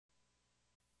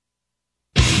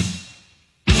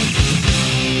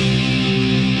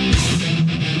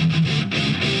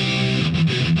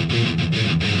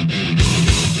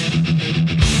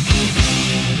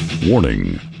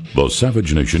Warning: the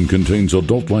Savage Nation contains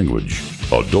adult language,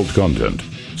 adult content,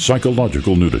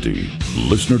 psychological nudity.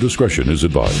 Listener discretion is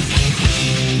advised.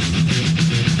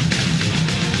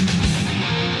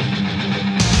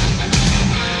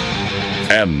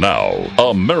 And now,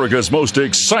 America's most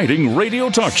exciting radio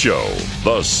talk show,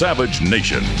 The Savage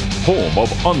Nation, home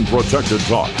of unprotected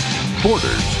talk,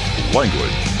 borders,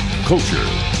 language, culture.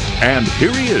 And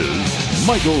here he is,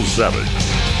 Michael Savage.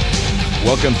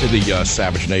 Welcome to the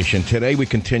Savage Nation. Today we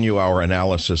continue our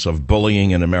analysis of bullying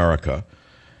in America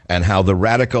and how the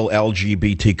radical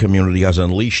LGBT community has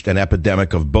unleashed an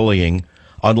epidemic of bullying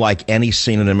unlike any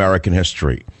seen in American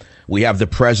history. We have the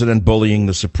president bullying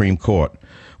the Supreme Court.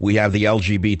 We have the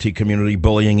LGBT community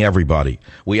bullying everybody.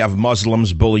 We have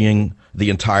Muslims bullying the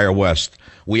entire West.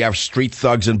 We have street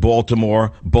thugs in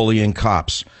Baltimore bullying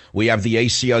cops. We have the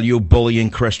ACLU bullying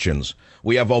Christians.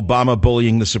 We have Obama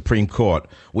bullying the Supreme Court.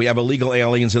 We have illegal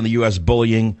aliens in the U.S.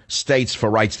 bullying states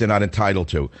for rights they're not entitled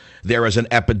to. There is an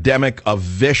epidemic of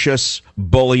vicious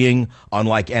bullying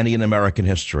unlike any in American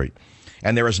history.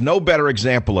 And there is no better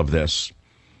example of this.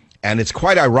 And it's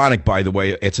quite ironic, by the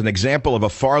way. It's an example of a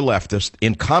far leftist,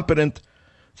 incompetent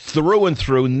through and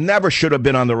through, never should have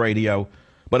been on the radio.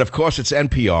 But, of course, it's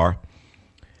NPR.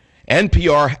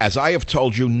 NPR, as I have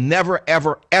told you, never,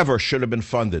 ever, ever should have been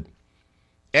funded.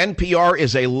 NPR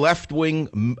is a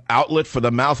left-wing outlet for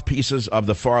the mouthpieces of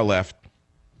the far left.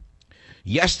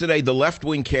 Yesterday, the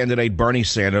left-wing candidate, Bernie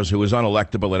Sanders, who is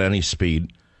unelectable at any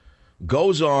speed,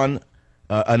 goes on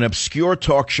an obscure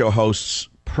talk show host's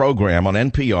program on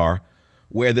NPR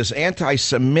where this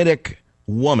anti-Semitic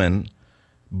woman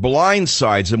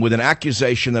blindsides him with an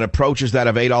accusation that approaches that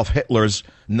of Adolf Hitler's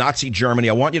Nazi Germany.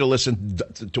 I want you to listen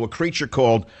to a creature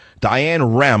called Diane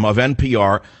Rem of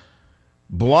NPR,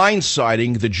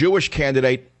 blindsiding the Jewish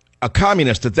candidate, a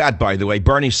communist at that, by the way,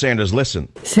 Bernie Sanders. Listen.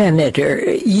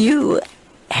 Senator, you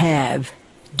have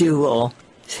dual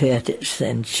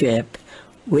citizenship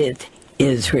with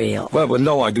Israel. Well,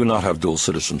 no, I do not have dual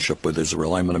citizenship with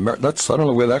Israel. I'm an American. I don't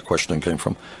know where that question came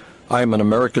from. I am an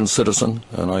American citizen,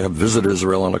 and I have visited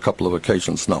Israel on a couple of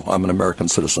occasions. No, I'm an American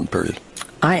citizen, period.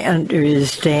 I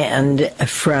understand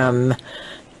from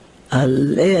a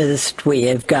list we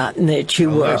have gotten that you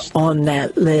were on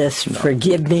that list. No.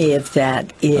 Forgive me if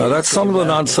that is. That's some of the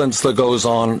nonsense that goes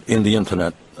on in the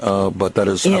internet, but that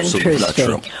is absolutely not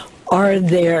true. Are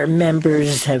there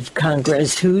members of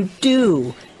Congress who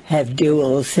do have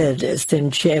dual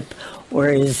citizenship, or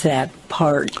is that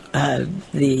part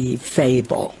of the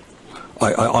fable?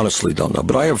 I honestly don't know,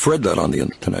 but I have read that on the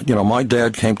internet. You know, my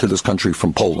dad came to this country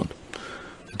from Poland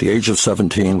at the age of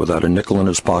 17 without a nickel in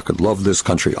his pocket, loved this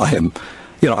country. I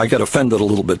get offended a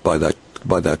little bit by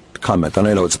that comment, and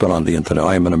I know it's been on the internet.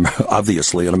 I am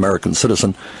obviously an American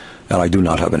citizen, and I do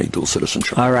not have any dual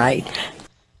citizenship. All right.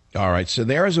 So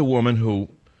there is a woman who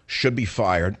should be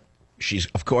fired. She's,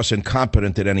 of course,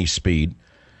 incompetent at any speed.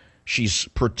 She's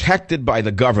protected by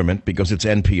the government because it's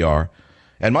NPR.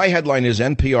 And my headline is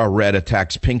NPR Red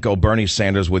attacks Pinko Bernie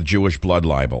Sanders with Jewish blood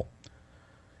libel.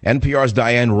 NPR's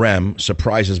Diane Rem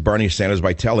surprises Bernie Sanders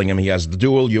by telling him he has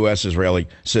dual U.S.-Israeli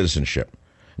citizenship.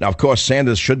 Now, of course,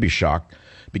 Sanders should be shocked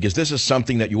because this is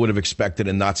something that you would have expected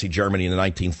in Nazi Germany in the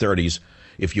 1930s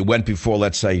if you went before,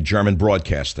 let's say, German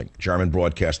Broadcasting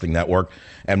Network.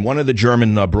 And one of the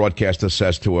German broadcasters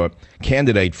says to a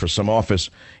candidate for some office,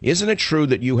 "Isn't it true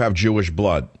that you have Jewish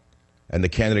blood?" And the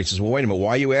candidate says, "Well, wait a minute,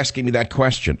 why are you asking me that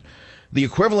question?" The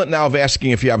equivalent now of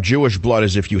asking if you have Jewish blood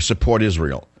is if you support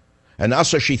Israel. And now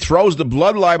so she throws the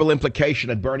blood libel implication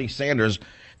at Bernie Sanders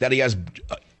that he has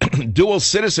dual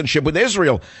citizenship with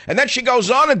Israel. And then she goes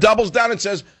on and doubles down and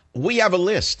says, we have a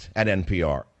list at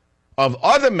NPR of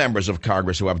other members of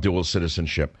Congress who have dual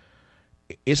citizenship.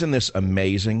 Isn't this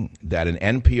amazing that an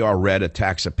NPR Red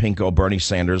attacks a Pinko Bernie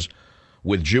Sanders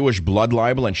with Jewish blood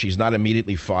libel and she's not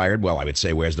immediately fired? Well, I would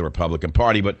say, where's the Republican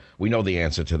Party? But we know the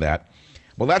answer to that.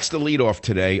 Well, that's the leadoff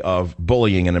today of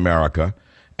bullying in America,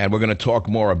 and we're going to talk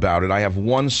more about it. I have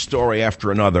one story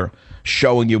after another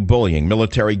showing you bullying.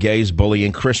 Military gays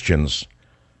bullying Christians.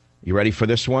 You ready for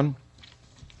this one?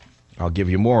 I'll give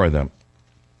you more of them.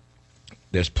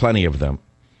 There's plenty of them.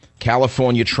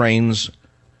 California trains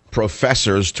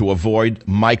professors to avoid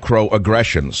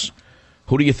microaggressions.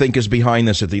 Who do you think is behind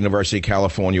this at the University of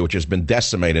California, which has been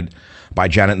decimated by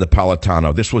Janet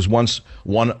Napolitano? This was once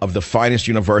one of the finest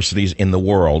universities in the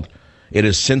world. It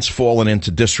has since fallen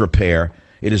into disrepair.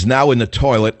 It is now in the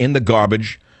toilet, in the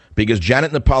garbage, because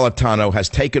Janet Napolitano has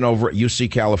taken over UC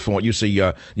California,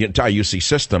 the entire UC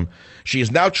system. She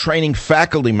is now training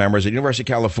faculty members at the University of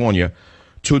California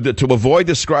to avoid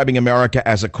describing America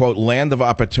as a, quote, land of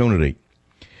opportunity.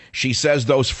 She says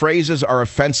those phrases are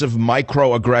offensive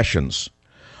microaggressions.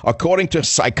 According to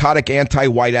psychotic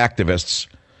anti-white activists,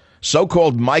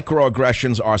 so-called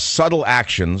microaggressions are subtle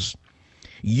actions,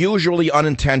 usually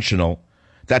unintentional,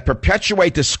 that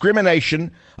perpetuate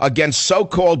discrimination against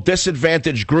so-called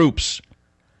disadvantaged groups,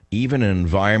 even in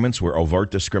environments where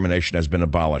overt discrimination has been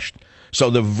abolished. So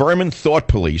the vermin thought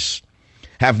police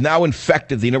have now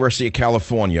infected the University of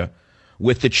California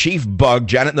with the chief bug,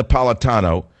 Janet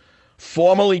Napolitano,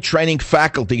 formally training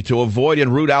faculty to avoid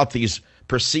and root out these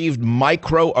perceived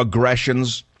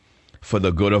microaggressions for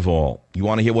the good of all. You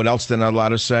want to hear what else they're not allowed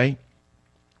to say?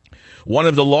 One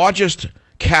of the largest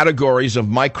categories of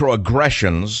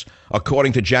microaggressions,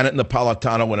 according to Janet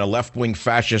Napolitano and a left-wing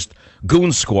fascist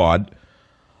goon squad,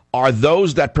 are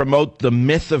those that promote the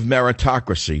myth of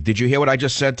meritocracy. Did you hear what I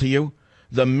just said to you?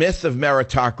 The myth of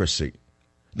meritocracy.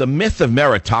 The myth of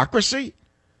meritocracy?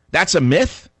 That's a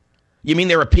myth? You mean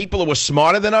there are people who are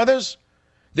smarter than others?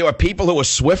 There are people who are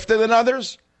swifter than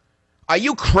others? Are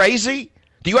you crazy?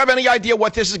 Do you have any idea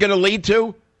what this is going to lead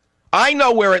to? I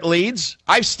know where it leads.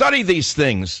 I've studied these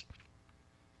things.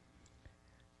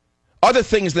 Other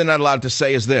things they're not allowed to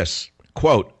say is this,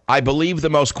 quote, I believe the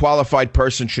most qualified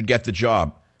person should get the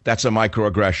job. That's a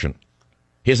microaggression.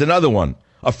 Here's another one.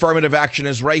 Affirmative action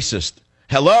is racist.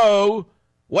 Hello?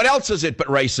 What else is it but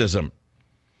racism?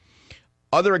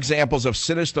 Other examples of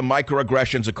sinister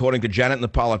microaggressions, according to Janet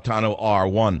Napolitano, are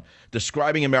 1,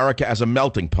 describing America as a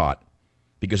melting pot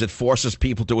because it forces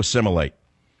people to assimilate.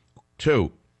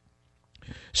 2,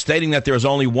 stating that there is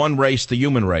only one race, the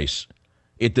human race.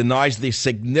 It denies the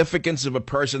significance of a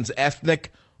person's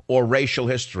ethnic or racial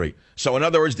history. So, in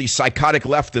other words, the psychotic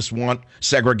leftists want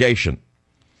segregation.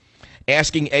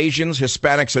 Asking Asians,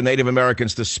 Hispanics, or Native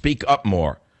Americans to speak up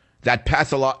more. I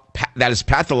can't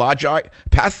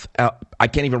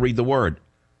even read the word.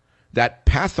 That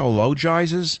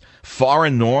pathologizes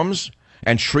foreign norms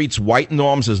and treats white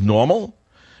norms as normal,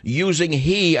 using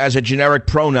he as a generic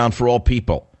pronoun for all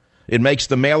people. It makes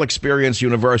the male experience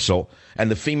universal and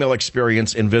the female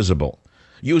experience invisible.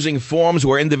 Using forms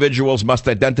where individuals must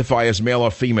identify as male or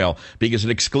female because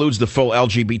it excludes the full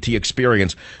LGBT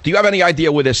experience. Do you have any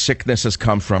idea where this sickness has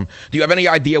come from? Do you have any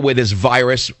idea where this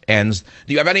virus ends?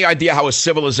 Do you have any idea how a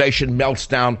civilization melts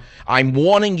down? I'm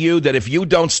warning you that if you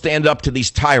don't stand up to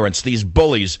these tyrants, these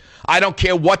bullies, I don't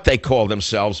care what they call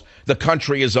themselves, the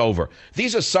country is over.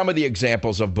 These are some of the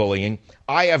examples of bullying.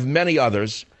 I have many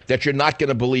others that you're not going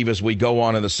to believe as we go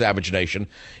on in the Savage Nation.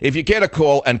 If you get a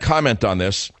call and comment on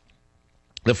this,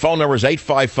 the phone number is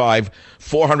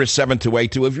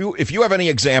 855-400-7282. If you have any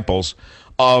examples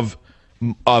of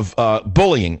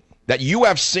bullying that you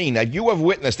have seen, that you have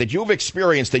witnessed, that you have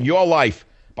experienced in your life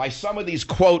by some of these,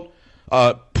 quote,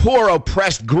 poor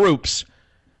oppressed groups,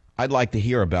 I'd like to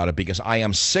hear about it because I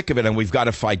am sick of it and we've got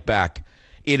to fight back.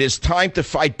 It is time to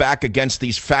fight back against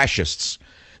these fascists.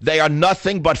 They are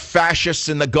nothing but fascists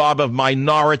in the garb of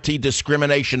minority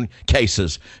discrimination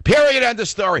cases. Period. End of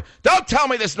story. Don't tell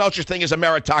me there's no such thing as a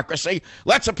meritocracy.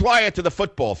 Let's apply it to the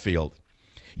football field.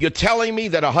 You're telling me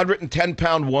that a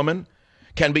 110-pound woman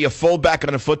can be a fullback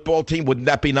on a football team? Wouldn't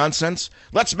that be nonsense?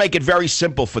 Let's make it very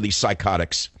simple for these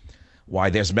psychotics. Why,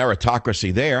 there's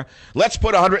meritocracy there. Let's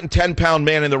put a 110-pound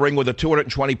man in the ring with a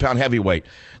 220-pound heavyweight.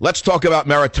 Let's talk about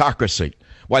meritocracy.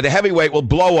 Why, the heavyweight will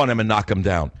blow on him and knock him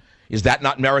down. Is that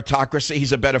not meritocracy?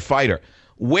 He's a better fighter.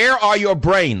 Where are your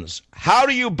brains? How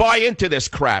do you buy into this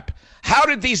crap? How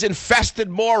did these infested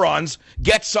morons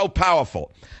get so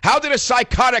powerful? How did a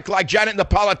psychotic like Janet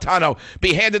Napolitano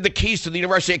be handed the keys to the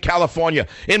University of California?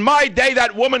 In my day,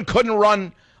 that woman couldn't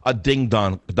run a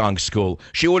ding-dong school.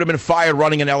 She would have been fired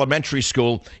running an elementary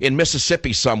school in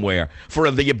Mississippi somewhere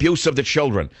for the abuse of the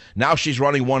children. Now she's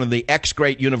running one of the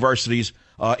ex-great universities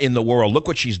in the world. Look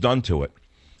what she's done to it.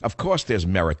 Of course there's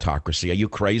meritocracy. Are you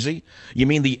crazy? You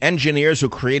mean the engineers who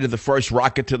created the first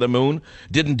rocket to the moon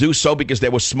didn't do so because they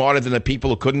were smarter than the people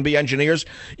who couldn't be engineers?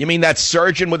 You mean that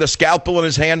surgeon with a scalpel in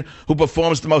his hand who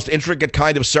performs the most intricate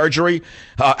kind of surgery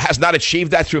has not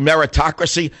achieved that through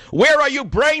meritocracy? Where are you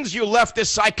brains, you leftist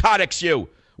psychotics, you?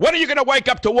 When are you going to wake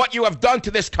up to what you have done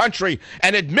to this country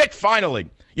and admit finally?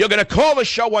 You're going to call the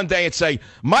show one day and say,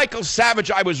 Michael Savage,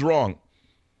 I was wrong.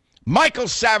 Michael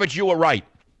Savage, you were right.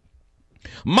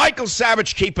 Michael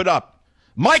Savage, keep it up.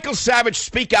 Michael Savage,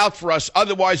 speak out for us,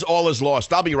 otherwise all is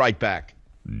lost. I'll be right back.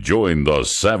 Join the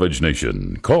Savage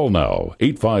Nation. Call now,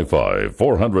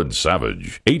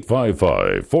 855-400-SAVAGE,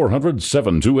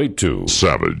 855-400-7282.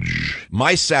 Savage.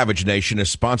 My Savage Nation is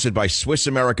sponsored by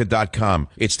SwissAmerica.com.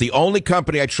 It's the only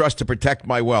company I trust to protect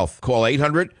my wealth. Call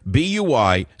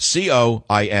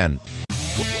 800-BUY-COIN.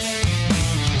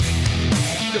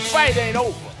 The fight ain't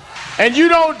over. And you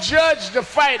don't judge the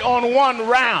fight on one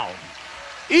round.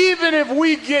 Even if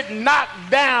we get knocked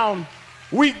down,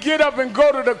 we get up and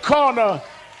go to the corner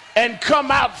and come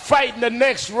out fighting the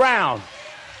next round.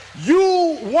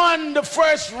 You won the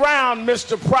first round,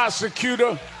 Mr.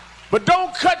 Prosecutor, but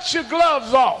don't cut your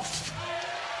gloves off,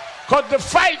 because the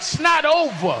fight's not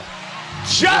over.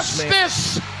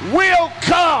 Justice will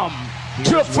come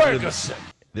to Ferguson.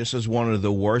 This is one of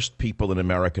the worst people in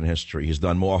American history. He's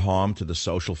done more harm to the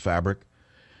social fabric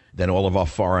than all of our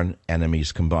foreign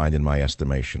enemies combined, in my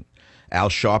estimation. Al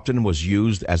Sharpton was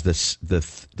used as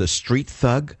the street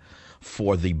thug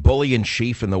for the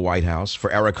bully-in-chief in the White House,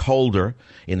 for Eric Holder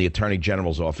in the Attorney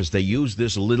General's office. They used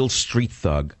this little street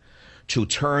thug to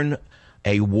turn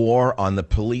a war on the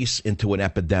police into an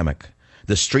epidemic.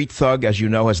 The street thug, as you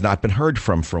know, has not been heard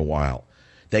from for a while.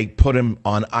 They put him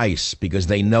on ice because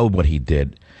they know what he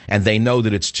did, and they know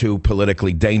that it's too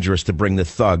politically dangerous to bring the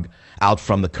thug out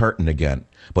from the curtain again.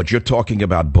 But you're talking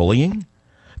about bullying?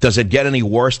 Does it get any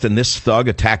worse than this thug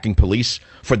attacking police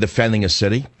for defending a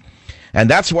city? And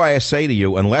that's why I say to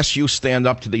you, unless you stand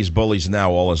up to these bullies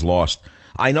now, all is lost.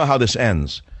 I know how this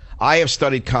ends. I have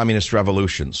studied communist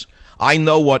revolutions. I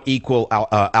know what equal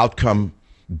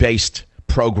outcome-based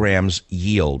programs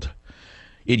yield.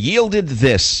 It yielded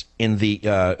this in the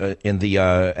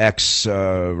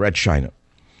ex-Red China.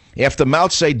 After Mao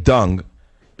Zedong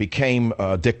became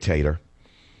a dictator,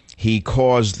 he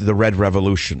caused the Red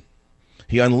Revolution.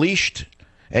 He unleashed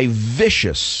a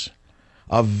vicious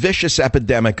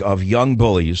epidemic of young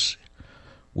bullies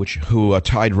who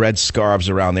tied red scarves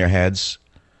around their heads,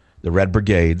 the Red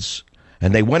Brigades,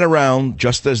 and they went around,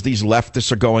 just as these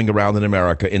leftists are going around in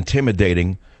America,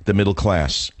 intimidating the middle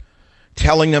class,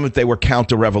 telling them that they were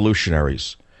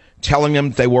counter-revolutionaries, telling them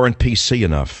that they weren't PC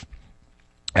enough.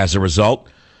 As a result,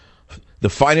 the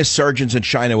finest surgeons in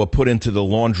China were put into the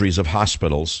laundries of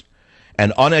hospitals,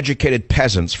 and uneducated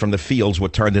peasants from the fields were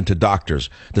turned into doctors.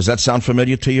 Does that sound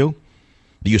familiar to you?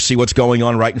 Do you see what's going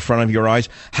on right in front of your eyes?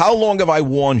 How long have I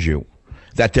warned you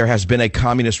that there has been a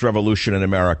communist revolution in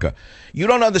America? You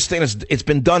don't understand. It's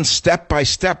been done step by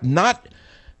step, not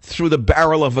through the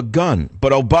barrel of a gun.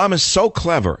 But Obama's so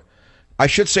clever. I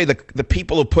should say the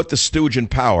people who put the stooge in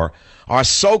power are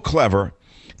so clever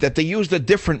that they used a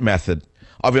different method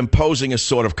of imposing a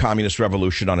sort of communist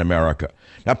revolution on America.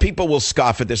 Now, people will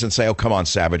scoff at this and say, oh, come on,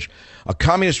 Savage. A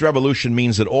communist revolution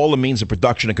means that all the means of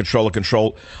production and control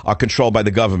are controlled by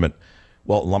the government.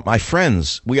 Well, my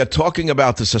friends, we are talking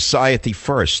about the society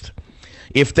first.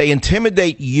 If they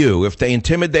intimidate you, if they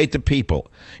intimidate the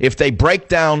people, if they break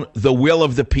down the will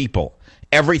of the people,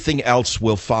 everything else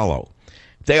will follow.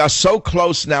 They are so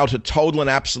close now to total and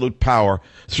absolute power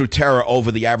through terror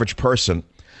over the average person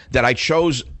that I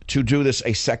chose to do this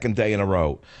a second day in a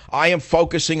row. I am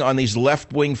focusing on these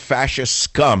left-wing fascist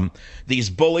scum, these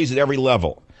bullies at every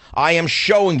level. I am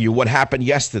showing you what happened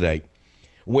yesterday,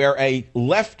 where a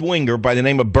left-winger by the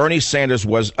name of Bernie Sanders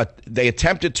they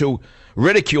attempted to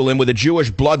ridicule him with a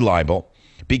Jewish blood libel,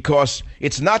 because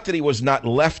it's not that he was not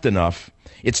left enough,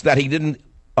 it's that he didn't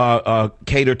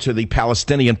cater to the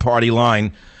Palestinian party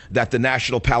line that the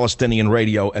National Palestinian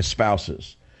Radio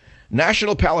espouses.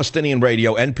 National Palestinian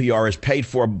Radio, NPR, is paid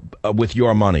for with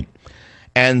your money.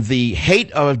 And the hate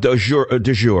of de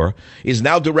jour is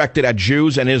now directed at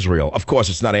Jews and Israel. Of course,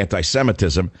 it's not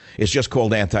anti-Semitism. It's just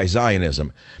called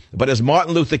anti-Zionism. But as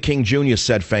Martin Luther King Jr.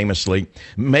 said famously,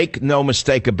 make no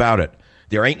mistake about it.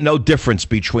 There ain't no difference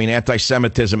between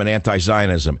anti-Semitism and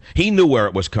anti-Zionism. He knew where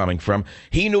it was coming from.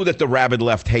 He knew that the rabid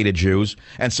left hated Jews.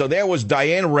 And so there was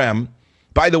Diane Rem.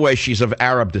 By the way, she's of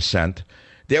Arab descent.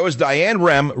 There was Diane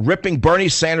Rem ripping Bernie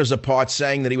Sanders apart,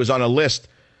 saying that he was on a list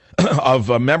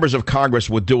of members of Congress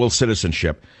with dual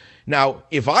citizenship. Now,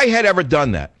 if I had ever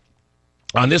done that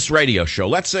on this radio show,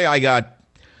 let's say Barack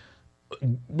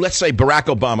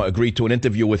Obama agreed to an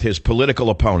interview with his political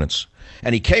opponents,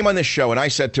 and he came on this show, and I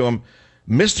said to him,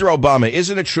 Mr. Obama,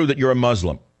 isn't it true that you're a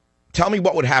Muslim? Tell me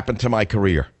what would happen to my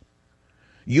career.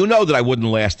 You know that I wouldn't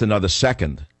last another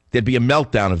second. There'd be a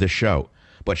meltdown of this show.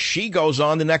 But she goes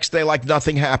on the next day like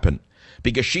nothing happened,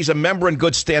 because she's a member in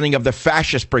good standing of the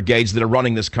fascist brigades that are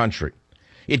running this country.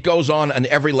 It goes on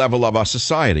every level of our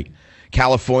society.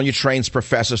 California trains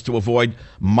professors to avoid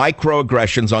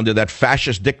microaggressions under that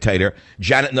fascist dictator,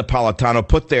 Janet Napolitano,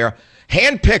 put there,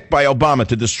 handpicked by Obama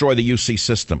to destroy the UC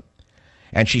system.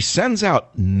 And she sends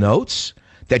out notes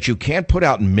that you can't put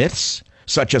out myths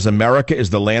such as America is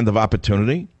the land of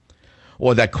opportunity,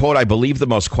 or that, quote, I believe the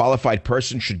most qualified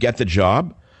person should get the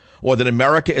job, or that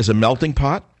America is a melting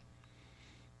pot.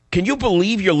 Can you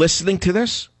believe you're listening to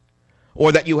this?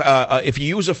 or that if you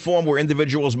use a form where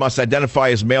individuals must identify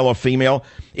as male or female,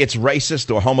 it's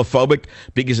racist or homophobic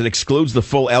because it excludes the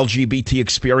full LGBT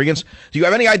experience? Do you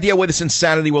have any idea where this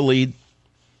insanity will lead?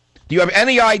 Do you have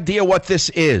any idea what this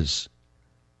is?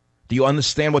 Do you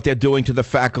understand what they're doing to the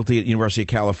faculty at the University of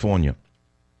California?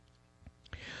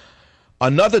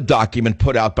 Another document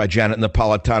put out by Janet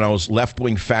Napolitano's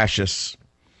left-wing fascists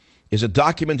is a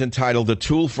document entitled The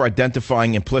Tool for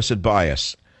Identifying Implicit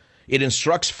Bias. It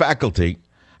instructs faculty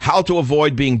how to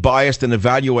avoid being biased in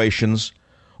evaluations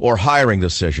or hiring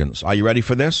decisions. Are you ready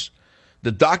for this?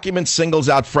 The document singles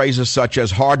out phrases such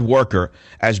as hard worker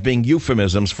as being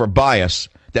euphemisms for bias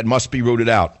that must be rooted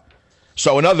out.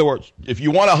 So in other words, if you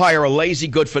want to hire a lazy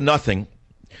good-for-nothing,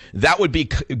 that would be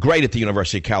great at the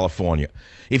University of California.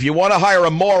 If you want to hire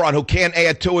a moron who can't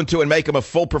add 2 and 2 and make him a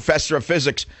full professor of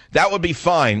physics, that would be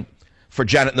fine for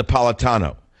Janet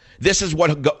Napolitano. This is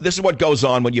what goes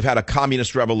on when you've had a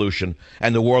communist revolution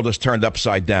and the world is turned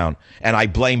upside down. And I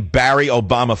blame Barry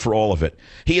Obama for all of it.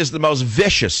 He is the most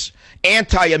vicious,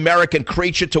 anti-American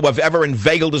creature to have ever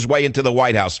inveigled his way into the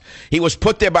White House. He was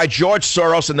put there by George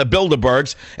Soros and the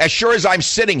Bilderbergs, as sure as I'm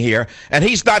sitting here, and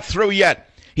he's not through yet.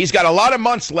 He's got a lot of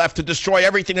months left to destroy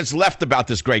everything that's left about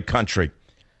this great country.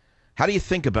 How do you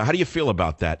feel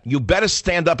about that? You better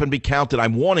stand up and be counted.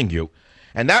 I'm warning you.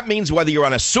 And that means whether you're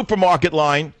on a supermarket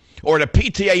line or at a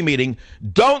PTA meeting,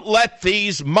 don't let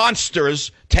these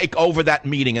monsters take over that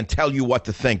meeting and tell you what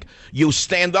to think. You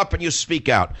stand up and you speak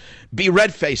out. Be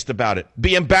red-faced about it.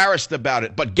 Be embarrassed about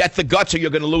it. But get the guts or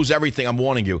you're going to lose everything. I'm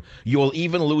warning you. You will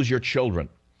even lose your children.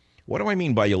 What do I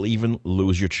mean by you'll even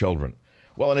lose your children?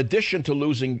 Well, in addition to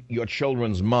losing your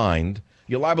children's mind,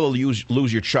 you're liable to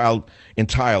lose your child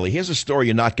entirely. Here's a story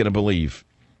you're not going to believe.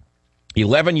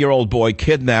 11-year-old boy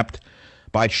kidnapped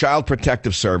by Child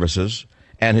Protective Services,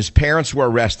 and his parents were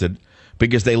arrested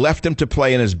because they left him to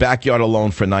play in his backyard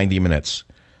alone for 90 minutes.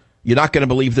 You're not going to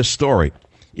believe this story.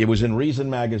 It was in Reason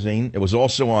magazine. It was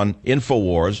also on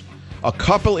InfoWars. A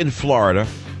couple in Florida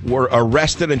were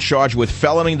arrested and charged with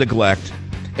felony neglect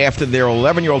after their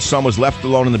 11-year-old son was left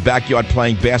alone in the backyard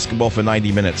playing basketball for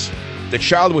 90 minutes. The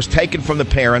child was taken from the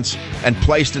parents and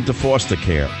placed into foster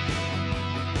care.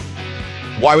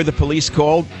 Why were the police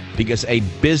called? Because a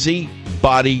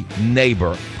busybody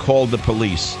neighbor called the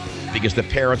police because the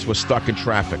parents were stuck in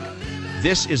traffic.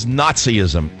 This is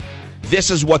Nazism. This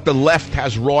is what the left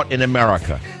has wrought in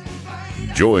America.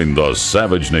 Join the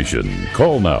Savage Nation.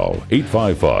 Call now,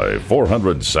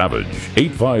 855-400-SAVAGE,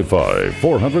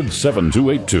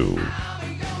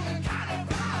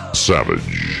 855-400-7282.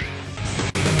 Savage.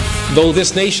 Though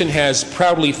this nation has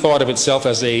proudly thought of itself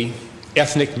as a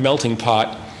ethnic melting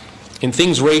pot, in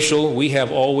things racial, we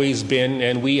have always been,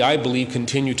 and we, I believe,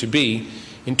 continue to be,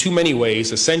 in too many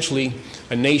ways, essentially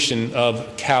a nation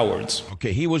of cowards.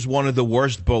 Okay, he was one of the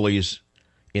worst bullies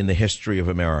in the history of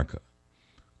America.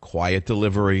 Quiet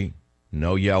delivery,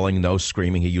 no yelling, no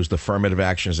screaming. He used affirmative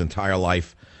action his entire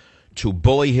life to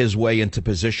bully his way into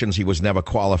positions he was never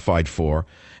qualified for.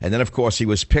 And then, of course, he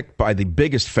was picked by the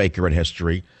biggest faker in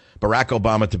history, Barack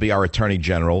Obama, to be our Attorney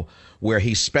General, where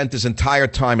he spent his entire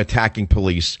time attacking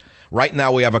police. Right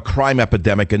now, we have a crime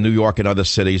epidemic in New York and other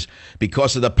cities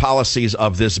because of the policies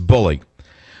of this bully.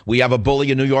 We have a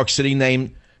bully in New York City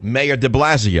named Mayor de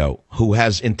Blasio, who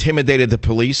has intimidated the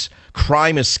police.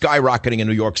 Crime is skyrocketing in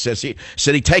New York City.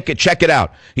 Check it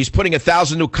out. He's putting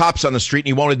 1,000 new cops on the street, and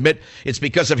he won't admit it's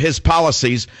because of his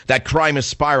policies that crime is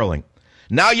spiraling.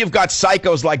 Now you've got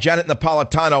psychos like Janet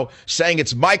Napolitano saying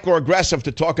it's microaggressive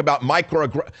to talk about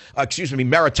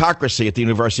meritocracy at the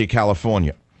University of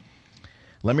California.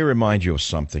 Let me remind you of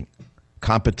something.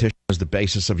 Competition is the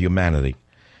basis of humanity.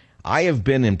 I have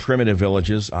been in primitive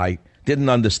villages. I didn't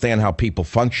understand how people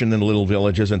functioned in little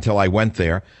villages until I went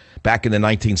there back in the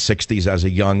 1960s as a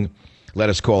young, let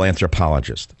us call,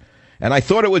 anthropologist. And I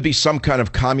thought it would be some kind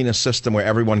of communist system where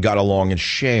everyone got along and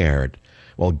shared.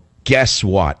 Well, guess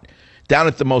what? Down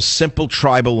at the most simple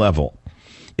tribal level,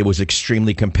 it was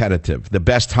extremely competitive. The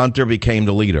best hunter became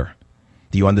the leader.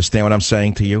 Do you understand what I'm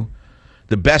saying to you?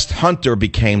 The best hunter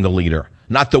became the leader,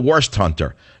 not the worst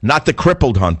hunter, not the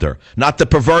crippled hunter, not the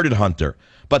perverted hunter,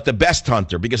 but the best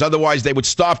hunter, because otherwise they would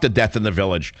starve to death in the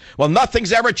village. Well,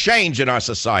 nothing's ever changed in our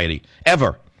society,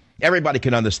 ever. Everybody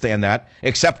can understand that,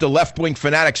 except the left-wing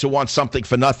fanatics who want something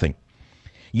for nothing.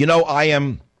 You know, I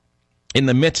am in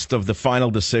the midst of the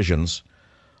final decisions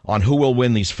on who will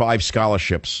win these 5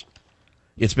 scholarships.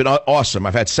 It's been awesome.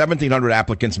 I've had 1,700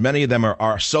 applicants. Many of them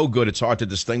are so good it's hard to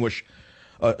distinguish.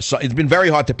 So it's been very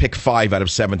hard to pick 5 out of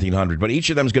 1,700, but each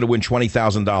of them is going to win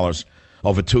 $20,000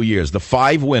 over 2 years. The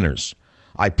 5 winners,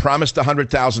 I promised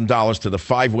 $100,000 to the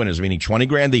 5 winners, meaning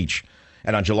 $20,000 each.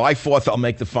 And on July 4th, I'll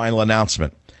make the final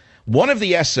announcement. One of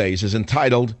the essays is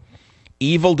entitled,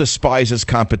 Evil Despises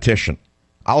Competition.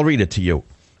 I'll read it to you.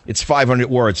 It's 500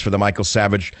 words for the Michael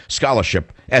Savage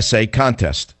Scholarship Essay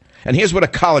Contest. And here's what a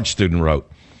college student wrote.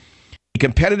 The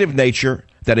competitive nature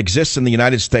that exists in the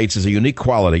United States is a unique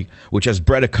quality which has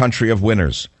bred a country of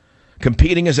winners.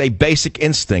 Competing is a basic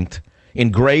instinct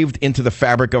engraved into the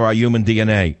fabric of our human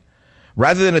DNA.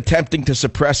 Rather than attempting to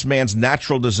suppress man's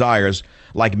natural desires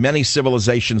like many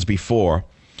civilizations before,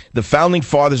 the founding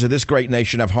fathers of this great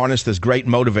nation have harnessed this great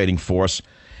motivating force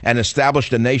and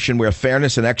established a nation where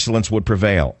fairness and excellence would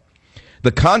prevail.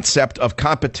 The concept of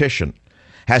competition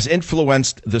has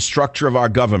influenced the structure of our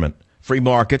government, free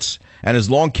markets, and has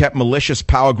long kept malicious,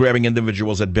 power-grabbing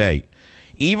individuals at bay.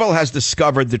 Evil has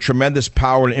discovered the tremendous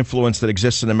power and influence that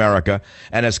exists in America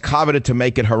and has coveted to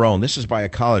make it her own. This is by a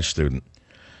college student.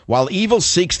 While evil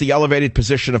seeks the elevated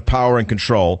position of power and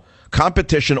control,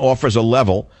 competition offers a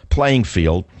level playing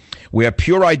field where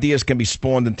pure ideas can be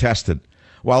spawned and tested.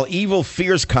 While evil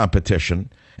fears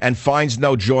competition and finds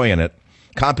no joy in it,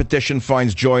 competition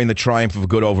finds joy in the triumph of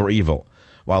good over evil.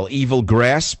 While evil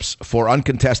grasps for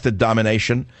uncontested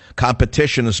domination,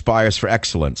 competition aspires for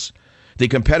excellence. The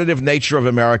competitive nature of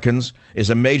Americans is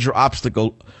a major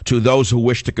obstacle to those who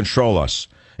wish to control us.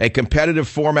 A competitive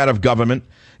format of government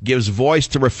gives voice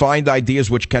to refined ideas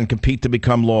which can compete to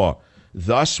become law.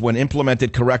 Thus, when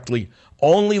implemented correctly,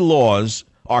 only laws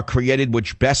are created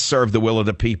which best serve the will of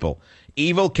the people.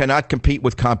 Evil cannot compete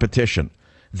with competition.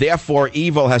 Therefore,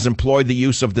 evil has employed the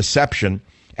use of deception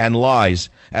and lies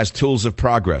as tools of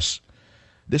progress.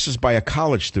 This is by a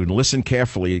college student. Listen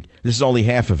carefully. This is only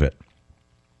half of it.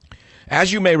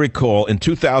 As you may recall, in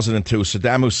 2002,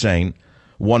 Saddam Hussein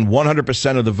won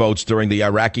 100% of the votes during the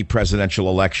Iraqi presidential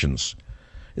elections.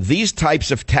 These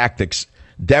types of tactics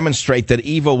demonstrate that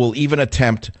evil will even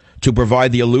attempt to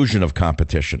provide the illusion of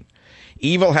competition.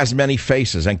 Evil has many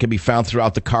faces and can be found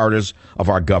throughout the corridors of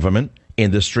our government,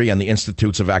 industry, and the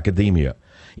institutes of academia.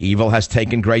 Evil has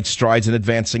taken great strides in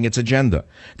advancing its agenda.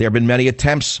 There have been many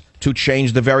attempts to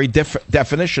change the very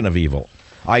definition of evil.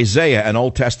 Isaiah, an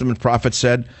Old Testament prophet,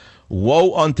 said,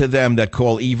 "Woe unto them that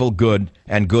call evil good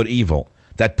and good evil,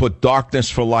 that put darkness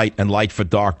for light and light for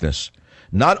darkness."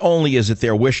 Not only is it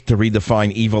their wish to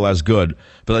redefine evil as good,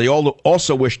 but they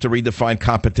also wish to redefine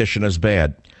competition as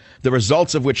bad, the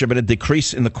results of which have been a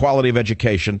decrease in the quality of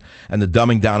education and the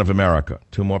dumbing down of America.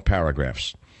 2 more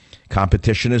paragraphs.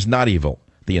 Competition is not evil,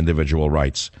 the individual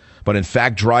writes, but in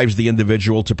fact drives the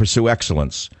individual to pursue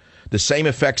excellence. The same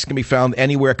effects can be found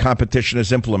anywhere competition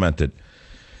is implemented,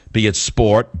 be it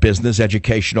sport, business,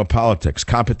 education, or politics.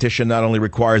 Competition not only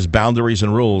requires boundaries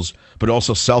and rules, but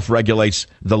also self-regulates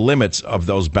the limits of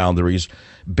those boundaries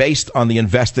based on the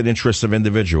invested interests of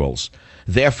individuals.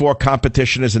 Therefore,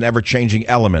 competition is an ever-changing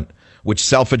element which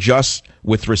self-adjusts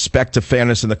with respect to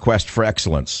fairness in the quest for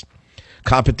excellence.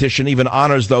 Competition even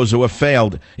honors those who have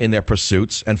failed in their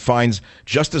pursuits and finds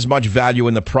just as much value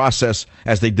in the process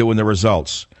as they do in the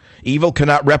results. Evil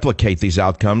cannot replicate these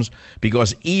outcomes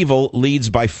because evil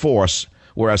leads by force,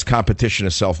 whereas competition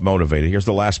is self-motivated. Here's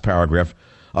the last paragraph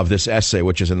of this essay,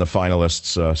 which is in the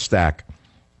finalists' stack.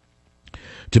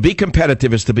 To be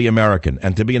competitive is to be American,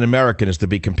 and to be an American is to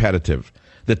be competitive.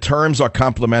 The terms are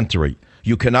complementary.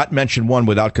 You cannot mention one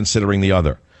without considering the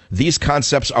other. These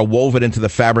concepts are woven into the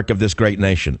fabric of this great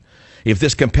nation. If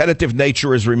this competitive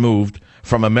nature is removed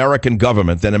from American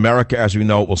government, then America as we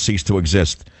know it will cease to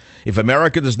exist. If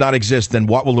America does not exist, then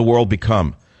what will the world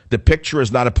become? The picture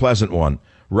is not a pleasant one.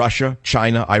 Russia,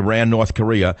 China, Iran, North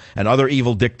Korea, and other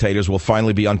evil dictators will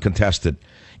finally be uncontested.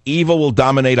 Evil will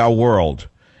dominate our world.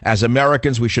 As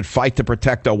Americans, we should fight to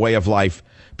protect our way of life,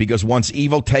 because once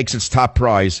evil takes its top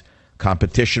prize,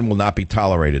 competition will not be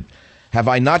tolerated. Have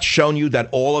I not shown you that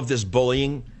all of this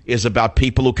bullying is about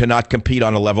people who cannot compete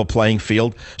on a level playing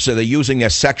field? So they're using their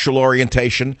sexual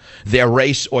orientation, their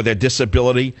race, or their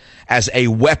disability as a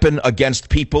weapon against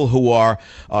people who are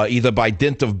either by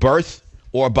dint of birth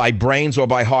or by brains or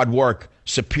by hard work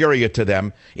superior to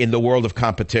them in the world of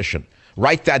competition.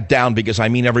 Write that down, because I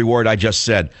mean every word I just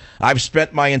said. I've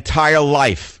spent my entire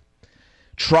life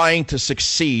trying to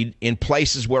succeed in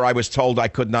places where I was told I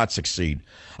could not succeed.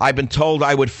 I've been told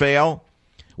I would fail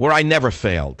where I never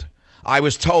failed. I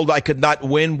was told I could not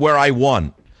win where I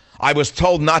won. I was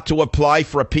told not to apply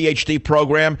for a PhD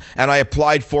program, and I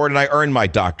applied for it and I earned my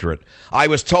doctorate. I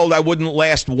was told I wouldn't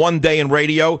last one day in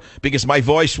radio because my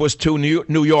voice was too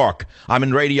New York. I'm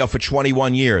in radio for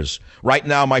 21 years. Right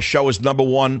now my show is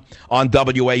 #1 on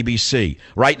WABC.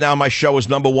 Right now my show is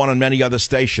 #1 on many other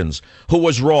stations. Who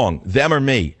was wrong, them or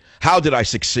me? How did I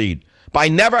succeed? by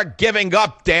never giving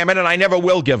up, damn it, and I never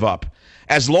will give up.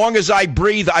 As long as I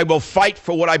breathe, I will fight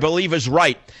for what I believe is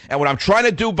right. And what I'm trying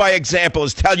to do by example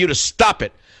is tell you to stop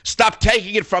it. Stop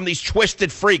taking it from these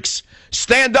twisted freaks.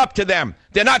 Stand up to them.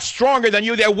 They're not stronger than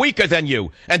you. They're weaker than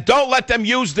you. And don't let them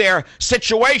use their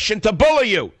situation to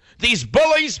bully you. These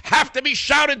bullies have to be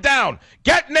shouted down.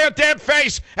 Get in their damn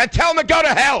face and tell them to go to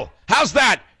hell. How's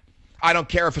that? I don't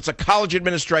care if it's a college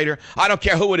administrator. I don't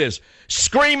care who it is.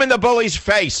 Scream in the bully's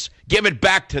face. Give it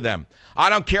back to them. I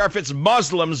don't care if it's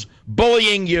Muslims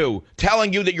bullying you,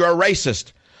 telling you that you're a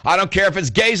racist. I don't care if it's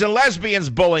gays and lesbians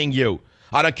bullying you.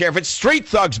 I don't care if it's street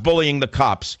thugs bullying the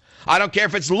cops. I don't care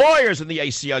if it's lawyers in the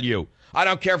ACLU. I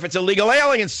don't care if it's illegal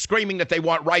aliens screaming that they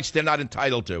want rights they're not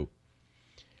entitled to.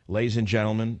 Ladies and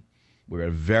gentlemen, we're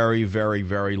very, very,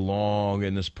 very long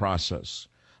in this process.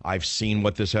 I've seen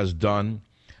what this has done.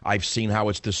 I've seen how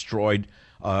it's destroyed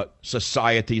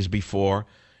societies before.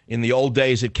 In the old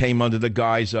days, it came under the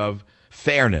guise of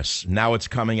fairness. Now it's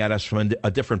coming at us from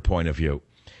a different point of view.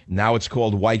 Now it's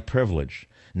called white privilege.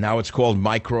 Now it's called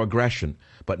microaggression.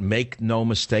 But make no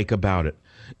mistake about it.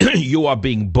 You are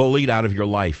being bullied out of your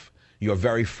life. Your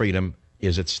very freedom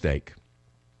is at stake.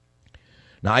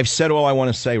 Now, I've said all I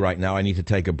want to say right now. I need to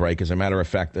take a break. As a matter of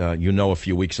fact, a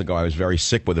few weeks ago, I was very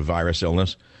sick with a virus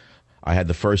illness. I had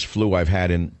the first flu I've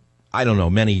had in,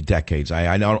 many decades.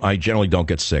 I generally don't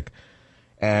get sick.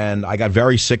 And I got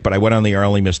very sick, but I went on the air,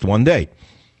 only missed one day.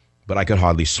 But I could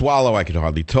hardly swallow. I could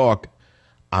hardly talk.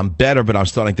 I'm better, but I'm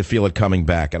starting to feel it coming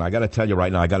back. And I got to tell you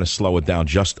right now, I got to slow it down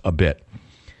just a bit.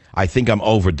 I think I'm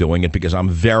overdoing it because I'm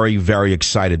very, very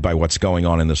excited by what's going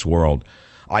on in this world.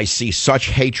 I see such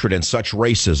hatred and such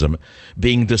racism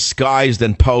being disguised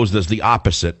and posed as the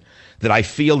opposite that I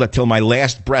feel that till my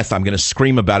last breath, I'm going to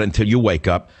scream about it until you wake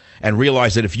up and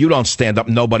realize that if you don't stand up,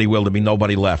 nobody will. There'll be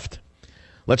nobody left.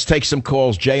 Let's take some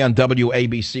calls. Jay on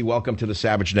WABC. Welcome to the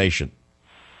Savage Nation.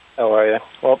 How are you?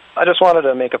 Well, I just wanted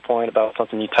to make a point about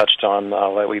something you touched on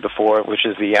lately before, which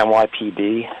is the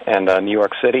NYPD and New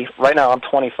York City. Right now, I'm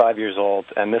 25 years old,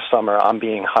 and this summer I'm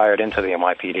being hired into the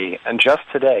NYPD. And just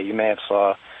today, you may have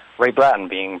saw Ray Bratton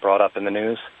being brought up in the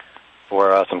news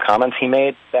for some comments he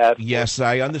made. That yes,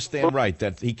 I understand. Right,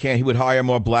 that he would hire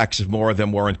more blacks if more of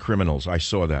them weren't criminals. I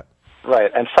saw that. Right,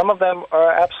 and some of them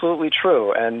are absolutely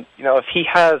true. And if he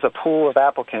has a pool of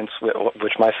applicants,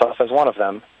 which myself as one of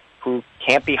them, who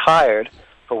can't be hired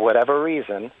for whatever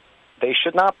reason, they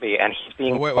should not be. And he's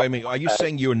being. Wait a minute. Are you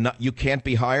saying you can't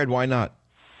be hired? Why not?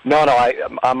 No,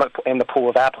 I'm in the pool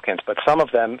of applicants, but some of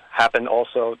them happen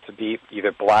also to be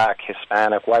either black,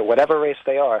 Hispanic, white, whatever race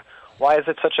they are. Why is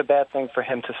it such a bad thing for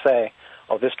him to say,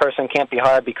 oh, this person can't be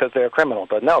hired because they're a criminal?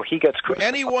 But no, he gets crucified.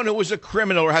 Anyone who is a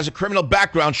criminal or has a criminal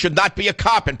background should not be a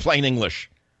cop, in plain English.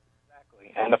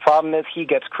 Exactly. And the problem is he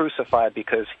gets crucified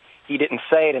because he didn't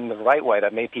say it in the right way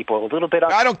that made people a little bit...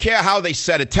 I don't care how they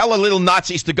said it. Tell the little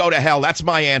Nazis to go to hell. That's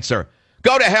my answer.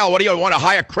 Go to hell. What do you want to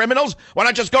hire criminals? Why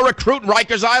not just go recruit in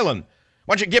Rikers Island?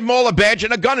 Why don't you give them all a badge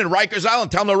and a gun in Rikers Island?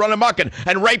 Tell them to run amok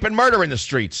and rape and murder in the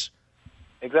streets.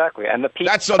 Exactly. And the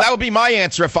people... That would be my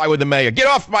answer if I were the mayor. Get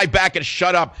off my back and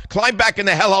shut up. Climb back in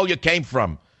the hellhole you came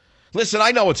from. Listen, I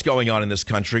know what's going on in this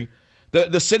country.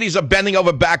 The cities are bending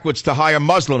over backwards to hire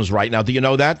Muslims right now. Do you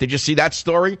know that? Did you see that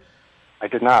story? I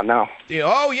did not know.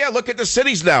 Oh, yeah, look at the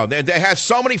cities now. They have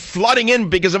so many flooding in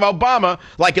because of Obama,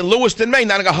 like in Lewiston, Maine.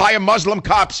 They're going to hire Muslim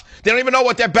cops. They don't even know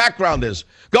what their background is.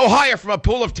 Go hire from a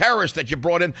pool of terrorists that you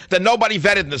brought in that nobody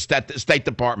vetted in the State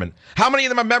Department. How many of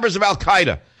them are members of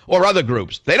Al-Qaeda or other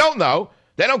groups? They don't know.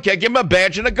 They don't care. Give them a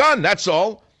badge and a gun. That's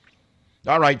all.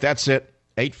 All right, that's it.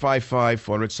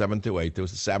 855-400-728. There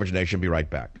was the Savage Nation. Be right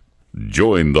back.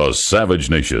 Join the Savage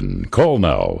Nation. Call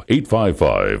now,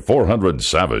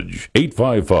 855-400-SAVAGE,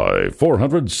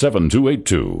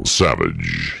 855-400-7282.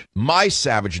 Savage. My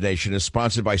Savage Nation is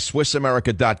sponsored by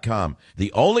SwissAmerica.com,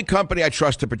 the only company I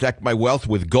trust to protect my wealth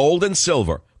with gold and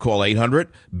silver. Call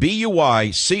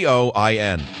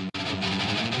 800-BUYCOIN.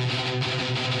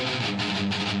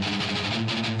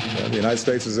 The United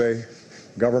States is a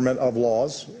government of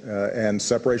laws and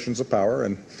separations of power,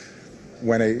 and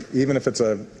even if it's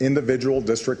an individual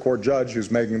district court judge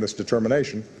who's making this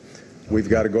determination, we've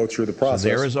got to go through the process. So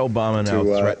there is Obama now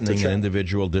threatening an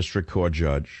individual district court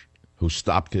judge who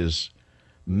stopped his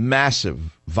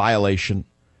massive violation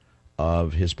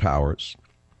of his powers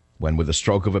when, with a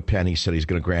stroke of a pen, he said he's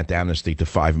going to grant amnesty to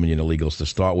 5 million illegals to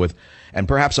start with, and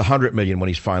perhaps 100 million when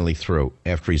he's finally through,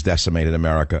 after he's decimated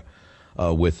America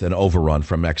with an overrun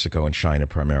from Mexico and China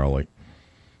primarily.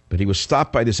 But he was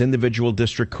stopped by this individual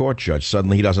district court judge.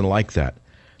 Suddenly he doesn't like that.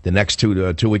 The next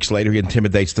 2 weeks later, he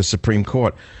intimidates the Supreme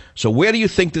Court. So where do you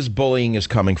think this bullying is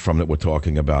coming from that we're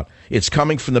talking about? It's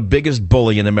coming from the biggest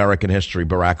bully in American history,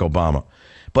 Barack Obama.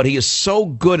 But he is so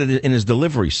good in his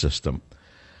delivery system.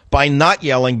 By not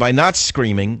yelling, by not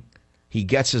screaming, he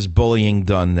gets his bullying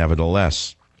done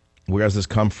nevertheless. Where does this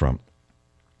come from?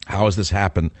 How has this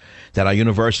happened that our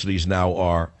universities now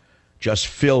are just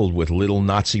filled with little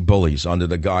Nazi bullies under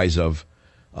the guise of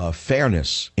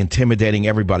fairness, intimidating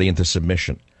everybody into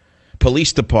submission?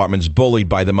 Police departments bullied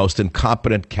by the most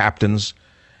incompetent captains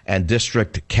and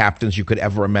district captains you could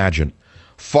ever imagine.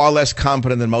 Far less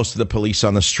competent than most of the police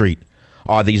on the street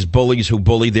are these bullies who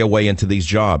bullied their way into these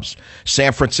jobs.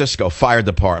 San Francisco Fire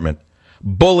Department,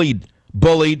 bullied.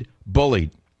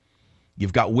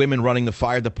 You've got women running the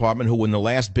fire department who, in the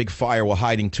last big fire, were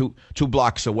hiding two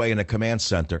blocks away in a command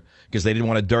center because they didn't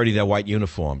want to dirty their white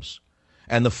uniforms.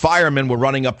 And the firemen were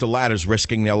running up the ladders,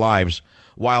 risking their lives,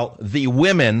 while the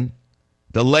women,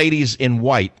 the ladies in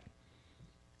white,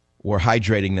 were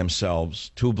hydrating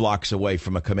themselves 2 blocks away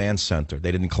from a command center.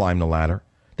 They didn't climb the ladder.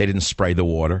 They didn't spray the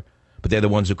water. But they're the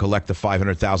ones who collect the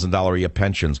 $500,000 a year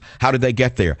pensions. How did they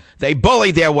get there? They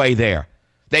bullied their way there.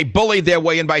 They bullied their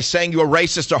way in by saying you were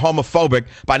racist or homophobic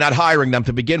by not hiring them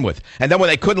to begin with. And then when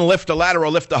they couldn't lift a ladder or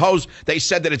lift the hose, they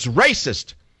said that it's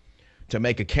racist to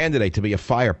make a candidate to be a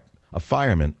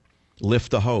fireman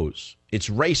lift the hose. It's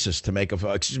racist to make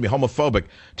homophobic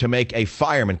to make a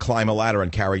fireman climb a ladder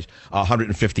and carry a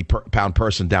 150-pound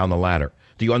person down the ladder.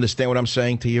 Do you understand what I'm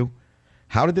saying to you?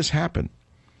 How did this happen?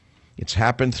 It's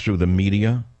happened through the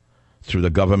media, through the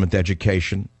government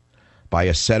education, by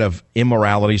a set of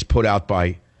immoralities put out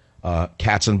by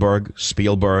Katzenberg,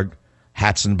 Spielberg,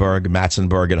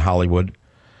 Matzenberg in Hollywood,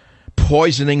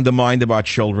 poisoning the mind of our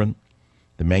children.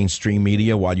 The mainstream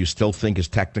media, while you still think is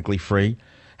technically free,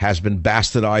 has been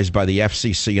bastardized by the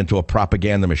FCC into a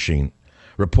propaganda machine,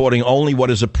 reporting only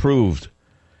what is approved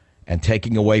and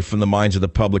taking away from the minds of the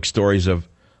public stories of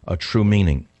a true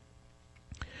meaning.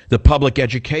 The public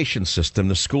education system,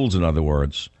 the schools in other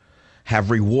words,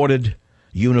 have rewarded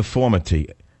uniformity,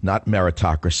 not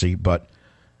meritocracy, but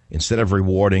instead of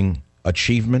rewarding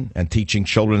achievement and teaching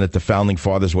children that the founding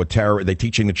fathers were they're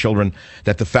teaching the children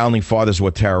that the founding fathers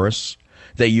were terrorists.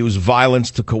 They use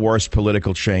violence to coerce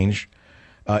political change,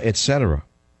 etc.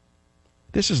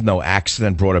 This is no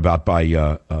accident brought about by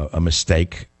a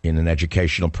mistake in an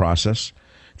educational process.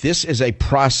 This is a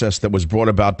process that was brought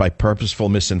about by purposeful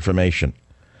misinformation.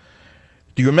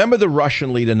 Do you remember the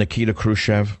Russian leader Nikita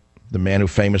Khrushchev? The man who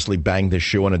famously banged his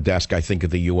shoe on a desk, I think, at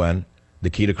the UN,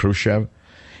 Nikita Khrushchev.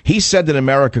 He said that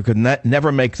America could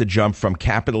never make the jump from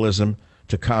capitalism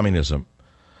to communism,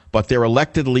 but their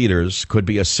elected leaders could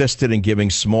be assisted in giving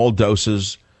small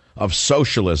doses of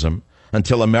socialism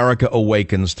until America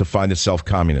awakens to find itself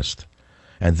communist,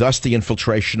 and thus the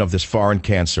infiltration of this foreign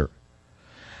cancer,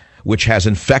 which has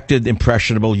infected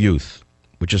impressionable youth,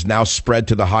 which is now spread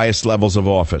to the highest levels of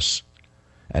office.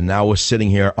 And now we're sitting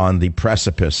here on the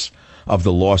precipice of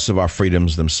the loss of our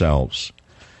freedoms themselves.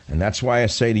 And that's why I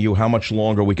say to you, how much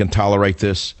longer we can tolerate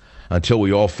this until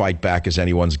we all fight back is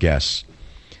anyone's guess.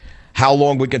 How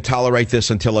long we can tolerate this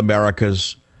until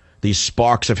these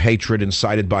sparks of hatred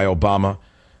incited by Obama,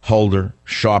 Holder,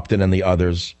 Sharpton, and the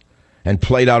others, and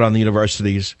played out on the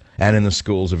universities and in the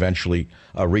schools eventually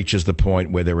reaches the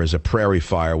point where there is a prairie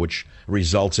fire which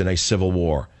results in a civil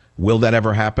war. Will that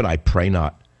ever happen? I pray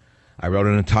not. I wrote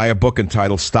an entire book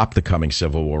entitled Stop the Coming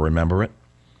Civil War. Remember it?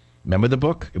 Remember the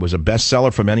book? It was a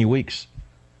bestseller for many weeks.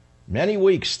 Many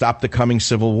weeks, Stop the Coming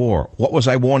Civil War. What was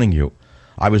I warning you?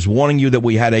 I was warning you that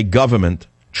we had a government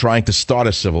trying to start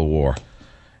a civil war.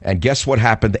 And guess what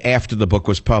happened after the book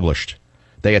was published?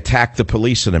 They attacked the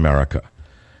police in America.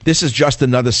 This is just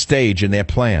another stage in their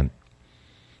plan.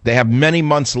 They have many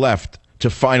months left to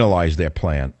finalize their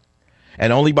plan.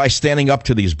 And only by standing up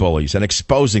to these bullies and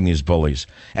exposing these bullies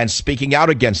and speaking out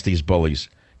against these bullies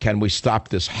can we stop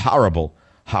this horrible,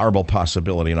 horrible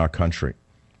possibility in our country.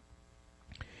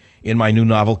 In my new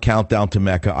novel, Countdown to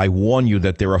Mecca, I warn you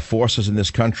that there are forces in this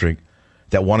country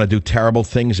that want to do terrible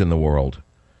things in the world.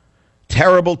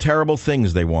 Terrible, terrible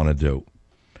things they want to do.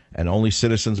 And only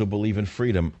citizens who believe in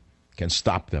freedom can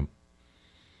stop them.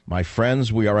 My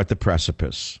friends, we are at the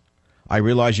precipice. I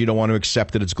realize you don't want to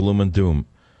accept that it's gloom and doom.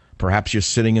 Perhaps you're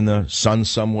sitting in the sun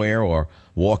somewhere or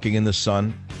walking in the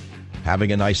sun,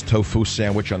 having a nice tofu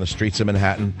sandwich on the streets of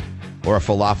Manhattan or a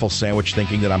falafel sandwich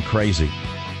thinking that I'm crazy.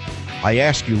 I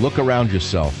ask you, look around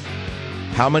yourself.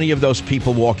 How many of those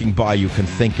people walking by you can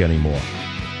think anymore?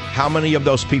 How many of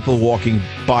those people walking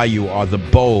by you are the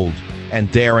bold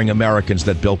and daring Americans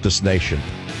that built this nation?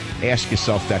 Ask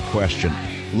yourself that question.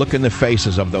 Look in the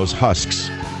faces of those husks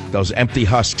those empty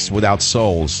husks without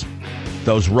souls,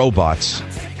 those robots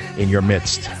in your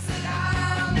midst.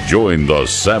 Join the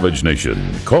Savage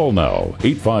Nation. Call now,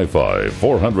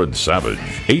 855-400-SAVAGE,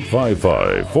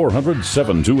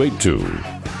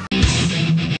 855-400-7282.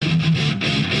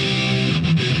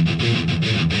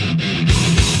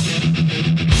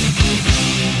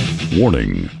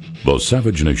 Warning, the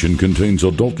Savage Nation contains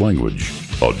adult language,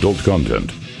 adult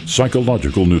content,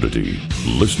 psychological nudity.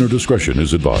 Listener discretion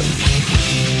is advised.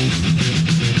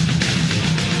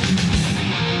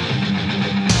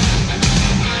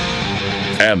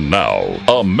 And now,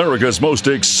 America's most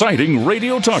exciting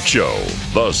radio talk show,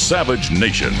 The Savage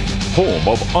Nation, home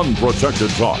of unprotected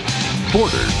talk,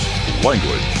 borders,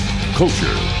 language,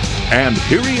 culture. And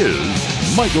here he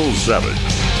is, Michael Savage.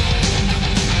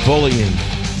 Bullying.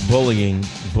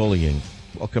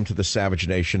 Welcome to the Savage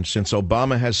Nation. Since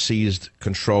Obama has seized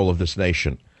control of this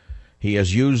nation, he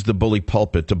has used the bully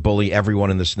pulpit to bully everyone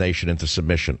in this nation into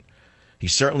submission. He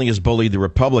certainly has bullied the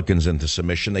Republicans into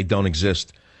submission. They don't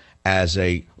exist as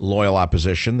a loyal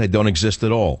opposition. They don't exist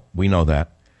at all. We know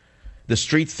that. The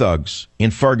street thugs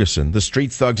in Ferguson, the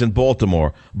street thugs in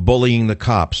Baltimore, bullying the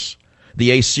cops. The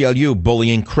ACLU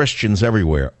bullying Christians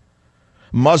everywhere.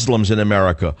 Muslims in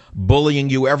America bullying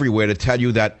you everywhere to tell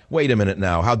you that, wait a minute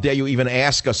now, how dare you even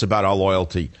ask us about our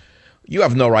loyalty? You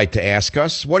have no right to ask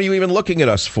us. What are you even looking at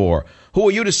us for? Who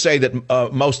are you to say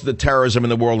that most of the terrorism in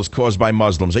the world is caused by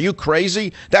Muslims? Are you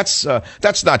crazy? That's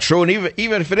not true. And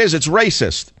even if it is, it's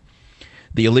racist.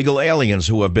 The illegal aliens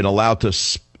who have been allowed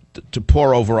to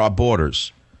pour over our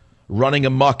borders, running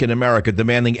amok in America,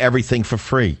 demanding everything for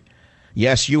free.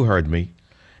 Yes, you heard me.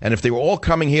 And if they were all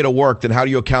coming here to work, then how do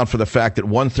you account for the fact that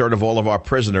 1/3 of all of our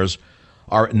prisoners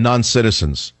are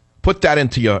non-citizens? Put that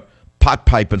into your pot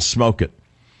pipe and smoke it.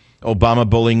 Obama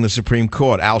bullying the Supreme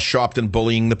Court. Al Sharpton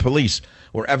bullying the police.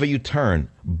 Wherever you turn,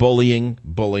 bullying.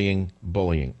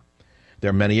 There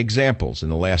are many examples. In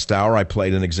the last hour, I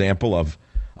played an example of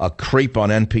a creep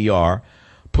on NPR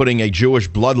putting a Jewish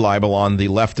blood libel on the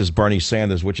leftist Bernie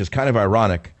Sanders, which is kind of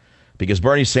ironic because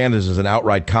Bernie Sanders is an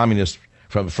outright communist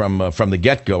from the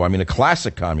get-go. I mean, a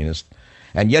classic communist.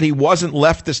 And yet he wasn't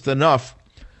leftist enough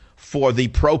for the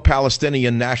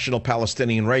pro-Palestinian National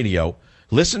Palestinian Radio.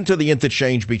 Listen to the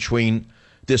interchange between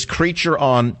this creature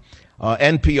on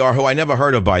NPR, who I never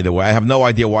heard of, by the way. I have no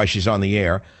idea why she's on the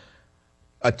air,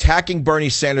 attacking Bernie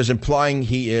Sanders, implying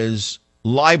he is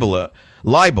libel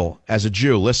as a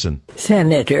Jew. Listen.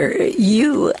 Senator,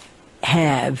 you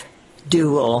have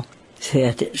dual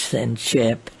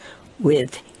citizenship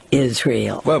with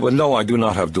Israel. Well, no, I do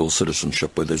not have dual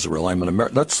citizenship with Israel. I'm an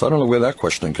American. I don't know where that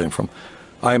question came from.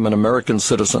 I am an American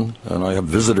citizen, and I have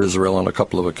visited Israel on a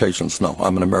couple of occasions. No,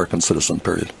 I'm an American citizen,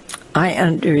 period. I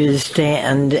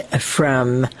understand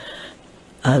from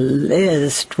a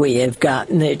list we have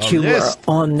gotten that you were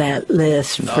on that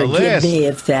list. Forgive me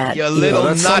if that... You little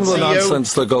that's Nazi, some of the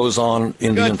nonsense that goes on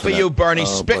in the Good internet. for you, Bernie.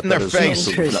 Spit in their face.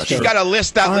 She's got to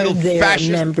list that little fascist... Are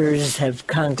there members of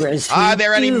Congress Are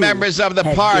there any members of the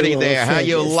party there, huh,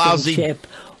 you lousy...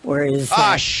 Or is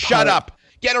that shut up.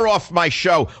 Get her off my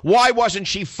show. Why wasn't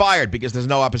she fired? Because there's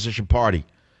no opposition party.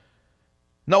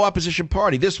 No opposition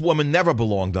party. This woman never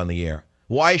belonged on the air.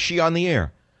 Why is she on the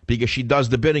air? Because she does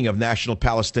the bidding of National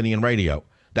Palestinian Radio.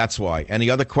 That's why. Any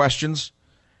other questions?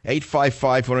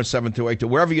 855-407-282.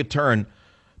 Wherever you turn,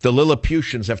 the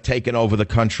Lilliputians have taken over the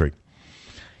country.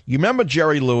 You remember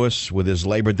Jerry Lewis with his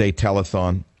Labor Day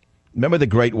telethon? Remember the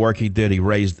great work he did? He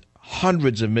raised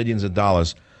hundreds of millions of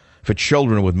dollars for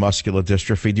children with muscular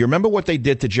dystrophy. Do you remember what they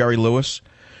did to Jerry Lewis?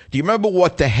 Do you remember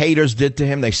what the haters did to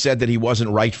him? They said that he wasn't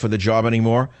right for the job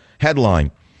anymore. Headline: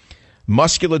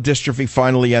 Muscular dystrophy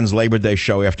finally ends Labor Day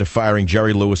show after firing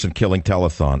Jerry Lewis and killing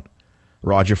telethon.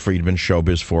 Roger Friedman,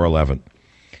 Showbiz 411.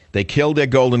 They killed their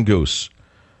golden goose.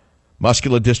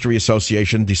 Muscular Dystrophy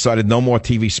Association decided no more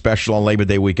TV special on Labor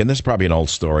Day weekend. This is probably an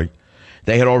old story.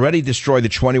 They had already destroyed the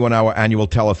 21-hour annual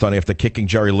telethon after kicking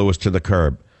Jerry Lewis to the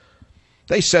curb.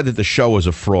 They said that the show was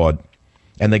a fraud,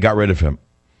 and they got rid of him.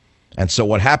 And so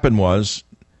what happened was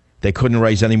they couldn't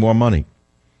raise any more money.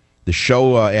 The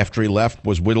show, after he left,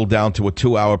 was whittled down to a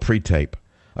 2-hour pre-tape,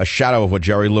 a shadow of what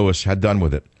Jerry Lewis had done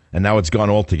with it. And now it's gone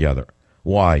altogether.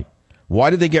 Why? Why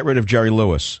did they get rid of Jerry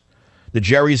Lewis? The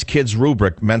Jerry's Kids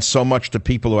rubric meant so much to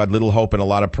people who had little hope and a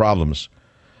lot of problems.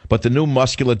 But the new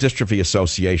Muscular Dystrophy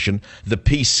Association, the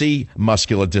PC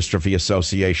Muscular Dystrophy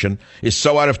Association, is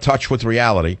so out of touch with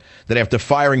reality that after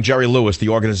firing Jerry Lewis, the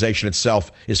organization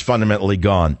itself is fundamentally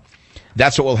gone.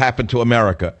 That's what will happen to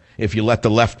America if you let the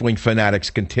left-wing fanatics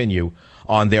continue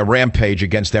on their rampage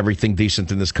against everything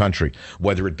decent in this country,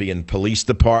 whether it be in police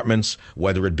departments,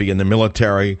 whether it be in the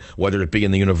military, whether it be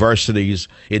in the universities.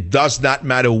 It does not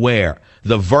matter where.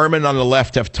 The vermin on the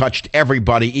left have touched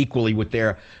everybody equally with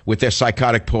their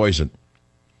psychotic poison.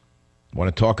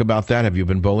 Want to talk about that? Have you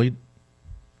been bullied?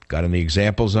 Got any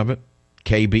examples of it?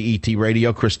 KBET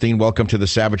Radio. Christine, welcome to the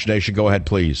Savage Nation. Go ahead,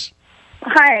 please.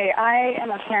 Hi, I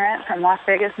am a parent from Las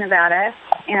Vegas, Nevada,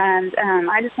 and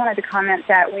I just wanted to comment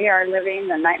that we are living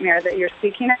the nightmare that you're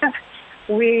speaking of.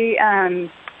 We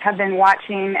have been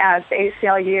watching as the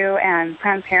ACLU and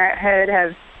Planned Parenthood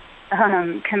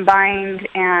have combined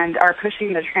and are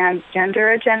pushing the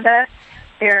transgender agenda.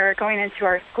 They're going into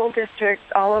our school districts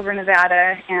all over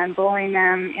Nevada and bullying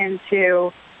them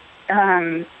into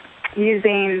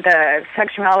using the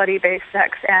sexuality-based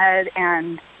sex ed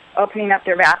and opening up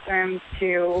their bathrooms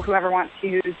to whoever wants to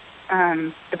use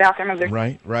the bathroom of their...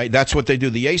 Right. That's what they do.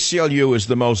 The ACLU is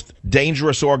the most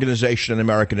dangerous organization in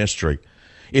American history.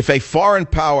 If a foreign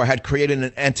power had created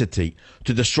an entity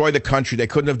to destroy the country, they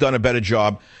couldn't have done a better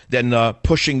job than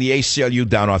pushing the ACLU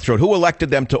down our throat. Who elected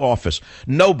them to office?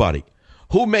 Nobody.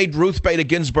 Who made Ruth Bader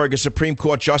Ginsburg a Supreme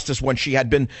Court justice when she had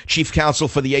been chief counsel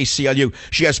for the ACLU?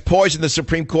 She has poisoned the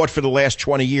Supreme Court for the last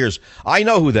 20 years. I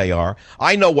know who they are.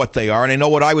 I know what they are, and I know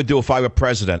what I would do if I were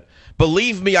president.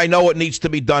 Believe me, I know what needs to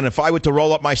be done. If I were to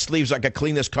roll up my sleeves, I could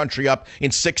clean this country up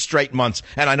in 6 straight months,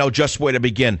 and I know just where to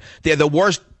begin. They're the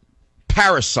worst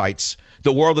parasites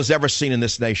the world has ever seen in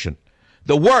this nation.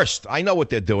 The worst. I know what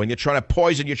they're doing. They're trying to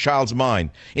poison your child's mind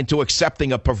into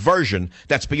accepting a perversion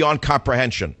that's beyond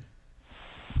comprehension.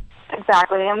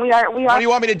 Exactly, and we are. What do you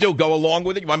want me to do? Go along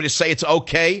with it? You want me to say it's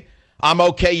okay? I'm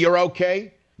okay, you're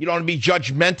okay? You don't want to be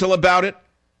judgmental about it?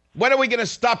 When are we going to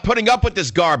stop putting up with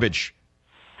this garbage?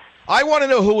 I want to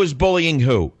know who is bullying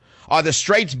who. Are the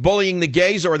straights bullying the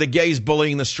gays, or are the gays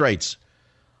bullying the straights?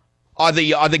 Are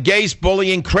the gays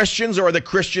bullying Christians, or are the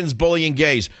Christians bullying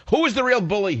gays? Who is the real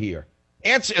bully here?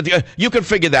 Answer. You can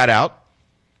figure that out.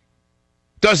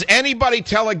 Does anybody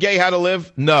tell a gay how to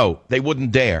live? No, they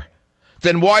wouldn't dare.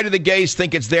 Then why do the gays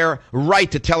think it's their right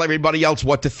to tell everybody else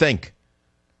what to think?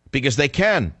 Because they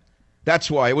can. That's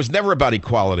why. It was never about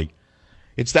equality.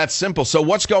 It's that simple. So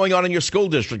what's going on in your school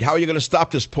district? How are you going to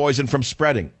stop this poison from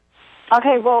spreading?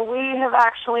 Okay, well, we have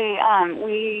actually,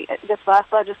 this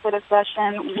last legislative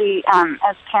session, we,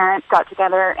 as parents, got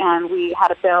together and we had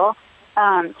a bill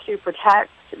to protect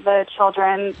the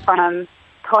children from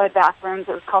co-ed bathrooms.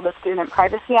 It was called the Student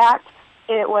Privacy Act.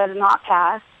 It was not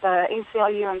passed. The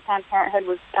ACLU and Planned Parenthood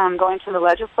was going to the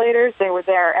legislators. They were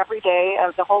there every day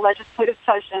of the whole legislative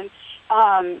session,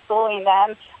 bullying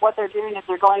them. What they're doing is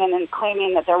they're going in and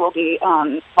claiming that there will be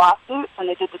lawsuits, and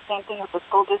they did the same thing with the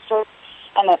school district,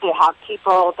 and that they have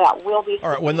people that will be... All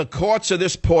right, when the courts are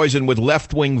this poison with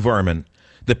left-wing vermin,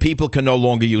 the people can no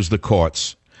longer use the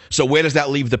courts. So where does that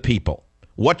leave the people?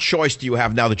 What choice do you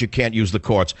have now that you can't use the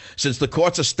courts? Since the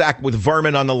courts are stacked with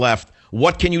vermin on the left,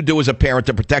 what can you do as a parent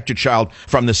to protect your child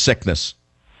from the sickness?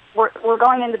 We're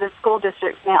going into the school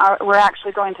districts now. We're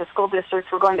actually going to school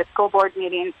districts. We're going to school board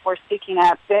meetings. We're speaking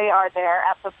up. They are there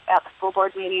at the school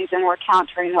board meetings, and we're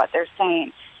countering what they're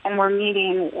saying. And we're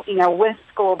meeting, with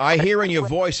school. I hear in your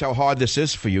voice how hard this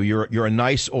is for you. You're a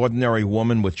nice, ordinary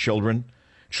woman with children,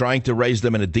 trying to raise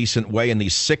them in a decent way, and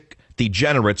these sick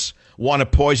degenerates want to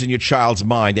poison your child's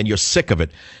mind, and you're sick of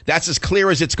it. That's as clear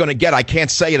as it's going to get. I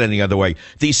can't say it any other way.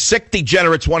 These sick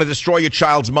degenerates want to destroy your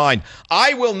child's mind.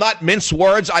 I will not mince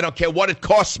words. I don't care what it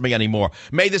costs me anymore.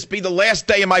 May this be the last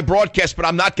day of my broadcast, but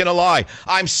I'm not going to lie.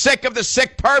 I'm sick of the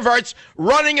sick perverts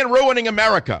running and ruining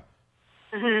America.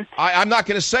 Mm-hmm. I'm not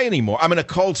going to say anymore. I'm in a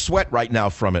cold sweat right now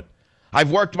from it.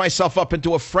 I've worked myself up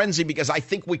into a frenzy because I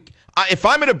think if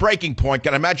I'm at a breaking point,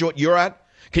 can I imagine what you're at?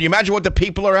 Can you imagine what the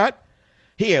people are at?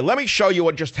 Here, let me show you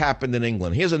what just happened in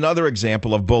England. Here's another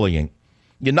example of bullying.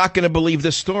 You're not going to believe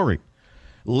this story.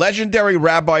 Legendary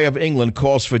rabbi of England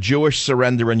calls for Jewish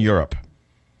surrender in Europe.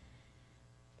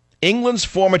 England's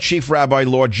former chief rabbi,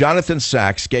 Lord Jonathan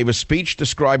Sacks, gave a speech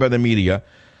described by the media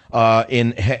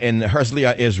in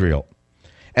Herzliya, Israel.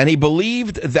 And he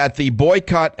believed that the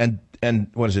boycott and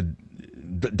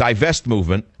divest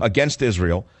movement against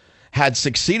Israel had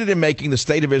succeeded in making the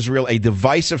state of Israel a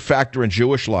divisive factor in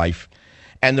Jewish life.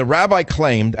 And the rabbi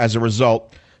claimed, as a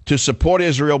result, to support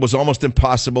Israel was almost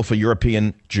impossible for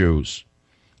European Jews.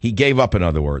 He gave up, in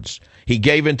other words. He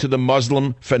gave in to the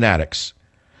Muslim fanatics.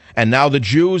 And now the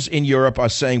Jews in Europe are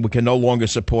saying we can no longer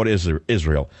support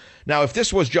Israel. Now, if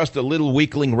this was just a little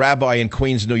weakling rabbi in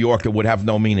Queens, New York, it would have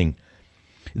no meaning.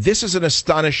 This is an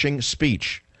astonishing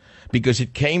speech because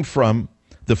it came from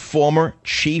the former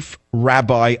chief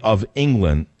rabbi of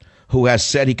England, who has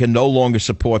said he can no longer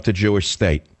support the Jewish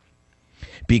state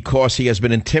because he has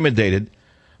been intimidated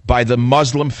by the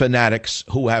Muslim fanatics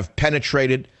who have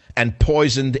penetrated and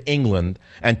poisoned England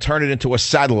and turned it into a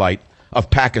satellite of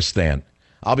Pakistan.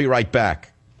 I'll be right back.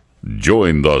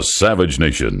 Join the Savage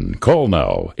Nation. Call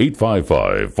now,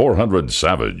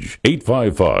 855-400-SAVAGE,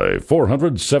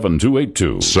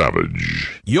 855-400-7282.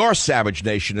 Savage. Your Savage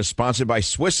Nation is sponsored by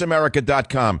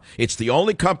SwissAmerica.com. It's the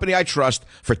only company I trust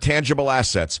for tangible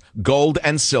assets, gold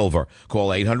and silver. Call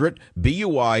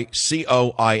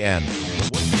 800-BUI-COIN.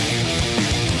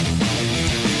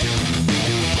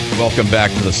 Welcome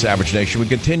back to the Savage Nation. We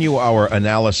continue our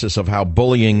analysis of how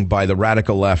bullying by the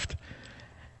radical left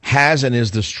has and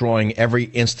is destroying every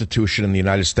institution in the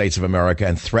United States of America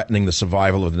and threatening the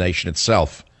survival of the nation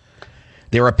itself.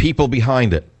 There are people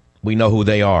behind it. We know who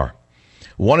they are.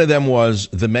 One of them was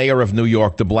the mayor of New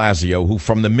York, de Blasio, who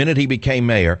from the minute he became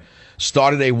mayor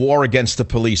started a war against the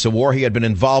police, a war he had been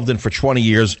involved in for 20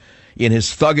 years in his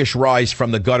thuggish rise from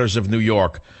the gutters of New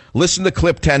York. Listen to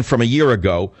clip 10 from a year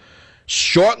ago.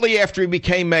 Shortly after he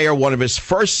became mayor, one of his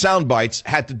first sound bites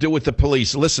had to do with the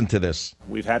police. Listen to this.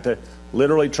 We've had to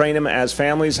literally train him, as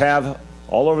families have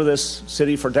all over this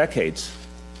city for decades,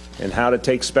 in how to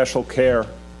take special care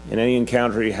in any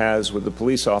encounter he has with the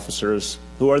police officers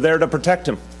who are there to protect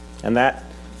him. And that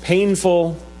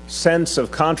painful sense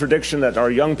of contradiction that our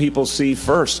young people see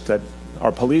first, that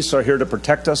our police are here to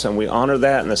protect us, and we honor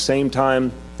that. And at the same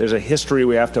time, there's a history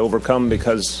we have to overcome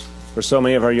because for so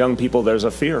many of our young people, there's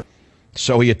a fear.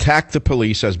 So he attacked the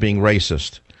police as being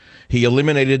racist. He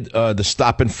eliminated the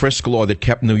stop and frisk law that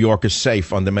kept New Yorkers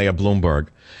safe under Mayor Bloomberg.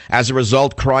 As a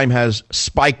result, crime has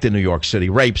spiked in New York City.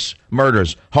 Rapes,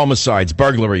 murders, homicides,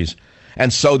 burglaries.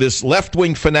 And so this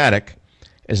left-wing fanatic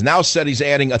has now said he's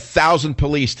adding 1,000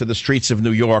 police to the streets of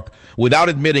New York without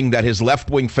admitting that his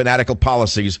left-wing fanatical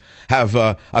policies have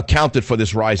accounted for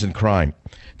this rise in crime.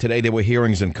 Today there were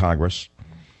hearings in Congress.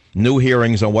 New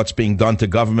hearings on what's being done to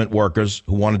government workers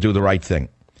who want to do the right thing.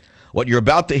 What you're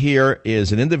about to hear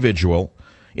is an individual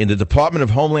in the Department of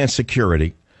Homeland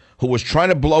Security who was trying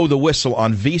to blow the whistle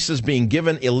on visas being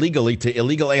given illegally to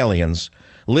illegal aliens.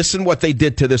 Listen what they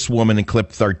did to this woman in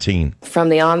clip 13. From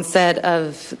the onset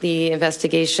of the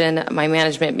investigation, my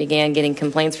management began getting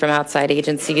complaints from outside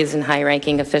agencies and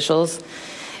high-ranking officials.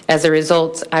 As a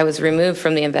result, I was removed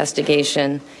from the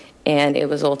investigation, and it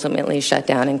was ultimately shut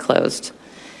down and closed.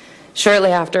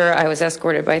 Shortly after, I was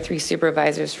escorted by 3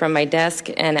 supervisors from my desk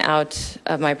and out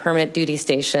of my permanent duty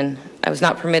station. I was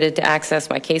not permitted to access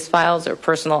my case files or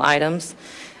personal items.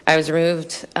 I was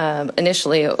removed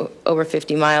initially over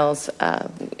 50 miles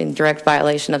in direct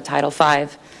violation of Title V.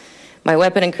 My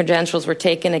weapon and credentials were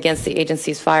taken against the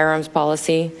agency's firearms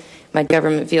policy. My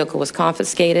government vehicle was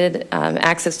confiscated.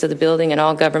 Access to the building and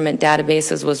all government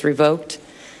databases was revoked.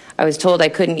 I was told I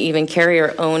couldn't even carry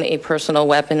or own a personal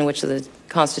weapon, which is a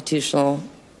constitutional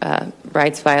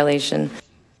rights violation.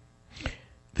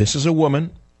 This is a woman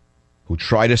who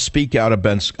tried to speak out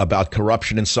about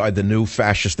corruption inside the new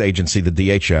fascist agency, the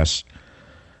DHS,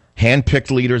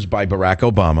 handpicked leaders by Barack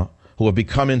Obama, who have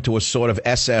become into a sort of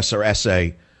SS or SA,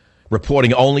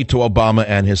 reporting only to Obama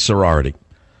and his sorority.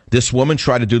 This woman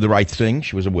tried to do the right thing.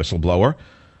 She was a whistleblower.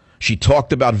 She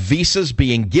talked about visas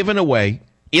being given away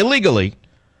illegally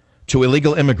to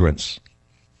illegal immigrants.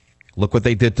 Look what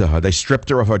they did to her. They stripped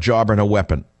her of her job and her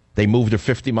weapon. They moved her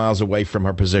 50 miles away from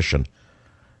her position.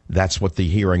 That's what the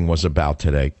hearing was about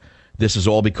today. This is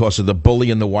all because of the bully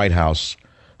in the White House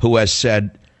who has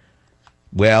said,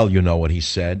 well, you know what he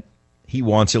said. He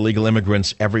wants illegal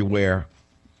immigrants everywhere,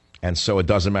 and so it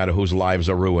doesn't matter whose lives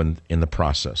are ruined in the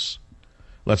process.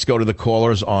 Let's go to the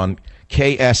callers on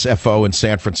KSFO in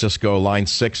San Francisco, line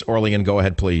 6. Orlean, go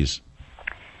ahead, please.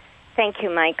 Thank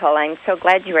you, Michael. I'm so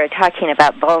glad you were talking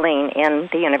about bullying in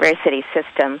the university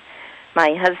system.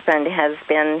 My husband has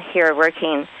been here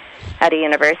working at a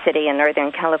university in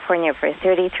Northern California for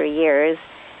 33 years,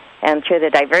 and through the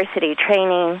diversity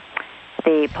training,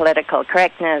 the political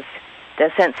correctness, the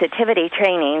sensitivity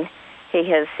training, he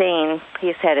has seen,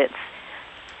 he said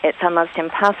it's almost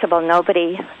impossible.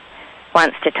 Nobody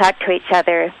wants to talk to each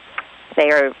other.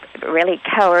 They are really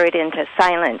cowered into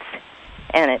silence,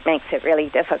 and it makes it really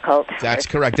difficult. That's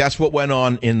correct. That's what went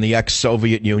on in the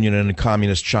ex-Soviet Union and in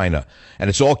communist China. And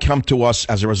it's all come to us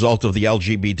as a result of the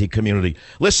LGBT community.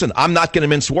 Listen, I'm not going to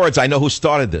mince words. I know who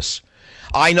started this.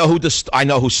 I know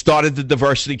who started the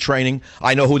diversity training.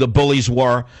 I know who the bullies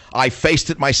were. I faced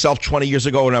it myself 20 years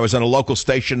ago when I was on a local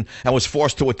station and was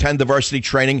forced to attend diversity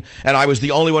training, and I was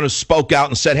the only one who spoke out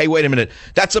and said, hey, wait a minute,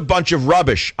 that's a bunch of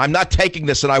rubbish. I'm not taking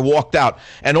this, and I walked out.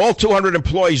 And all 200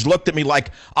 employees looked at me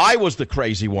like I was the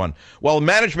crazy one. Well,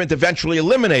 management eventually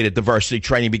eliminated diversity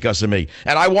training because of me,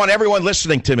 and I want everyone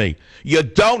listening to me. You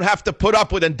don't have to put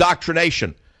up with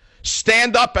indoctrination.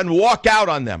 Stand up and walk out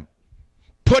on them.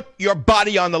 Put your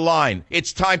body on the line.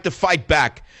 It's time to fight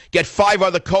back. Get 5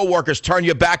 other co-workers, turn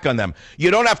your back on them. You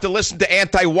don't have to listen to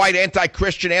anti-white,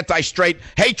 anti-Christian, anti-straight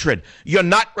hatred. You're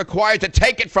not required to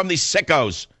take it from these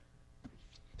sickos.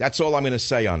 That's all I'm going to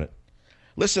say on it.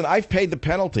 Listen, I've paid the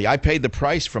penalty. I paid the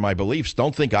price for my beliefs.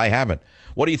 Don't think I haven't.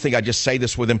 What do you think? I just say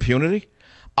this with impunity?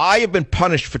 I have been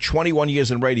punished for 21 years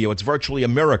in radio. It's virtually a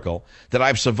miracle that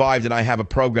I've survived and I have a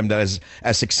program that is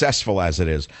as successful as it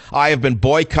is. I have been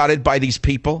boycotted by these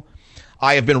people.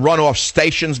 I have been run off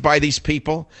stations by these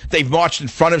people. They've marched in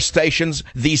front of stations,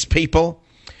 these people.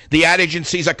 The ad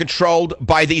agencies are controlled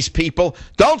by these people.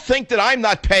 Don't think that I'm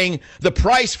not paying the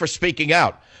price for speaking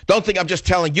out. Don't think I'm just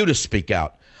telling you to speak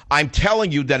out. I'm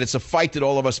telling you that it's a fight that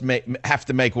all of us have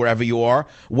to make wherever you are,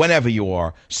 whenever you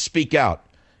are. Speak out.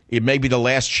 It may be the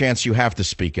last chance you have to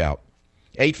speak out.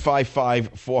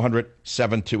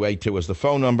 855-400-7282 is the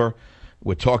phone number.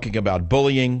 We're talking about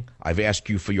bullying. I've asked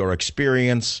you for your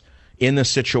experience in this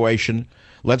situation.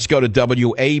 Let's go to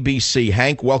WABC.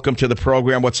 Hank, welcome to the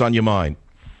program. What's on your mind?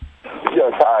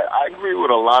 Yes, I agree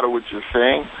with a lot of what you're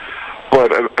saying,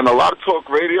 but in a lot of talk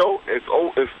radio, it's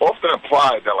often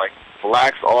implied that, like,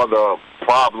 blacks are the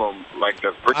problem.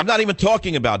 I'm not even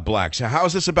talking about blacks. How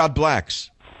is this about blacks?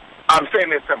 I'm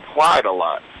saying it's implied a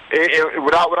lot,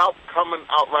 without coming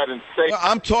outright and saying. Well,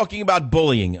 I'm talking about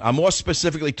bullying. I'm more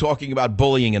specifically talking about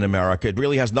bullying in America. It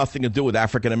really has nothing to do with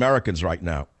African Americans right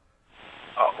now.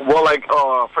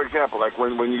 For example, like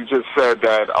when you just said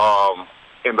that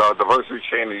in the diversity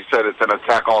training, you said it's an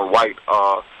attack on white.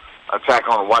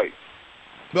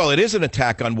 Well, it is an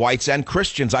attack on whites and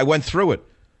Christians. I went through it.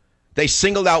 They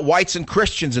singled out whites and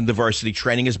Christians in diversity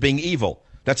training as being evil.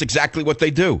 That's exactly what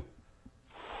they do.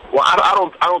 Well, I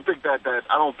don't think that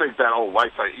all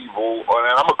whites are evil,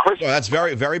 and I'm a Christian. Well, that's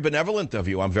very, very benevolent of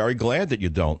you. I'm very glad that you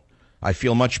don't. I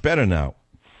feel much better now.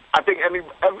 I think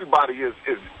everybody is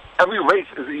every race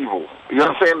is evil. You know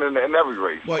what I'm saying? In every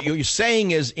race. What you're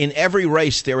saying is in every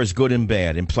race there is good and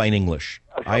bad, in plain English.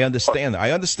 I understand that.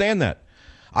 I understand that.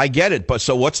 I get it. But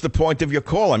so what's the point of your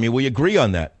call? I mean, we agree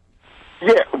on that.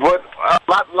 Yeah, but a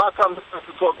lot of times listening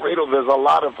to talk radio, there's a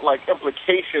lot of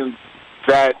implications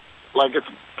that it's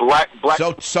black.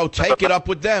 So take it up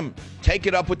with them. Take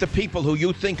it up with the people who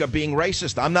you think are being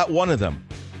racist. I'm not one of them.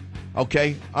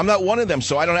 Okay? I'm not one of them,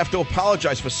 so I don't have to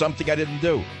apologize for something I didn't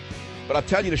do. But I'll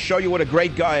tell you, to show you what a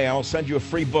great guy I am, I'll send you a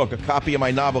free book, a copy of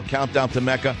my novel, Countdown to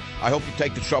Mecca. I hope you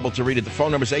take the trouble to read it. The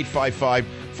phone number is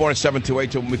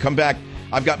 855-400-7282. When we come back,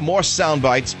 I've got more sound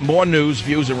bites, more news,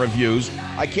 views, and reviews.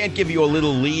 I can't give you a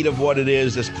little lead of what it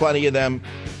is. There's plenty of them.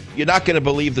 You're not going to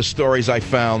believe the stories I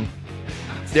found.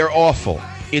 They're awful.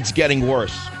 It's getting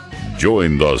worse.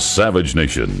 Join the Savage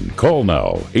Nation. Call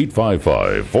now,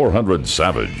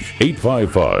 855-400-SAVAGE.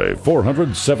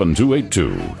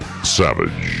 855-400-7282.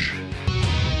 Savage.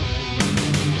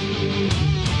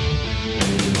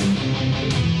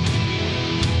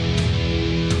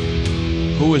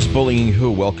 Who is bullying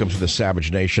who? Welcome to the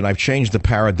Savage Nation. I've changed the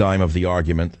paradigm of the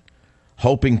argument,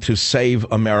 hoping to save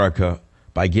America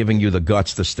by giving you the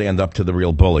guts to stand up to the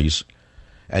real bullies.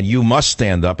 And you must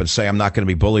stand up and say, I'm not going to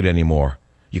be bullied anymore.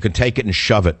 You can take it and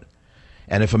shove it.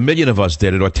 And if 1 million of us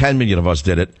did it, or 10 million of us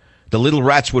did it, the little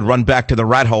rats would run back to the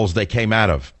rat holes they came out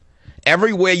of.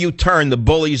 Everywhere you turn, the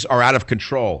bullies are out of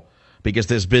control because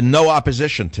there's been no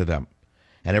opposition to them.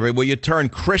 And everywhere you turn,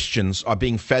 Christians are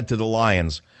being fed to the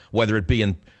lions, whether it be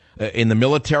in the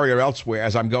military or elsewhere,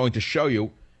 as I'm going to show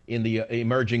you in the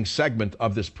emerging segment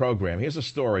of this program. Here's a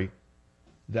story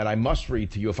that I must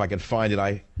read to you if I can find it.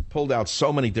 I pulled out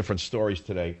so many different stories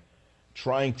today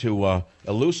trying to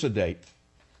elucidate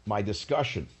my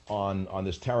discussion on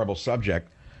this terrible subject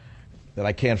that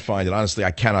I can't find it. Honestly,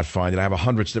 I cannot find it. I have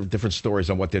hundreds of different stories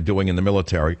on what they're doing in the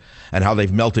military and how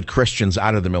they've melted Christians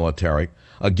out of the military.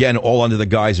 Again, all under the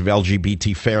guise of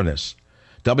LGBT fairness.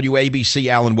 WABC,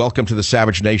 Alan, welcome to the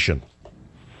Savage Nation.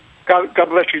 God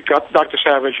bless you, Dr.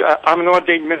 Savage. I'm an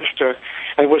ordained minister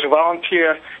and was a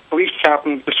volunteer police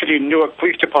captain of the City of Newark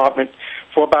Police Department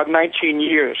for about 19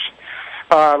 years.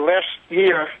 Last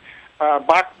year,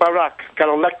 Barak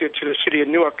got elected to the City of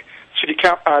Newark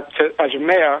as a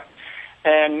mayor,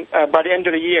 and by the end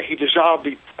of the year, he dissolved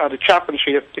the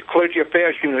chaplaincy of the Clergy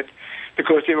Affairs Unit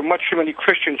because there were much too many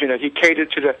Christians in it. He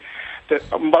catered to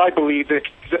what I believe to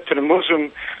the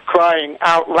Muslim crying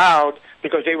out loud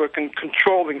because they were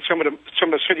controlling some of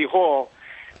the city hall.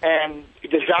 And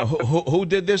who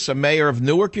did this? A mayor of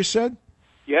Newark, you said?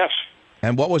 Yes.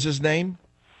 And what was his name?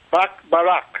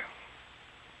 Barak.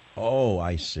 Oh,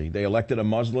 I see. They elected a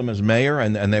Muslim as mayor,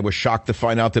 and they were shocked to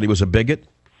find out that he was a bigot?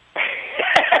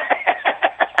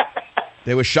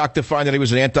 They were shocked to find that he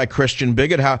was an anti-Christian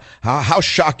bigot? How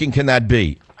shocking can that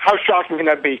be? How shocking can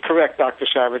that be? Correct, Dr.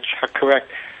 Savage. Correct.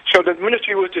 So the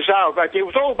ministry was dissolved. It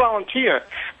was all volunteer,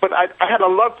 but I had a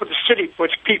love for the city, for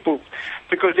its people,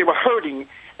 because they were hurting.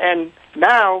 And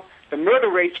now the murder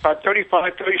rate's about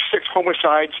 35, 36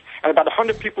 homicides, and about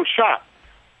 100 people shot.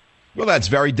 Well, that's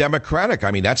very democratic.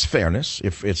 I mean, that's fairness.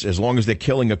 If it's as long as they're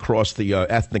killing across the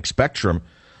ethnic spectrum,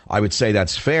 I would say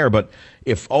that's fair. But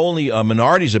if only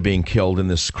minorities are being killed in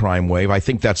this crime wave, I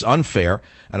think that's unfair.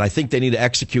 And I think they need to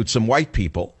execute some white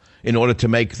people in order to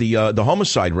make the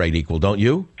homicide rate equal, don't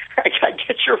you? I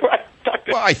get you right,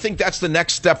 Doctor. Well, I think that's the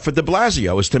next step for de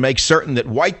Blasio, is to make certain that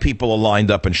white people are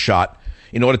lined up and shot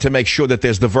in order to make sure that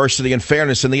there's diversity and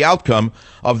fairness in the outcome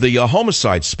of the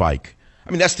homicide spike. I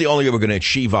mean, that's the only way we're going to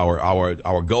achieve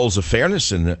our goals of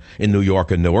fairness in New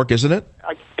York and Newark, isn't it?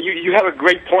 You have a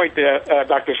great point there,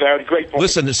 Dr. Savage. Great point.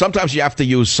 Listen, sometimes you have to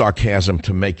use sarcasm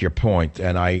to make your point,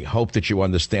 and I hope that you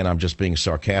understand I'm just being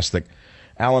sarcastic.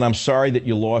 Alan, I'm sorry that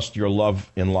you lost your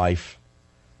love in life.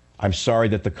 I'm sorry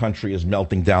that the country is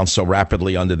melting down so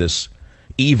rapidly under this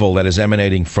evil that is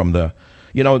emanating from the...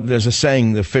 You know, there's a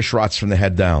saying, the fish rots from the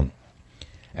head down.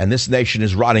 And this nation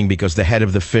is rotting because the head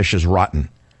of the fish is rotten.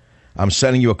 I'm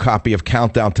sending you a copy of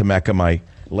Countdown to Mecca, my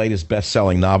latest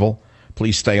best-selling novel.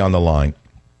 Please stay on the line.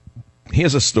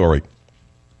 Here's a story.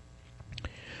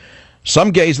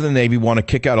 Some gays in the Navy want to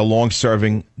kick out a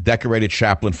long-serving, decorated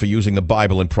chaplain for using the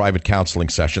Bible in private counseling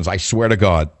sessions. I swear to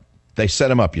God. They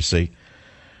set him up, you see.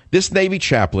 This Navy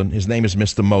chaplain, his name is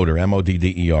Mr. Moder,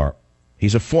 M-O-D-D-E-R.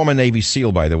 He's a former Navy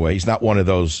SEAL, by the way. He's not one of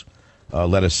those,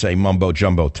 let us say,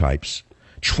 mumbo-jumbo types.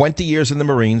 20 years in the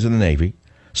Marines and the Navy,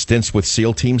 stints with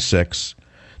SEAL Team 6,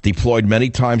 deployed many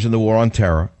times in the War on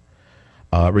Terror,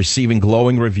 receiving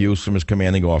glowing reviews from his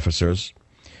commanding officers.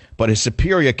 But his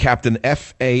superior, Captain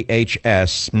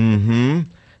F.A.H.S.,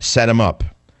 set him up.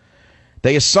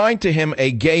 They assigned to him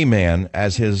a gay man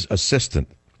as his assistant.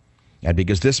 And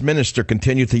because this minister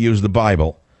continued to use the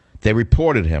Bible, they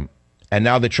reported him. And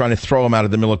now they're trying to throw him out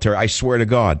of the military. I swear to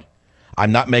God,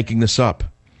 I'm not making this up.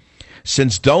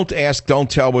 Since Don't Ask, Don't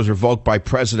Tell was revoked by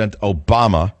President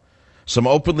Obama, some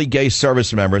openly gay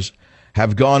service members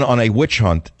have gone on a witch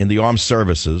hunt in the armed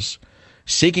services,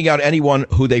 seeking out anyone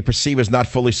who they perceive as not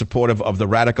fully supportive of the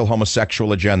radical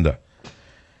homosexual agenda.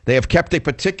 They have kept a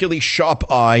particularly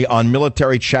sharp eye on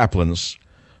military chaplains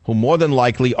who more than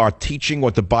likely are teaching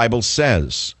what the Bible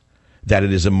says, that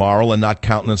it is immoral and not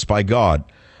countenanced by God,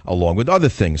 along with other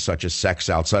things such as sex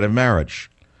outside of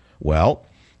marriage. Well,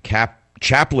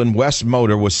 Chaplain Wes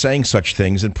Moder was saying such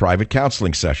things in private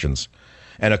counseling sessions,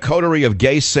 and a coterie of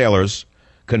gay sailors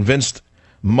convinced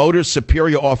Moder's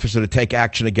superior officer to take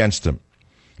action against him.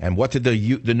 And what did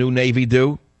the new Navy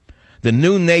do? The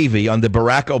new Navy under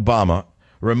Barack Obama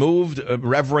removed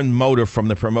Reverend Moder from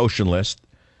the promotion list,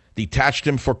 detached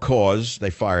him for cause,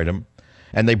 they fired him,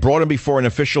 and they brought him before an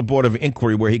official board of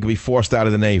inquiry where he could be forced out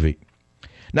of the Navy.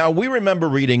 Now, we remember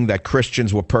reading that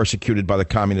Christians were persecuted by the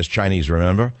communist Chinese,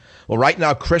 remember? Well, right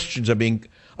now, Christians are being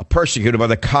persecuted by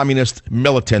the communist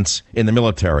militants in the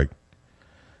military.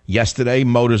 Yesterday,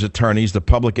 Moder's attorneys, the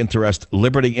Public Interest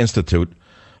Liberty Institute,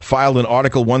 filed an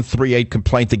Article 138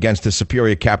 complaint against his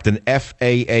superior, Captain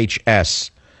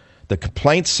F.A.H.S. The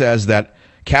complaint says that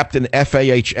Captain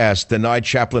F.A.H.S. denied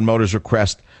Chaplain Moder's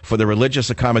request for the religious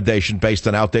accommodation based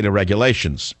on outdated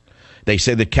regulations. They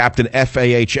say that Captain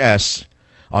F.A.H.S.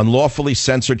 unlawfully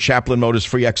censored Chaplain Moder's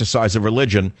free exercise of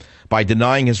religion by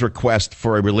denying his request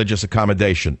for a religious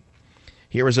accommodation.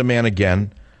 Here is a man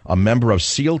again, a member of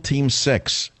SEAL Team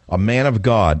 6, a man of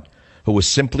God, who was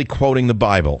simply quoting the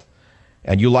Bible.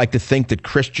 And you like to think that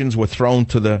Christians were thrown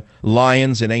to the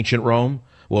lions in ancient Rome?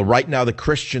 Well, right now the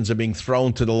Christians are being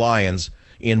thrown to the lions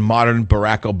in modern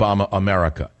Barack Obama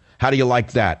America. How do you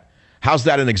like that? How's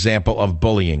that an example of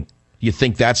bullying? You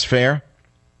think that's fair?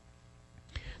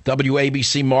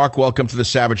 WABC, Mark, welcome to the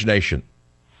Savage Nation.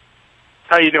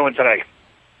 How you doing today?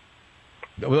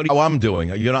 How I'm doing?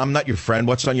 You know, I'm not your friend.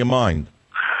 What's on your mind?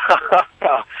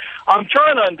 I'm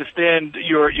trying to understand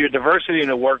your diversity in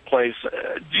the workplace.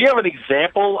 Do you have an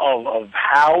example of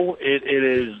how it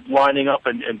is lining up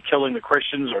and killing the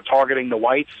Christians or targeting the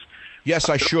whites? Yes,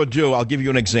 I sure do. I'll give you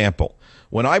an example.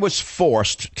 When I was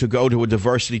forced to go to a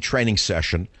diversity training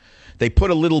session, They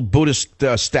put a little Buddhist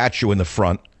statue in the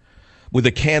front with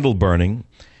a candle burning,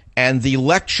 and the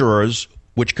lecturers,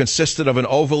 which consisted of an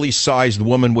overly sized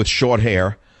woman with short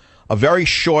hair, a very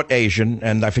short Asian,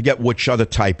 and I forget which other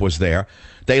type was there.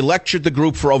 They lectured the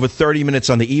group for over 30 minutes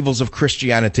on the evils of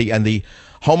Christianity and the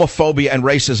homophobia and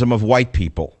racism of white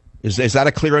people. Is that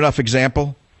a clear enough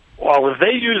example? Well, if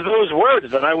they use those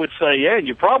words, then I would say, yeah,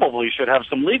 you probably should have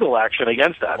some legal action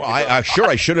against that. Well, I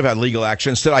should have had legal action.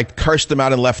 Instead, I cursed them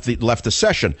out and left the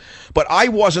session. But I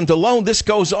wasn't alone. This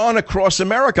goes on across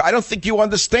America. I don't think you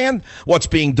understand what's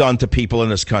being done to people in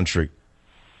this country.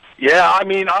 Yeah, I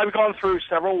mean, I've gone through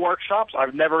several workshops.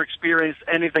 I've never experienced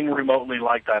anything remotely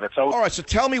like that. All right, so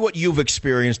tell me what you've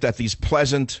experienced at these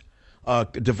pleasant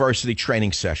diversity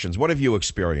training sessions. What have you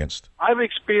experienced? I've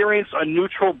experienced a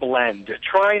neutral blend,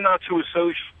 trying not to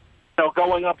associate,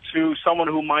 going up to someone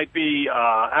who might be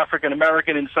African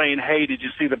American and saying, "Hey, did you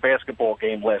see the basketball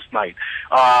game last night?"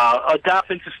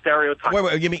 Adapting to stereotypes.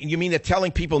 Wait, you mean they're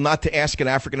telling people not to ask an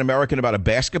African American about a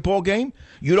basketball game?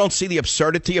 You don't see the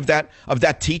absurdity of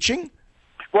that teaching?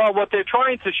 Well, what they're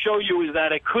trying to show you is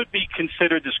that it could be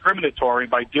considered discriminatory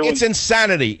by doing. It's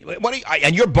insanity.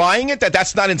 And you're buying it?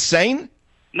 That's not insane?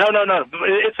 No.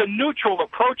 It's a neutral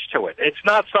approach to it. It's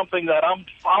not something that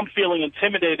I'm feeling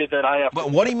intimidated that I have.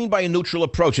 But what do you mean by a neutral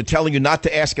approach? They're telling you not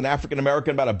to ask an African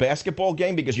American about a basketball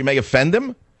game because you may offend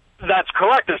him? That's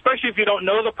correct. Especially if you don't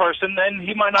know the person, then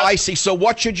he might not. I see. So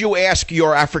what should you ask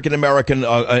your African American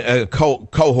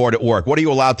cohort at work? What are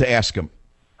you allowed to ask him?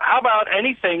 How about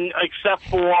anything except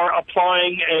for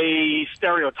applying a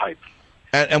stereotype?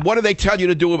 And what do they tell you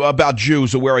to do about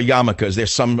Jews who wear a yarmulke? Is there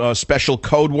some special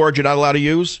code word you're not allowed to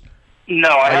use? No,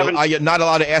 I haven't. Are you not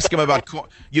allowed to ask him about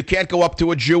you can't go up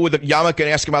to a Jew with a yarmulke and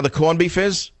ask him how the corned beef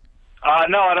is?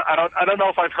 No, I don't know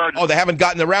if I've heard. Oh, they haven't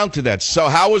gotten around to that. So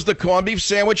how was the corned beef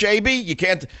sandwich, AB? You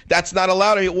can't. That's not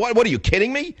allowed. What are you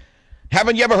kidding me?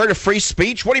 Haven't you ever heard of free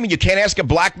speech? What do you mean you can't ask a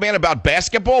black man about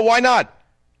basketball? Why not?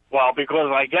 Well, because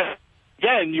I guess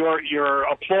again you're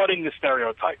applauding the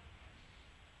stereotype.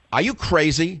 Are you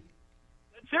crazy?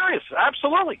 It's serious,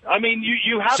 absolutely. I mean,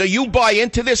 you have. So you buy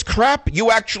into this crap? You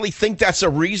actually think that's a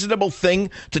reasonable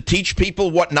thing to teach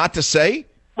people what not to say?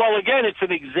 Well, again, it's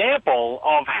an example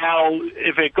of how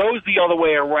if it goes the other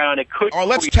way around, it could. Or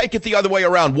let's take it the other way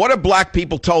around. What are black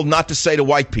people told not to say to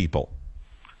white people?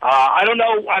 I don't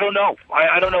know. I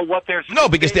don't know what they're. No,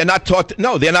 because they're not taught.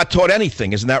 No, they're not taught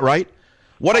anything. Isn't that right?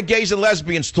 What are gays and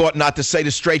lesbians taught not to say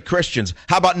to straight Christians?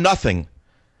 How about nothing?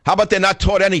 How about they're not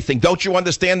taught anything? Don't you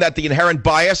understand that the inherent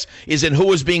bias is in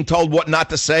who is being told what not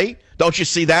to say? Don't you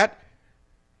see that?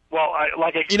 Well,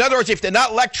 in other words, if they're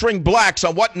not lecturing blacks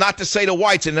on what not to say to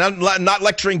whites and not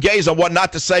lecturing gays on what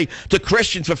not to say to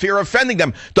Christians for fear of offending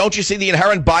them, don't you see the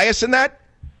inherent bias in that?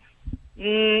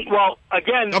 Well,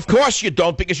 again... Of course you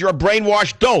don't, because you're a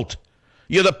brainwashed dolt.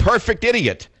 You're the perfect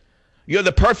idiot. You're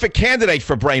the perfect candidate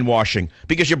for brainwashing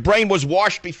because your brain was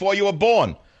washed before you were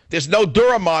born. There's no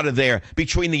Duramater there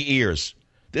between the ears.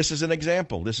 This is an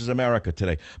example. This is America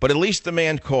today. But at least the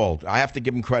man called. I have to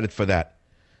give him credit for that.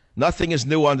 Nothing is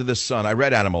new under the sun. I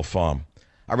read Animal Farm.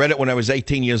 I read it when I was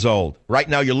 18 years old. Right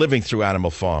now you're living through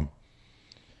Animal Farm.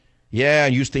 Yeah, I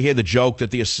used to hear the joke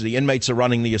that the inmates are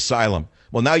running the asylum.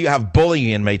 Well, now you have bullying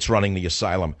inmates running the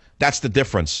asylum. That's the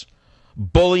difference.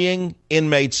 Bullying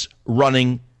inmates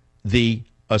running the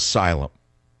asylum.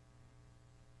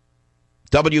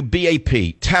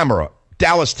 WBAP, Tamara,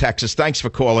 Dallas, Texas. Thanks for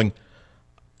calling.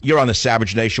 You're on the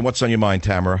Savage Nation. What's on your mind,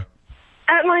 Tamara?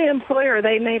 At my employer,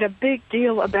 they made a big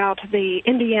deal about the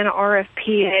Indiana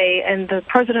RFPA, and the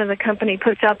president of the company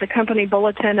puts out the company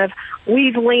bulletin of,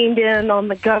 we've leaned in on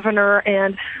the governor,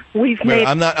 and we've made...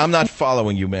 I'm not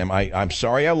following you, ma'am. I'm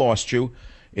sorry I lost you.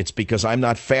 It's because I'm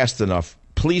not fast enough.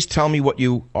 Please tell me what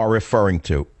you are referring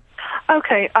to.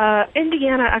 Okay,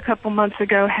 Indiana a couple months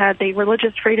ago had the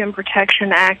Religious Freedom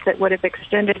Protection Act that would have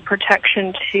extended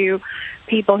protection to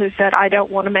people who said, I don't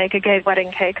want to make a gay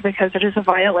wedding cake because it is a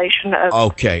violation of...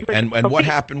 Okay, and what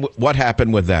happened? What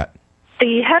happened with that?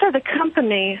 The head of the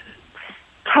company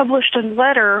published a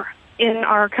letter in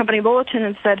our company bulletin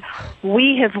and said,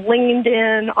 we have leaned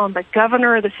in on the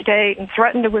governor of the state and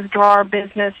threatened to withdraw our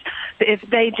business if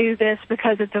they do this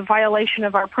because it's a violation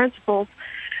of our principles.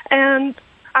 And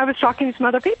I was talking to some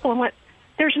other people and went,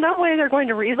 there's no way they're going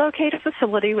to relocate a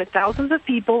facility with thousands of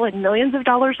people and millions of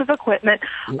dollars of equipment.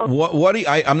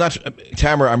 I'm not,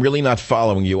 Tamara, I'm really not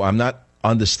following you. I'm not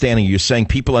understanding you. You're saying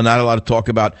people are not allowed to talk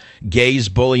about gays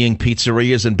bullying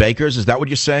pizzerias and bakers? Is that what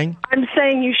you're saying? I'm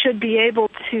saying you should be able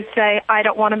to say, I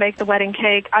don't want to make the wedding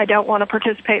cake. I don't want to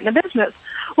participate in the business.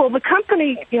 Well, the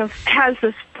company, has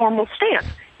this formal stance.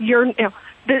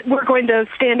 that we're going to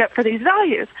stand up for these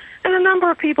values. And a number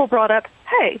of people brought up,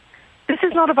 hey, this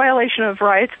is not a violation of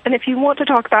rights, and if you want to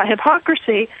talk about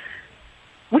hypocrisy,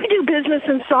 we do business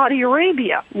in Saudi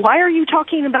Arabia. Why are you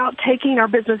talking about taking our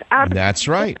business out of... That's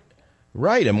right.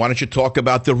 Right. And why don't you talk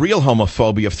about the real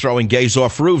homophobia of throwing gays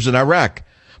off roofs in Iraq?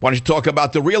 Why don't you talk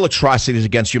about the real atrocities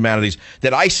against humanity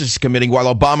that ISIS is committing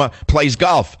while Obama plays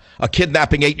golf,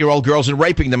 kidnapping 8-year-old girls and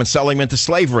raping them and selling them into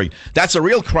slavery? That's a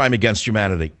real crime against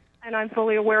humanity. And I'm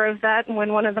fully aware of that. And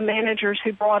when one of the managers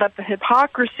who brought up the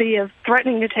hypocrisy of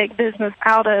threatening to take business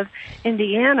out of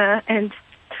Indiana and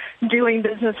doing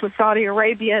business with Saudi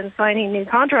Arabia and signing new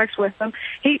contracts with them,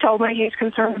 he told me he's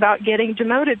concerned about getting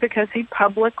demoted because he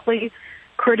publicly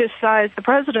criticized the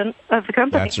president of the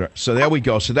company. That's right. So there we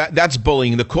go. So that's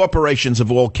bullying. The corporations have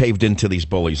all caved into these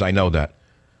bullies. I know that.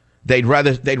 They'd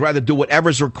rather do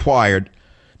whatever's required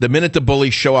the minute the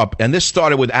bullies show up. And this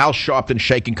started with Al Sharpton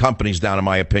shaking companies down, in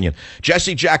my opinion.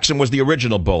 Jesse Jackson was the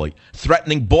original bully,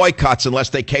 threatening boycotts unless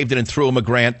they caved in and threw him a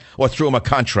grant or threw him a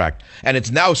contract. And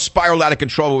it's now spiraled out of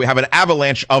control. We have an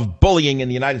avalanche of bullying in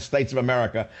the United States of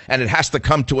America, and it has to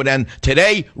come to an end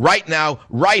today, right now,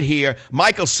 right here.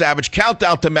 Michael Savage,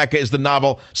 Countdown to Mecca is the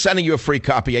novel. Sending you a free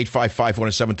copy,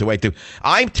 855-407-282.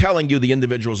 I'm telling you, the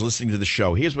individuals listening to the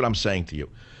show, here's what I'm saying to you.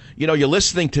 You know, you're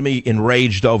listening to me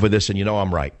enraged over this, and you know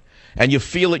I'm right. And you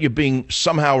feel that you're being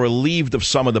somehow relieved of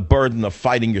some of the burden of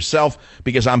fighting yourself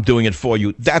because I'm doing it for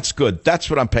you. That's good. That's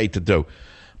what I'm paid to do.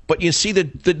 But you see,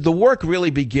 the work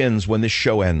really begins when this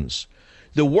show ends.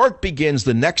 The work begins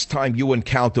the next time you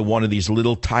encounter one of these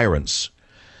little tyrants.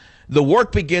 The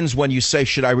work begins when you say,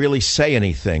 should I really say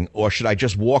anything, or should I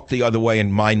just walk the other way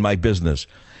and mind my business?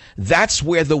 That's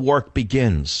where the work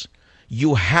begins.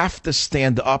 You have to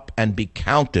stand up and be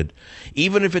counted.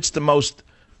 Even if it's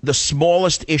the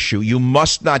smallest issue, you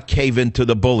must not cave into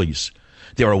the bullies.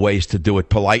 There are ways to do it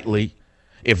politely.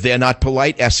 If they're not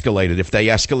polite, escalate it. If they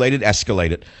escalate it,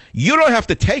 escalate it. You don't have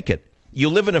to take it. You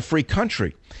live in a free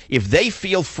country. If they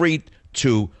feel free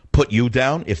to put you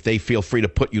down, if they feel free to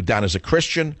put you down as a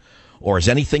Christian or as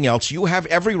anything else, you have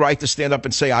every right to stand up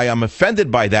and say, I am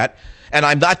offended by that, and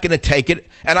I'm not going to take it,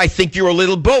 and I think you're a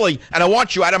little bully, and I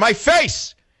want you out of my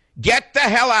face. Get the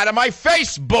hell out of my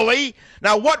face, bully.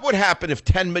 Now, what would happen if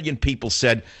 10 million people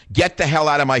said, get the hell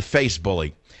out of my face,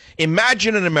 bully?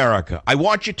 Imagine in America, I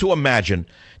want you to imagine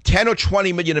 10 or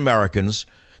 20 million Americans,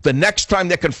 the next time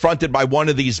they're confronted by one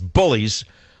of these bullies,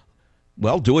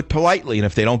 well, do it politely. And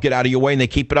if they don't get out of your way and they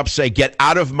keep it up, say, get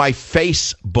out of my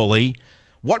face, bully.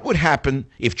 What would happen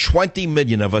if 20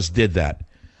 million of us did that?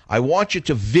 I want you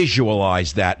to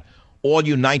visualize that. All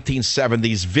you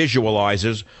 1970s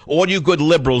visualizers, all you good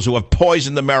liberals who have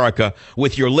poisoned America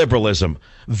with your liberalism,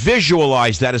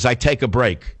 visualize that as I take a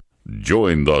break.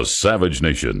 Join the Savage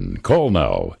Nation. Call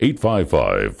now,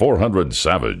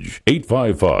 855-400-SAVAGE,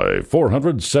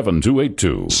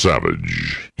 855-400-7282.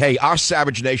 Savage. Hey, our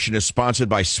Savage Nation is sponsored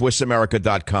by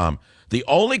SwissAmerica.com, the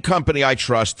only company I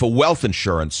trust for wealth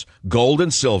insurance, gold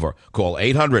and silver. Call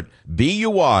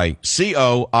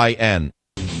 800-BUYCOIN.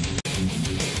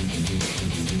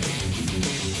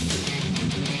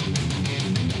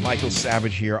 Michael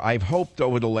Savage here. I've hoped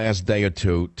over the last day or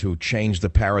two to change the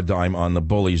paradigm on the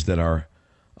bullies that are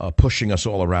pushing us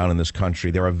all around in this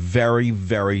country. There are a very,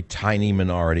 very tiny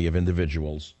minority of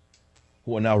individuals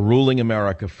who are now ruling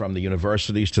America, from the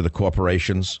universities to the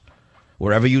corporations.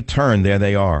 Wherever you turn, there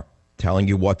they are, telling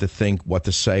you what to think, what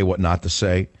to say, what not to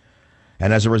say.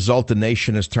 And as a result, the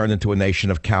nation has turned into a nation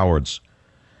of cowards.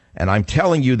 And I'm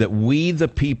telling you that we, the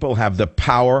people, have the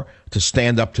power to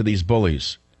stand up to these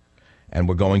bullies. And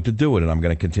we're going to do it. And I'm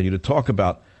going to continue to talk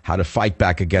about how to fight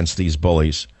back against these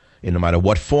bullies. In no matter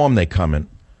what form they come in,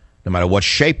 no matter what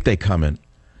shape they come in,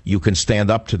 you can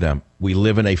stand up to them. We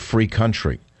live in a free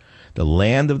country, the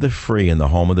land of the free and the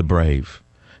home of the brave.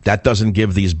 That doesn't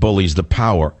give these bullies the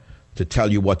power to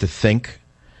tell you what to think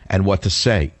and what to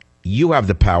say. You have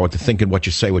the power to think and what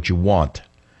you say, what you want.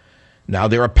 Now,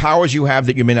 there are powers you have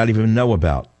that you may not even know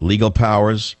about. Legal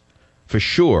powers, for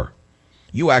sure.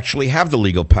 You actually have the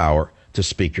legal power to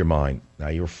speak your mind. Now,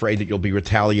 you're afraid that you'll be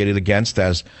retaliated against,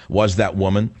 as was that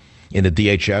woman in the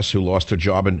DHS who lost her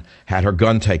job and had her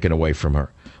gun taken away from her.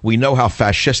 We know how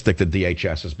fascistic the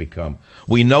DHS has become.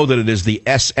 We know that it is the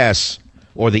SS,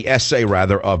 or the SA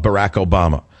rather, of Barack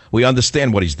Obama. We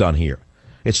understand what he's done here.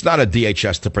 It's not a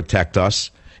DHS to protect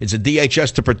us. It's a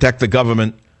DHS to protect the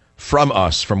government from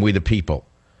us, from we the people.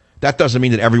 That doesn't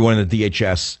mean that everyone in the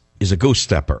DHS is a goose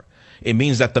stepper. It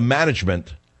means that the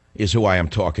management is who I am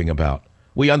talking about.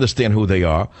 We understand who they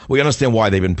are. We understand why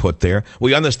they've been put there.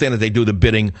 We understand that they do the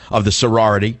bidding of the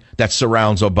sorority that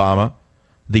surrounds Obama,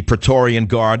 the Praetorian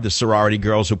Guard, the sorority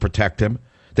girls who protect him.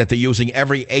 that they're using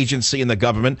every agency in the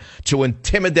government to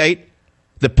intimidate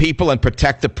the people and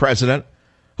protect the president,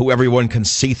 who everyone can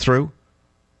see through?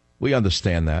 We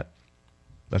understand that.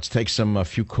 Let's take a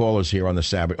few callers here on the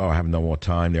Sabbath. Oh, I have no more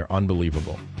time. They're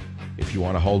unbelievable. If you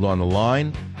want to hold on the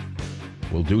line,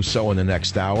 we'll do so in the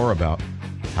next hour about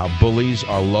how bullies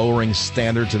are lowering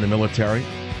standards in the military,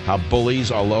 how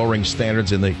bullies are lowering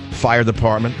standards in the fire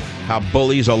department, how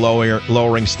bullies are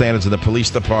lowering standards in the police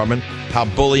department, how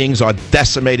bullying are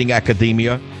decimating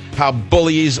academia, how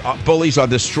bullies are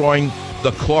destroying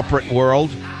the corporate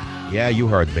world. Yeah, you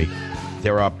heard me.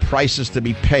 There are prices to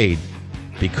be paid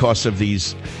because of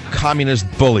these communist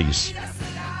bullies.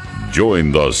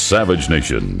 Join the Savage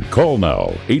Nation. Call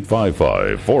now,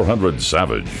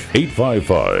 855-400-SAVAGE,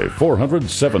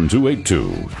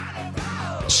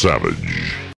 855-400-7282.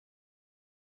 Savage.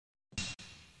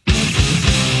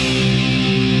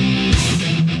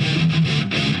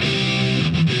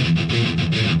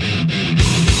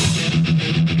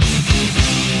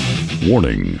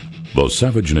 Warning. The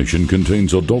Savage Nation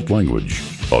contains adult language,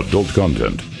 adult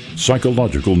content,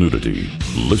 psychological nudity.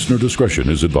 Listener discretion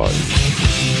is advised.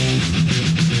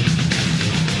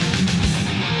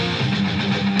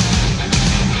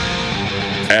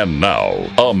 And now,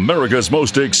 America's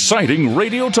most exciting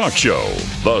radio talk show,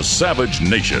 The Savage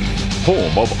Nation,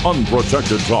 home of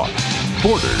unprotected talk,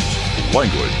 borders,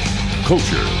 language,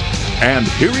 culture. And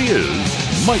here he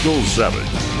is, Michael Savage.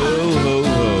 Ho, ho,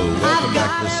 ho. Welcome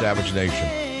back to The Savage Nation.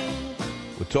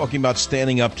 We're talking about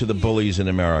standing up to the bullies in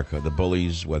America. The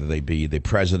bullies, whether they be the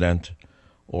president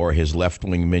or his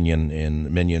left-wing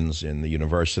minions in the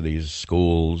universities,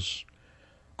 schools,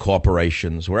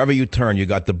 corporations. Wherever you turn, you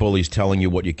got the bullies telling you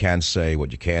what you can say,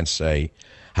 what you can't say,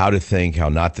 how to think, how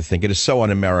not to think. It is so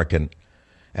un-American.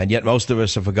 And yet most of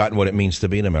us have forgotten what it means to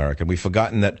be an American. We've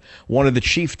forgotten that one of the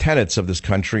chief tenets of this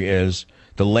country is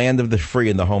the land of the free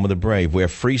and the home of the brave, where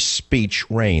free speech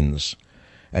reigns.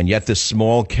 And yet this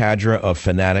small cadre of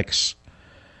fanatics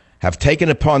have taken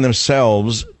upon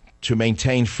themselves to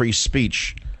maintain free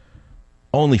speech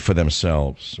only for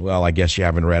themselves. Well, I guess you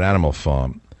haven't read Animal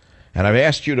Farm. And I've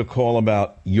asked you to call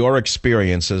about your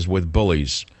experiences with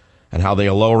bullies and how they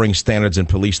are lowering standards in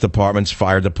police departments,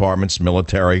 fire departments,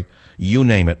 military, you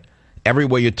name it.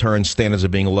 Everywhere you turn, standards are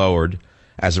being lowered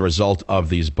as a result of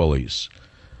these bullies.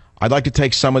 I'd like to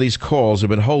take some of these calls. I've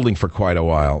been holding for quite a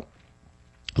while.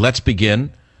 Let's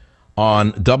begin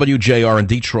on WJR in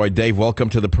Detroit. Dave, welcome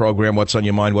to the program. What's on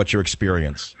your mind? What's your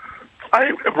experience?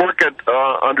 I work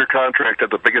under contract at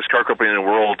the biggest car company in the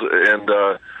world, and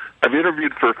I've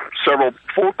interviewed for several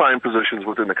full-time positions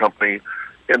within the company,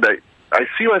 and I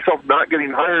see myself not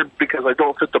getting hired because I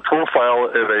don't fit the profile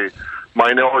of a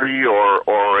minority or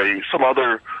some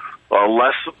other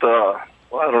less, I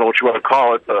don't know what you want to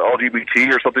call it,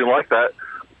 LGBT or something like that,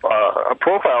 a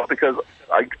profile, because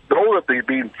I know that they're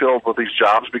being filled with these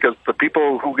jobs because the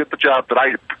people who get the job that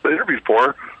I interviewed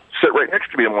for sit right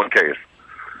next to me in one case.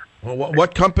 Well,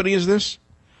 what company is this?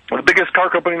 The biggest car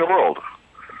company in the world.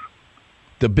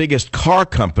 The biggest car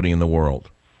company in the world?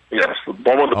 Yes.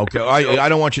 Okay, I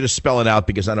don't want you to spell it out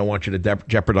because I don't want you to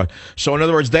jeopardize. So, in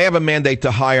other words, they have a mandate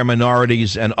to hire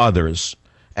minorities and others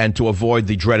and to avoid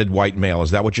the dreaded white male.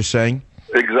 Is that what you're saying?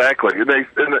 Exactly. And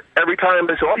every time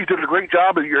they say, "Oh, you did a great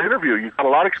job at your interview. You got a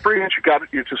lot of experience.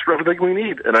 You just everything we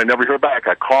need." And I never hear back.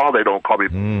 I call. They don't call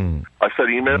me. I send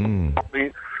email.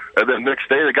 Me. And then next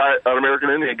day, an American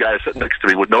Indian guy sitting next to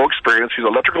me with no experience. He's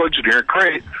an electrical engineer,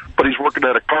 great, but he's working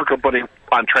at a car company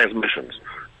on transmissions.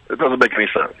 It doesn't make any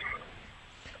sense.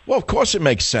 Well, of course it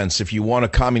makes sense. If you want a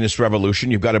communist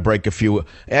revolution, you've got to break a few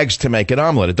eggs to make an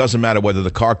omelet. It doesn't matter whether the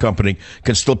car company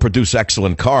can still produce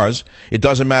excellent cars. It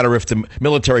doesn't matter if the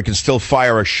military can still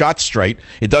fire a shot straight.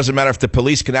 It doesn't matter if the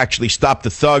police can actually stop the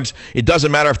thugs. It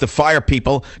doesn't matter if the fire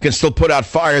people can still put out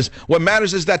fires. What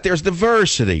matters is that there's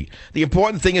diversity. The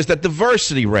important thing is that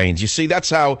diversity reigns. You see, that's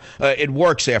how it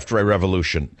works after a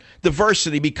revolution.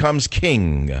 Diversity becomes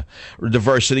king.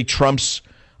 Diversity trumps...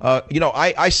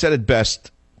 I said it best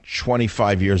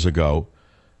 25 years ago,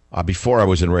 before I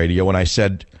was in radio, when I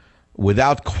said,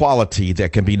 without quality, there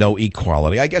can be no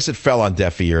equality. I guess it fell on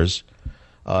deaf ears.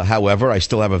 However, I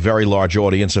still have a very large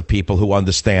audience of people who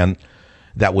understand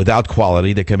that without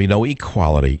quality, there can be no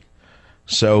equality.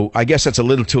 So I guess that's a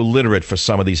little too literate for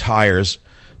some of these hires.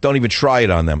 Don't even try it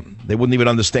on them. They wouldn't even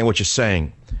understand what you're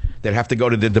saying. They'd have to go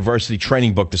to the diversity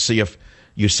training book to see if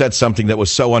you said something that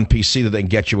was so un-PC that they can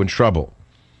get you in trouble.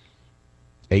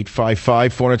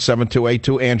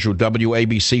 855-400-7282. Andrew,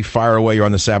 WABC, fire away. You're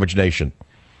on the Savage Nation.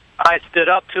 I stood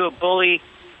up to a bully,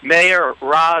 Mayor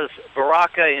Raz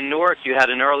Baraka in Newark. You had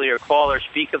an earlier caller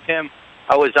speak of him.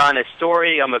 I was on a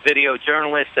story. I'm a video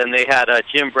journalist, and they had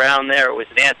Jim Brown there. It was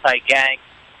an anti-gang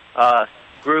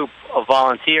group of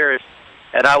volunteers,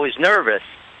 and I was nervous.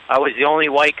 I was the only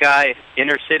white guy,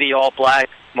 inner city, all black,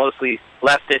 mostly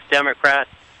leftist Democrats.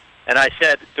 And I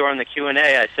said during the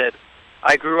Q&A, I said,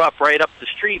 I grew up right up the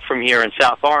street from here in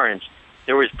South Orange.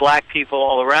 There was black people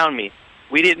all around me.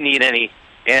 We didn't need any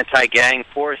anti-gang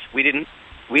force. We didn't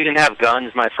have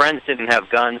guns. My friends didn't have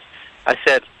guns. I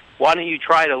said, why don't you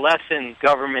try to lessen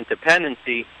government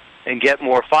dependency and get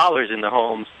more followers in the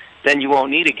homes? Then you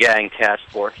won't need a gang task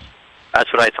force.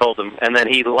 That's what I told him. And then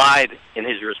he lied in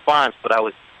his response, but I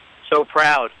was so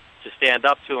proud to stand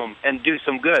up to him and do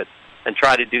some good and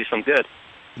try to do some good.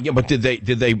 Yeah, but did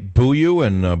they boo you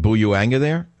and boo you out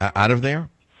of there?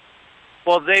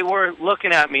 Well, they were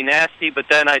looking at me nasty, but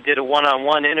then I did a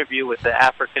one-on-one interview with the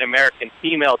African-American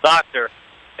female doctor,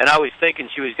 and I was thinking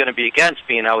she was going to be against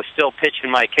me, and I was still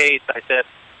pitching my case. I said,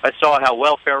 I saw how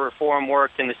welfare reform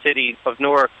worked in the city of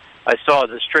Newark. I saw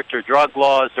the stricter drug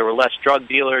laws. There were less drug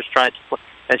dealers trying to...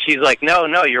 And she's like, no,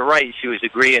 you're right. She was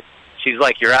agreeing. She's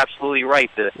like, you're absolutely right.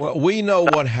 Well, we know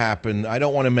what happened. I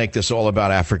don't want to make this all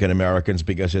about African Americans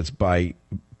because it's by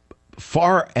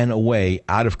far and away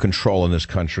out of control in this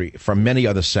country from many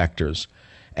other sectors.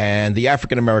 And the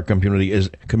African American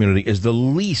community is the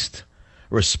least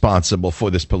responsible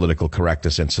for this political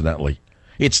correctness, incidentally.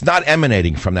 It's not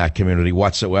emanating from that community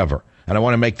whatsoever. And I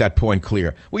want to make that point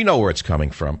clear. We know where it's coming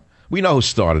from. We know who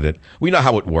started it. We know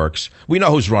how it works. We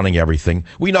know who's running everything.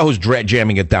 We know who's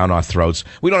jamming it down our throats.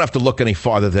 We don't have to look any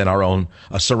farther than our own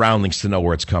surroundings to know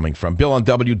where it's coming from. Bill on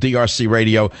WDRC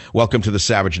Radio. Welcome to the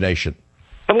Savage Nation.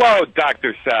 Hello,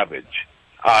 Dr. Savage.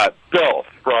 Bill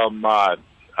from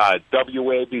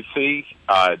WABC,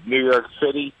 New York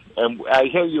City. And I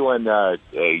hear you on a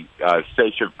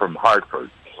station from Hartford.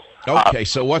 Okay,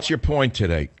 so what's your point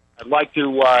today? I'd like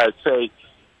to say,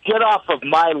 get off of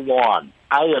my lawn.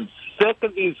 I am sick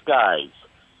of these guys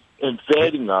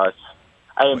invading us.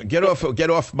 Get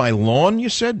off my lawn, you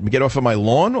said? Get off of my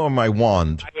lawn or my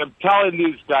wand? I am telling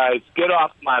these guys, get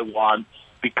off my lawn,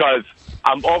 because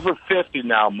I'm over 50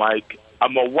 now, Mike.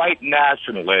 I'm a white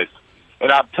nationalist,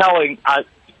 and I'm telling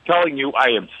you I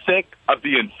am sick of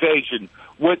the invasion.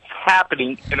 What's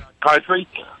happening in our country?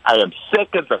 I am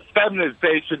sick of the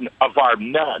feminization of our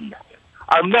men.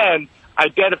 Our men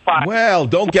identify... Well,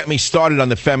 don't get me started on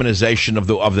the feminization of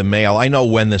the male. I know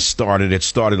when this started. It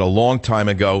started a long time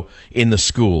ago in the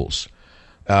schools.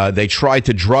 They tried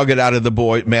to drug it out of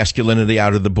the masculinity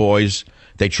out of the boys.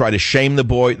 They tried to shame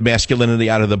the masculinity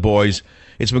out of the boys.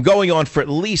 It's been going on for at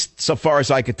least, so far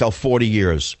as I could tell, 40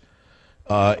 years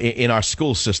in our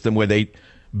school system, where they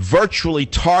virtually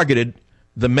targeted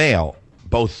the male.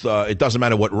 Both, it doesn't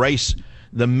matter what race,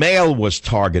 the male was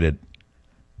targeted.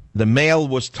 The male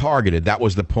was targeted. That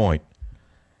was the point.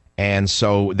 And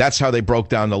so that's how they broke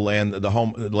down the land of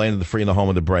the free and the home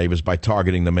of the brave, is by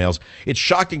targeting the males. It's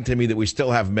shocking to me that we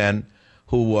still have men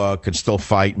who can still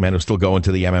fight, men who still go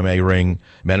into the MMA ring,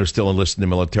 men who still enlist in the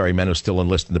military, men who still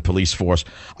enlist in the police force.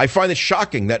 I find it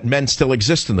shocking that men still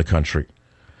exist in the country.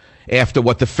 After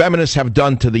what the feminists have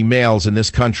done to the males in this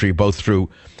country, both through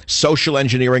social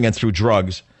engineering and through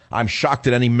drugs, I'm shocked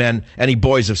that any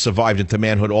boys have survived into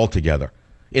manhood altogether.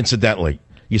 Incidentally,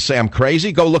 you say I'm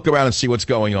crazy? Go look around and see what's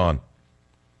going on.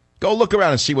 Go look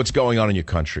around and see what's going on in your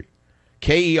country.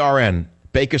 KERN,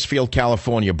 Bakersfield,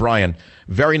 California. Brian,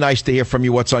 very nice to hear from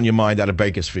you. What's on your mind out of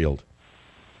Bakersfield?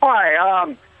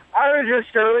 Hi. I was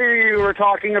just earlier, you were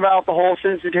talking about the whole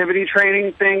sensitivity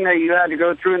training thing that you had to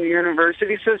go through in the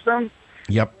university system.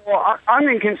 Yep. Well, I'm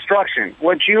in construction,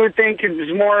 which you would think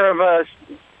is more of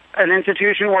an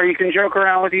institution where you can joke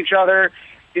around with each other.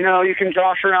 You know, you can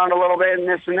josh around a little bit and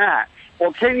this and that.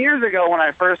 Well, 10 years ago when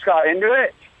I first got into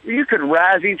it, you could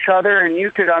razz each other and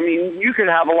you could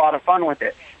have a lot of fun with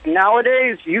it.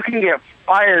 Nowadays, you can get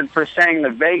fired for saying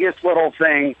the vaguest little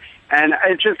thing, and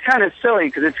it's just kind of silly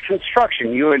because it's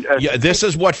construction. This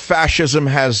is what fascism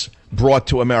has brought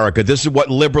to America. This is what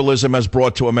liberalism has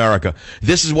brought to America.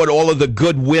 This is what all of the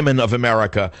good women of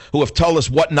America who have told us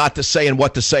what not to say and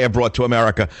what to say have brought to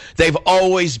America. They've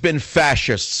always been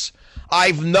fascists.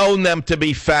 I've known them to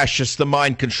be fascists, the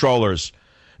mind controllers.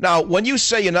 Now, when you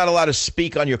say you're not allowed to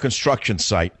speak on your construction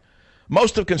site,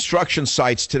 most of construction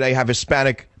sites today have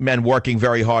Hispanic men working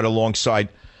very hard alongside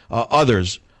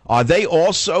others. Are they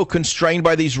also constrained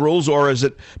by these rules, or is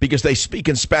it because they speak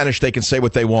in Spanish they can say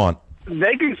what they want?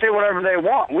 they can say whatever they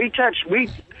want. We catch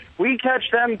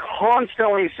them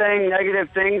constantly saying negative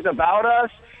things about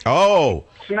us.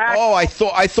 I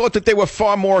thought that they were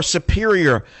far more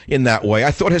superior in that way.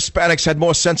 I thought Hispanics had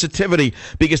more sensitivity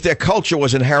because their culture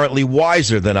was inherently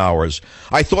wiser than ours.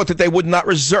 I thought that they would not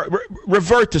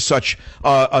revert to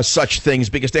such things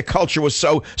because their culture was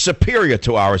so superior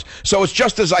to ours. So it's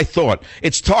just as I thought.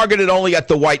 It's targeted only at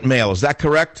the white male. Is that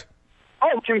correct?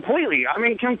 Oh, completely. I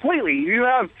mean, completely. You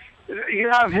have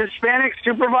Hispanic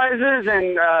supervisors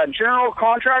and general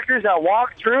contractors that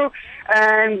walk through,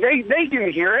 and they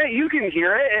can hear it, you can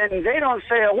hear it, and they don't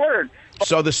say a word.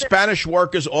 So the Spanish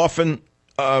workers often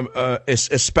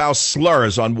espouse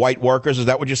slurs on white workers. Is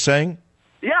that what you're saying?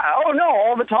 Yeah. Oh, no,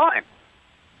 all the time.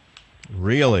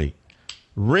 Really?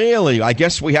 Really? I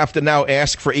guess we have to now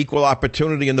ask for equal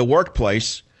opportunity in the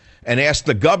workplace and ask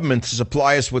the government to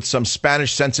supply us with some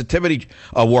Spanish sensitivity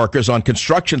workers on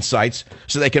construction sites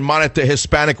so they can monitor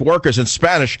Hispanic workers in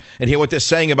Spanish and hear what they're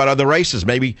saying about other races.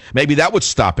 Maybe that would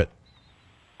stop it.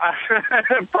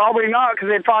 Probably not, because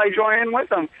they'd probably join in with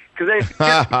them. Because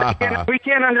we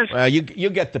can't understand. You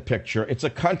get the picture. It's a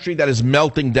country that is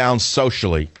melting down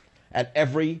socially at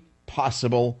every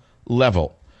possible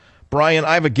level. Brian,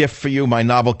 I have a gift for you, my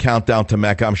novel Countdown to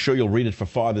Mecca. I'm sure you'll read it for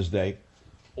Father's Day,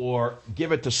 or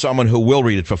give it to someone who will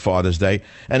read it for Father's Day.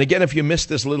 And again, if you missed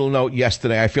this little note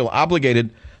yesterday, I feel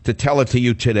obligated to tell it to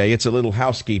you today. It's a little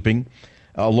housekeeping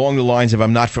along the lines of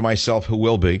I'm not for myself, who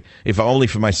will be? If I'm only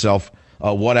for myself,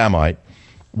 what am I?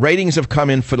 Ratings have come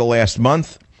in for the last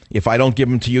month. If I don't give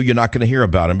them to you, you're not going to hear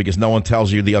about them because no one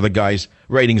tells you the other guy's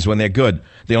ratings when they're good.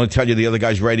 They only tell you the other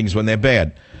guy's ratings when they're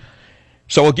bad.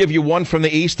 So we'll give you one from the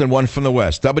East and one from the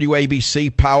West.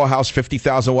 WABC, powerhouse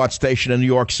 50,000-watt station in New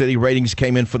York City. Ratings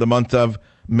came in for the month of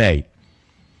May.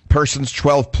 Persons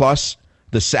 12 plus,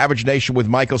 the Savage Nation with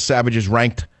Michael Savage is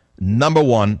ranked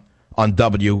 #1 on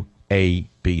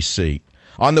WABC.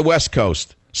 On the West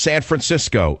Coast, San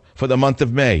Francisco for the month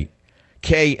of May.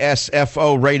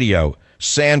 KSFO Radio,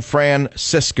 San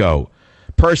Francisco.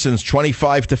 Persons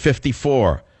 25 to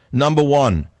 54.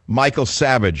 #1, Michael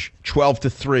Savage, 12 to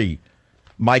 3.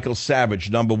 Michael Savage,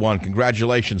 #1.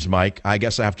 Congratulations, Mike. I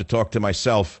guess I have to talk to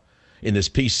myself in this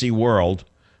PC world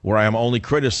where I am only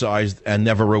criticized and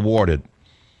never rewarded.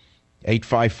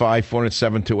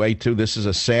 855-407-2882. This is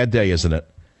a sad day, isn't it?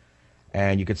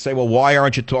 And you could say, well, why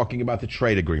aren't you talking about the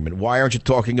trade agreement? Why aren't you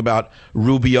talking about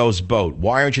Rubio's boat?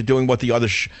 Why aren't you doing what the other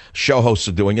show hosts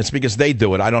are doing? It's because they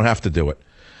do it. I don't have to do it.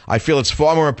 I feel it's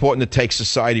far more important to take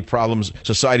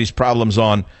society's problems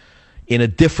on in a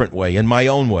different way, in my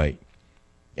own way.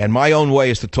 And my own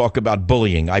way is to talk about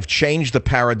bullying. I've changed the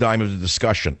paradigm of the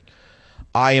discussion.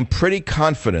 I am pretty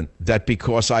confident that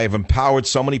because I have empowered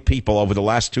so many people over the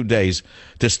last 2 days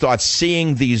to start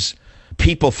seeing these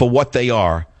people for what they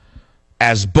are,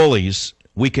 as bullies,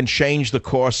 we can change the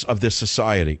course of this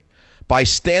society. By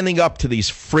standing up to these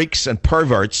freaks and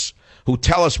perverts who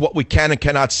tell us what we can and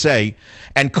cannot say,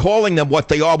 and calling them what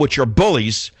they are, which are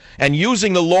bullies, and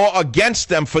using the law against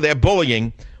them for their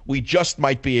bullying, we just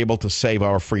might be able to save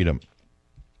our freedom.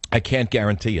 I can't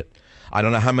guarantee it. I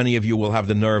don't know how many of you will have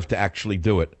the nerve to actually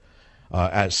do it.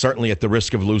 Certainly at the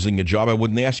risk of losing your job, I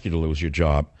wouldn't ask you to lose your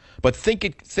job. But think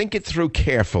it through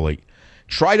carefully.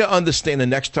 Try to understand the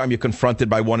next time you're confronted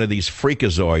by one of these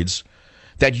freakazoids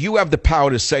that you have the power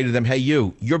to say to them, hey,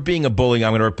 you're being a bully.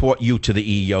 I'm going to report you to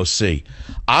the EEOC.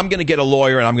 I'm going to get a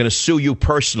lawyer and I'm going to sue you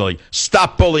personally.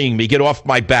 Stop bullying me. Get off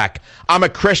my back. I'm a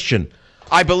Christian.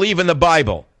 I believe in the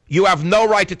Bible. You have no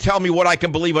right to tell me what I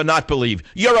can believe or not believe.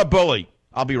 You're a bully.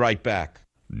 I'll be right back.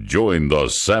 Join the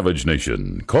Savage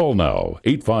Nation. Call now,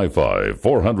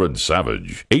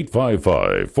 855-400-SAVAGE,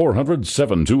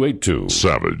 855-400-7282.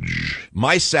 Savage.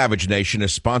 My Savage Nation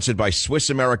is sponsored by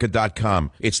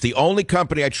SwissAmerica.com. It's the only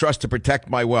company I trust to protect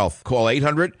my wealth. Call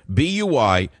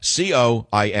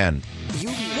 800-BUY-COIN.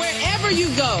 Wherever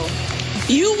you go,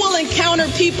 you will encounter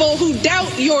people who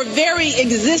doubt your very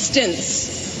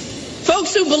existence.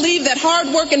 Folks who believe that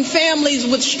hard-working families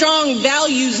with strong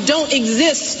values don't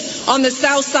exist on the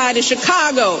south side of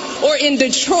Chicago or in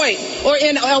Detroit or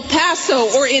in El Paso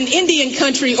or in Indian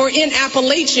country or in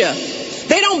Appalachia.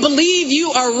 They don't believe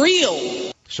you are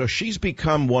real. So she's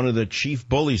become one of the chief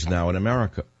bullies now in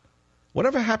America.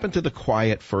 Whatever happened to the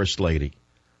quiet first lady,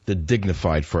 the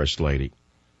dignified first lady,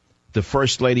 the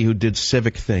first lady who did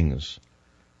civic things?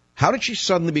 How did she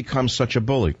suddenly become such a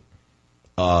bully?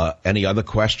 Any other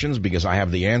questions? Because I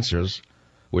have the answers.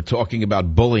 We're talking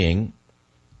about bullying,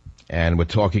 and we're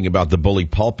talking about the bully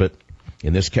pulpit.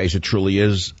 In this case, it truly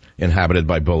is inhabited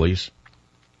by bullies.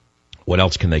 What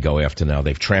else can they go after now?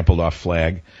 They've trampled our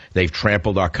flag. They've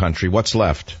trampled our country. What's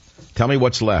left? Tell me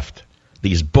what's left.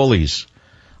 these bullies.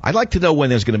 I'd like to know when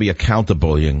there's going to be a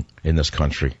counter-bullying in this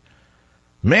country.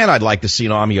 Man, I'd like to see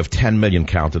an army of 10 million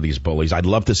counter these bullies. I'd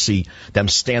love to see them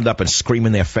stand up and scream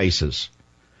in their faces.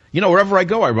 You know, wherever I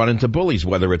go, I run into bullies,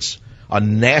 whether it's a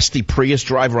nasty Prius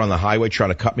driver on the highway trying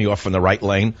to cut me off in the right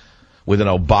lane with an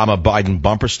Obama-Biden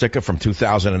bumper sticker from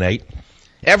 2008.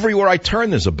 Everywhere I turn,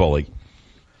 there's a bully.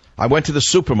 I went to the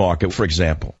supermarket, for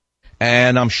example,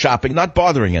 and I'm shopping, not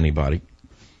bothering anybody,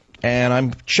 and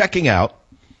I'm checking out.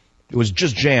 It was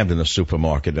just jammed in the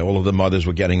supermarket. All of the mothers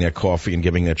were getting their coffee and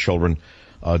giving their children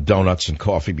donuts and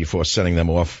coffee before sending them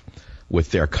off with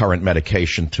their current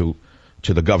medication to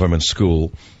the government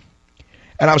school.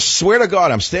 And I swear to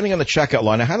God, I'm standing on the checkout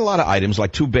line. I had a lot of items,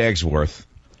 like 2 bags worth.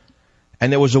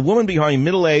 And there was a woman behind me,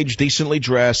 middle-aged, decently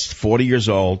dressed, 40 years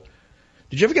old.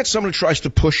 Did you ever get someone who tries to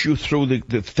push you through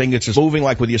the thing that's just moving,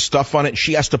 like with your stuff on it?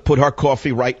 She has to put her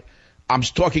coffee right. I'm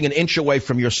talking an inch away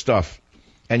from your stuff.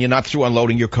 And you're not through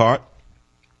unloading your cart?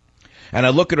 And I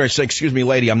look at her and say, excuse me,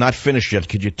 lady, I'm not finished yet.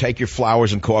 Could you take your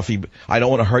flowers and coffee? I don't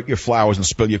want to hurt your flowers and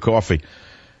spill your coffee.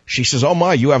 She says, oh,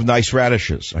 my, you have nice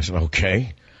radishes. I said,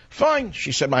 okay, fine.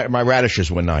 She said, my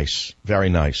radishes were nice, very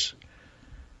nice.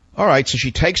 All right, so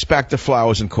she takes back the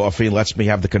flowers and coffee and lets me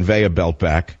have the conveyor belt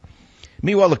back.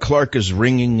 Meanwhile, the clerk is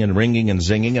ringing and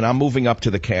zinging, and I'm moving up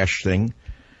to the cash thing.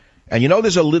 And you know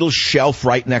there's a little shelf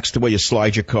right next to where you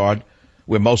slide your card,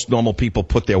 where most normal people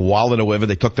put their wallet or whatever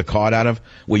they took the card out of,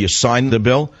 where you sign the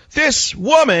bill? This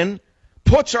woman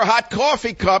puts her hot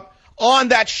coffee cup on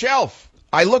that shelf.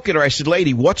 I look at her, I said,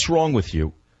 lady, what's wrong with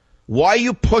you? Why are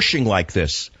you pushing like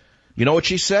this? You know what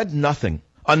she said? Nothing.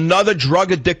 Another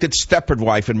drug-addicted Stepford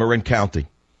wife in Marin County.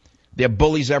 There are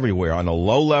bullies everywhere, on the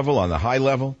low level, on the high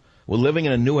level. We're living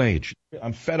in a new age.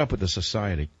 I'm fed up with the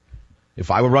society.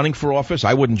 If I were running for office,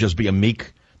 I wouldn't just be a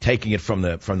meek, taking it from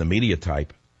the media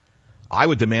type. I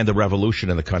would demand a revolution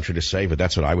in the country to save it.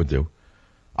 That's what I would do.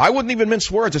 I wouldn't even mince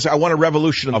words. I say, I want a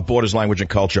revolution of borders, language, and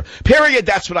culture. Period.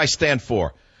 That's what I stand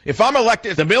for. If I'm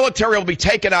elected, the military will be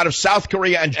taken out of South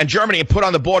Korea and Germany and put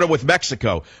on the border with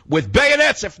Mexico, with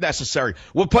bayonets if necessary.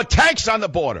 We'll put tanks on the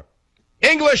border.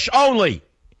 English only,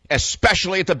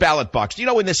 especially at the ballot box. Do you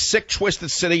know in this sick,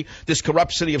 twisted city, this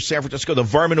corrupt city of San Francisco, the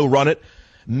vermin who run it,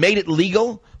 made it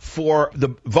legal for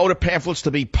the voter pamphlets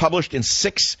to be published in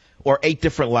 6 or 8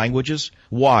 different languages?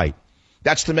 Why?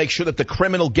 That's to make sure that the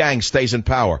criminal gang stays in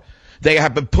power. They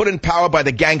have been put in power by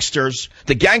the gangsters.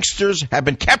 The gangsters have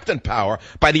been kept in power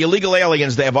by the illegal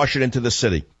aliens they have ushered into the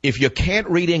city. If you can't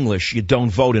read English, you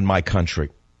don't vote in my country.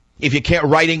 If you can't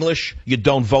write English, you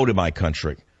don't vote in my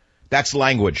country. That's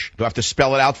language. Do I have to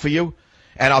spell it out for you?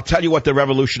 And I'll tell you what the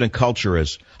revolution in culture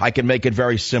is. I can make it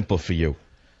very simple for you.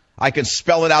 I can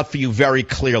spell it out for you very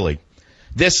clearly.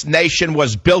 This nation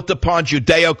was built upon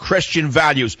Judeo-Christian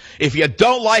values. If you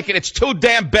don't like it, it's too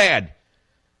damn bad.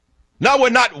 No, we're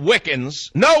not Wiccans.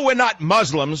 No, we're not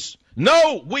Muslims.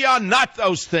 No, we are not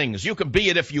those things. You can be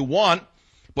it if you want,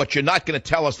 but you're not going to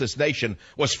tell us this nation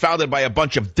was founded by a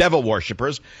bunch of devil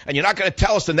worshippers, and you're not going to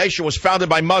tell us the nation was founded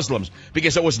by Muslims,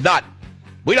 because it was not.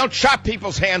 We don't chop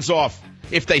people's hands off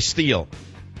if they steal.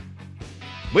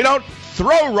 We don't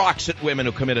throw rocks at women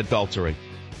who commit adultery.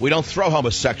 We don't throw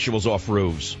homosexuals off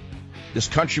roofs. This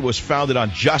country was founded on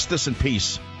justice and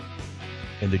peace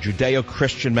in the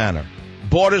Judeo-Christian manner.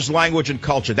 Borders, language, and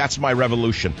culture. That's my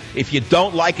revolution. If you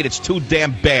don't like it, it's too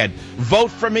damn bad.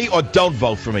 Vote for me or don't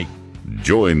vote for me.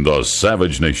 Join the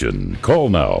Savage Nation. Call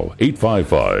now,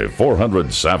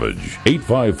 855-400-SAVAGE.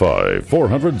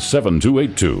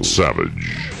 855-400-7282.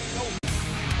 Savage.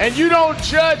 And you don't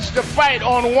judge the fight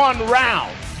on one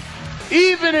round.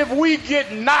 Even if we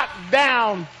get knocked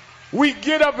down, we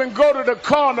get up and go to the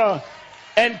corner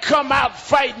and come out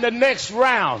fighting the next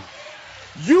round.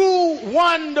 You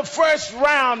won the first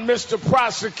round, Mr.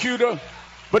 Prosecutor,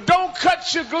 but don't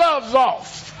cut your gloves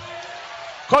off,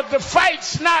 because the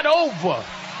fight's not over.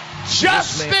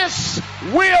 Justice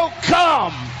will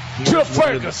come to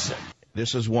Ferguson.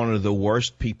 This is one of the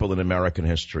worst people in American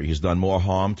history. He's done more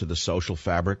harm to the social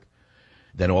fabric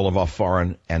than all of our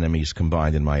foreign enemies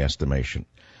combined, in my estimation.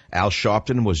 Al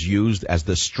Sharpton was used as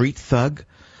the street thug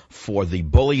for the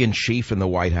bully-in-chief in the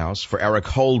White House, for Eric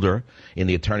Holder in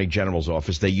the Attorney General's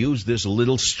office. They used this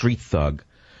little street thug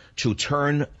to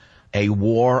turn a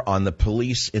war on the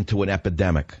police into an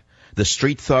epidemic. The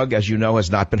street thug, as you know, has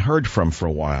not been heard from for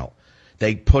a while.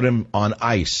 They put him on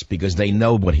ice because they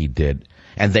know what he did,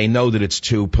 and they know that it's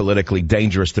too politically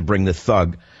dangerous to bring the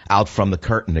thug out from the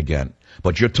curtain again.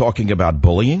 But you're talking about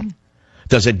bullying?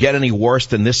 Does it get any worse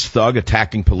than this thug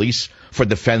attacking police for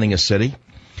defending a city?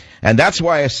 And that's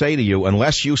why I say to you,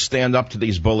 unless you stand up to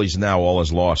these bullies now, all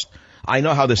is lost. I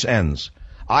know how this ends.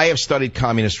 I have studied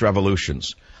communist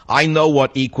revolutions. I know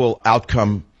what equal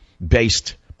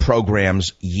outcome-based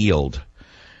programs yield.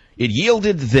 It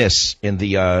yielded this in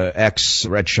the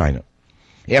ex-Red China.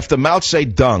 After Mao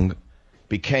Zedong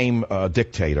became a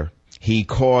dictator, he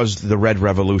caused the Red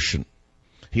Revolution.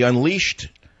 He unleashed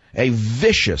a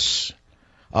vicious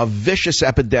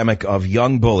epidemic of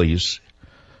young bullies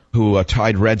who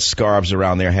tied red scarves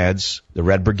around their heads, the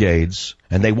Red Brigades,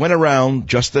 and they went around,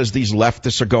 just as these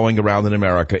leftists are going around in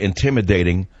America,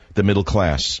 intimidating the middle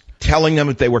class, telling them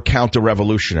that they were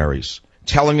counter-revolutionaries,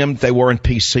 telling them they weren't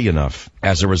PC enough.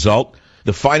 As a result,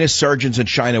 the finest surgeons in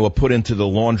China were put into the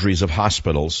laundries of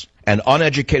hospitals, and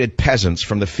uneducated peasants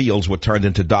from the fields were turned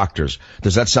into doctors.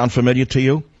 Does that sound familiar to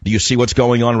you? Do you see what's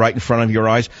going on right in front of your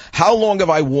eyes? How long have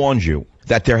I warned you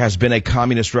that there has been a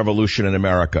communist revolution in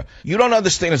America? You don't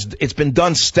understand. It's been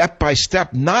done step by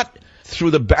step, not through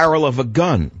the barrel of a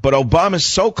gun. But Obama's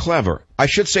so clever. I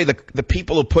should say the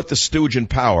people who put the stooge in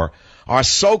power are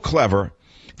so clever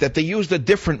that they used a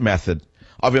different method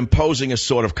of imposing a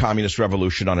sort of communist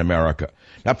revolution on America.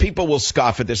 Now, people will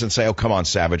scoff at this and say, oh, come on,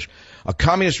 Savage. A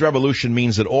communist revolution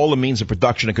means that all the means of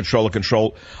production and control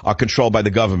are controlled by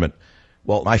the government.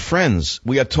 Well, my friends,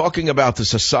 we are talking about the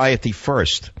society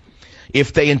first.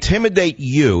 If they intimidate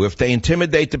you, if they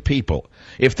intimidate the people,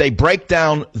 if they break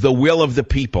down the will of the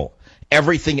people,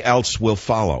 everything else will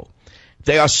follow.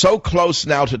 They are so close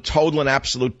now to total and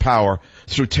absolute power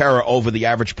through terror over the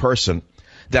average person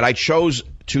that I chose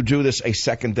to do this a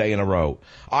second day in a row.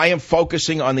 I am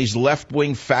focusing on these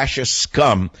left-wing fascist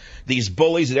scum, these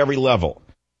bullies at every level.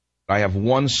 I have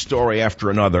one story after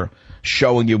another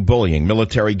showing you bullying.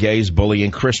 Military gays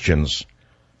bullying Christians.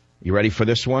 You ready for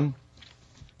this one?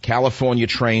 California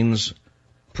trains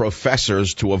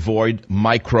professors to avoid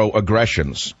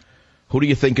microaggressions. Who do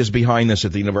you think is behind this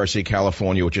at the University of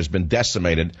California, which has been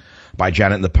decimated by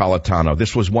Janet Napolitano?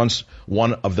 This was once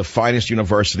one of the finest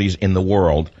universities in the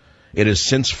world. It has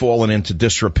since fallen into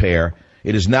disrepair.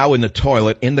 It is now in the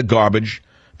toilet, in the garbage,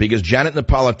 because Janet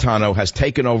Napolitano has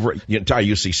taken over the entire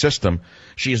UC system.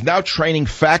 She is now training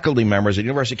faculty members at the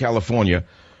University of California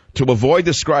to avoid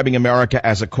describing America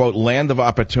as a, quote, land of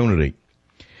opportunity.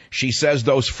 She says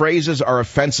those phrases are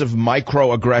offensive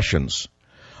microaggressions.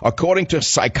 According to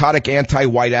psychotic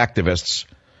anti-white activists,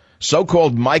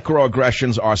 so-called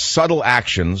microaggressions are subtle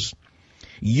actions,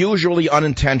 usually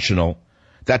unintentional,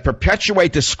 that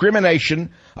perpetuate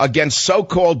discrimination against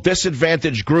so-called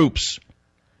disadvantaged groups,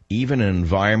 even in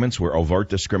environments where overt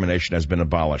discrimination has been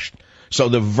abolished. So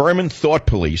the vermin thought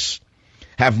police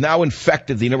have now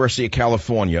infected the University of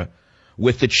California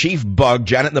with the chief bug,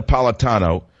 Janet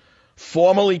Napolitano,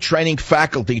 formally training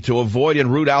faculty to avoid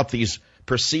and root out these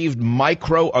perceived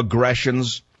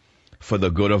microaggressions for the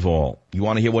good of all. You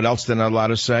want to hear what else they're not allowed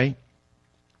to say?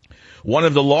 One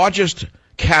of the largest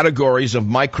categories of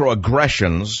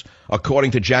microaggressions,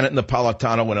 according to Janet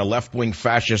Napolitano and a left-wing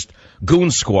fascist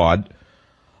goon squad,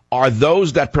 are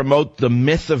those that promote the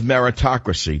myth of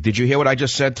meritocracy. Did you hear what I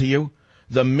just said to you?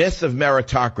 The myth of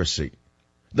meritocracy.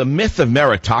 The myth of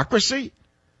meritocracy?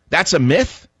 That's a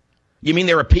myth? You mean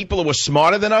there are people who are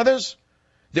smarter than others?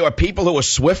 There are people who are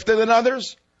swifter than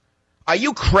others? Are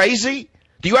you crazy?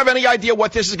 Do you have any idea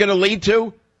what this is going to lead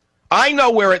to? I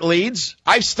know where it leads.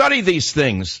 I've studied these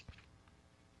things.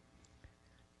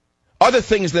 Other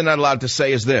things they're not allowed to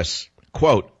say is this,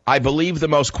 quote, I believe the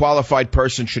most qualified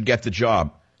person should get the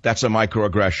job. That's a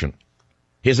microaggression.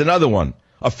 Here's another one.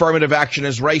 Affirmative action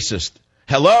is racist.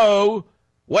 Hello?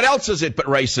 What else is it but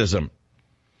racism?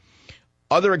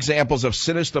 Other examples of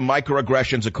sinister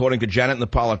microaggressions, according to Janet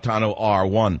Napolitano, are,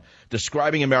 1,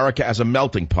 describing America as a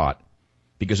melting pot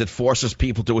because it forces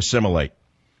people to assimilate.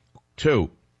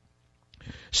 2,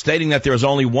 stating that there is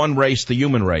only one race, the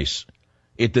human race.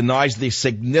 It denies the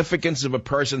significance of a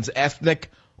person's ethnic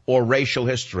or racial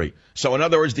history. So, in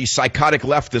other words, the psychotic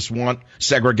leftists want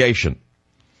segregation.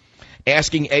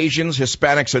 Asking Asians,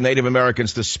 Hispanics, or Native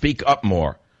Americans to speak up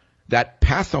more. That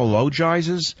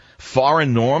pathologizes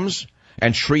foreign norms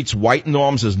and treats white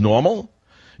norms as normal,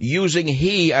 using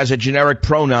he as a generic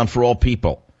pronoun for all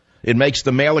people. It makes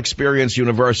the male experience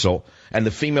universal and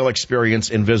the female experience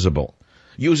invisible.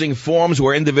 Using forms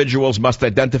where individuals must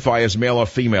identify as male or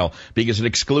female because it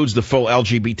excludes the full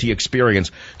LGBT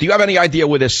experience. Do you have any idea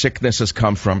where this sickness has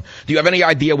come from? Do you have any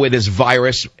idea where this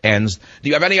virus ends? Do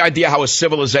you have any idea how a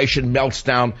civilization melts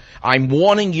down? I'm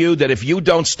warning you that if you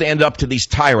don't stand up to these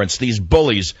tyrants, these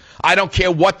bullies, I don't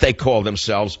care what they call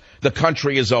themselves, the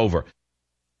country is over.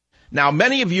 Now,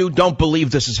 many of you don't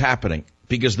believe this is happening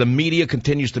because the media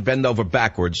continues to bend over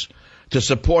backwards to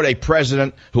support a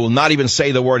president who will not even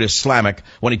say the word Islamic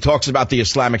when he talks about the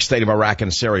Islamic State of Iraq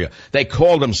and Syria. They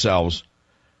call themselves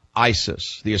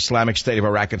ISIS, the Islamic State of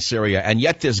Iraq and Syria, and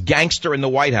yet this gangster in the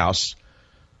White House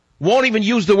won't even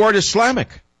use the word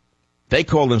Islamic. They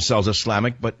call themselves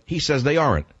Islamic, but he says they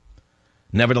aren't.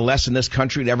 Nevertheless, in this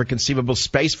country, in every conceivable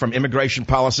space, from immigration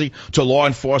policy to law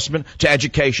enforcement to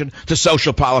education to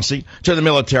social policy to the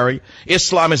military,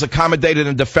 Islam is accommodated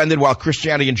and defended while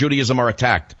Christianity and Judaism are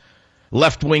attacked.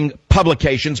 Left-wing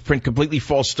publications print completely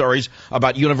false stories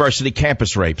about university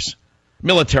campus rapes,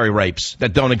 military rapes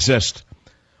that don't exist,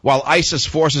 while ISIS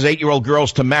forces 8-year-old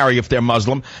girls to marry if they're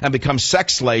Muslim and become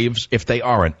sex slaves if they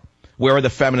aren't. Where are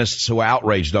the feminists who are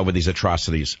outraged over these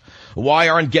atrocities? Why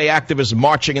aren't gay activists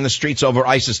marching in the streets over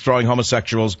ISIS throwing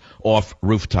homosexuals off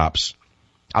rooftops?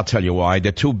 I'll tell you why.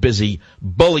 They're too busy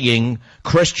bullying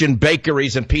Christian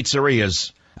bakeries and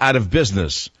pizzerias out of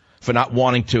business for not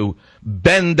wanting to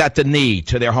bend at the knee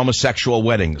to their homosexual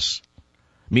weddings.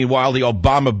 Meanwhile, the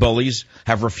Obama bullies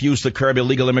have refused to curb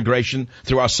illegal immigration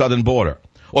through our southern border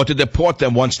or to deport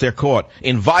them once they're caught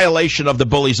in violation of the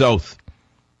bully's oath.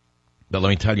 But let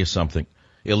me tell you something.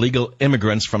 Illegal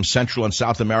immigrants from Central and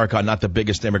South America are not the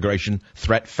biggest immigration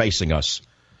threat facing us.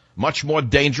 Much more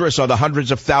dangerous are the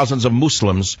hundreds of thousands of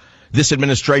Muslims this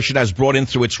administration has brought in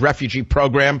through its refugee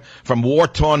program from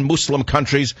war-torn Muslim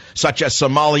countries such as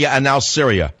Somalia and now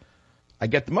Syria. I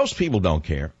get that most people don't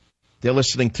care. They're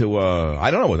listening to, I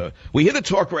don't know. We hear the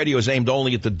talk radio is aimed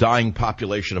only at the dying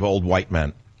population of old white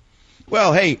men.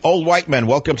 Well, hey, old white men,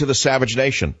 welcome to the Savage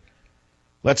Nation.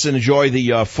 Let's enjoy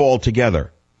the fall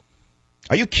together.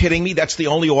 Are you kidding me? That's the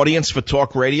only audience for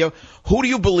talk radio? Who do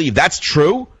you believe? That's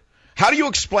true? How do you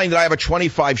explain that I have a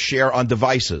 25 share on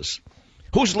devices?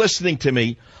 Who's listening to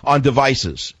me on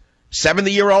devices?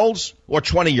 70-year-olds or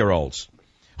 20-year-olds?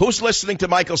 Who's listening to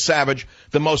Michael Savage,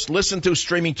 the most listened to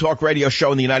streaming talk radio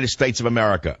show in the United States of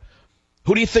America?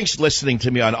 Who do you think's listening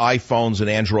to me on iPhones and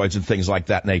Androids and things like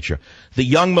that nature? The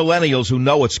young millennials who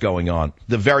know what's going on.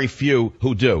 The very few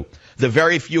who do. The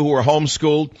very few who are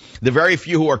homeschooled, the very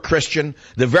few who are Christian,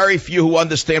 the very few who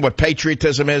understand what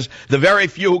patriotism is, the very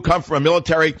few who come from a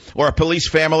military or a police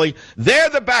family. They're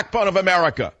the backbone of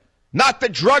America, not the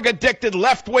drug-addicted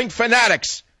left-wing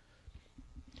fanatics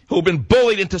who've been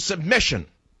bullied into submission.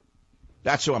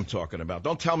 That's who I'm talking about.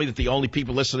 Don't tell me that the only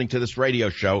people listening to this radio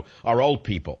show are old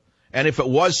people. And if it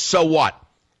was, so what?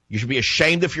 You should be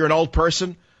ashamed if you're an old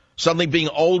person? Suddenly being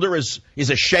older is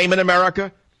a shame in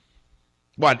America?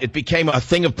 What, it became a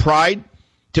thing of pride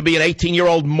to be an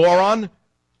 18-year-old moron?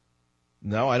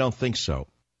 No, I don't think so.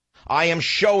 I am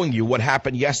showing you what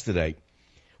happened yesterday,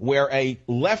 where a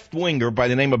left-winger by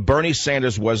the name of Bernie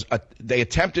Sanders they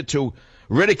attempted to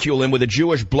ridicule him with a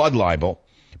Jewish blood libel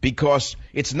because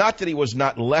it's not that he was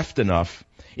not left enough,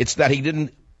 it's that he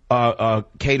didn't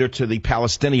cater to the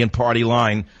Palestinian party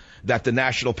line that the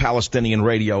National Palestinian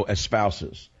Radio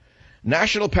espouses.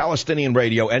 National Palestinian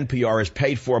Radio, NPR, is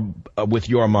paid for with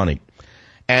your money.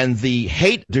 And the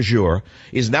hate du jour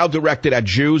is now directed at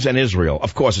Jews and Israel.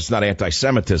 Of course, it's not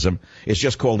anti-Semitism. It's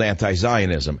just called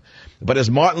anti-Zionism. But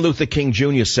as Martin Luther King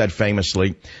Jr. said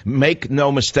famously, make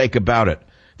no mistake about it.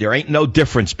 There ain't no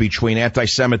difference between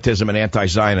anti-Semitism and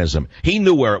anti-Zionism. He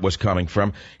knew where it was coming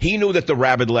from. He knew that the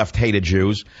rabid left hated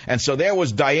Jews. And so there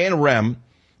was Diane Rem.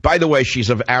 By the way,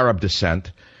 she's of Arab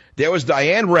descent. There was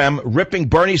Diane Rem ripping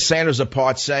Bernie Sanders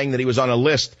apart, saying that he was on a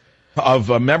list of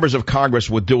members of Congress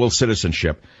with dual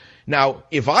citizenship. Now,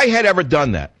 if I had ever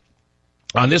done that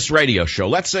on this radio show,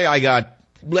 let's say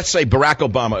Barack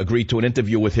Obama agreed to an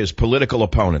interview with his political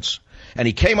opponents, and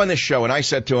he came on this show and I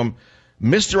said to him,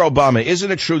 Mr. Obama,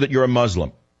 isn't it true that you're a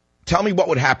Muslim? Tell me what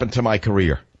would happen to my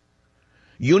career.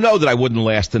 You know that I wouldn't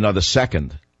last another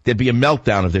second. There'd be a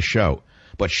meltdown of this show.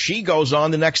 But she goes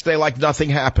on the next day like nothing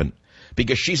happened,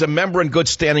 because she's a member in good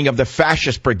standing of the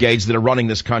fascist brigades that are running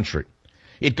this country.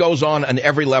 It goes on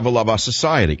every level of our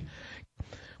society.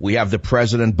 We have the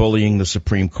president bullying the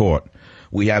Supreme Court.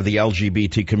 We have the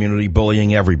LGBT community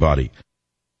bullying everybody.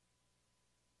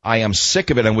 I am sick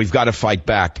of it, and we've got to fight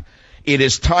back. It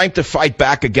is time to fight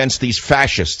back against these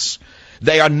fascists.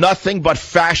 They are nothing but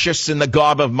fascists in the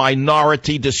garb of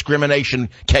minority discrimination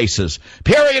cases.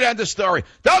 Period. End of story.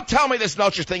 Don't tell me there's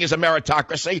no such thing as a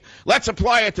meritocracy. Let's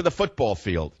apply it to the football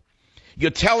field.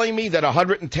 You're telling me that a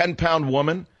 110-pound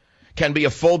woman can be a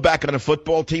fullback on a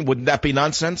football team? Wouldn't that be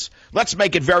nonsense? Let's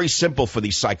make it very simple for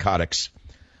these psychotics.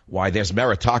 Why, there's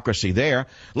meritocracy there.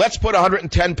 Let's put a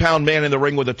 110-pound man in the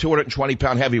ring with a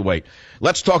 220-pound heavyweight.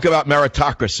 Let's talk about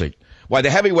meritocracy. Why,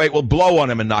 the heavyweight will blow on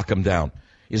him and knock him down.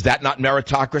 Is that not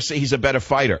meritocracy? He's a better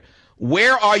fighter.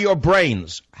 Where are your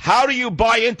brains? How do you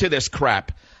buy into this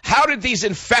crap? How did these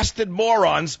infested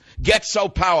morons get so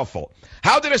powerful?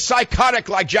 How did a psychotic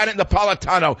like Janet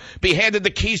Napolitano be handed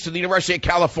the keys to the University of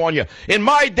California? In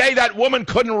my day, that woman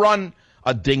couldn't run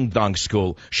a ding-dong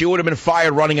school. She would have been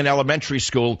fired running an elementary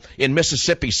school in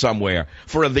Mississippi somewhere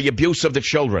for the abuse of the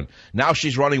children. Now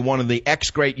she's running one of the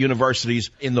ex-great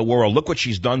universities in the world. Look what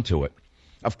she's done to it.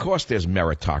 Of course there's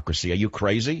meritocracy. Are you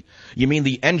crazy? You mean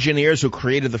the engineers who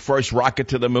created the first rocket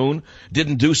to the moon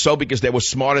didn't do so because they were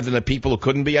smarter than the people who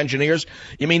couldn't be engineers?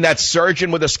 You mean that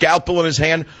surgeon with a scalpel in his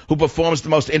hand who performs the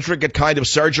most intricate kind of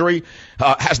surgery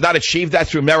has not achieved that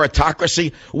through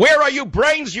meritocracy? Where are you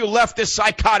brains, you leftist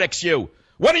psychotics, you?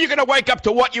 When are you going to wake up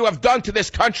to what you have done to this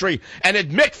country and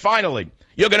admit finally?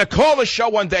 You're going to call the show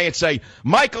one day and say,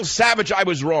 Michael Savage, I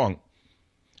was wrong.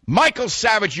 Michael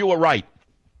Savage, you were right.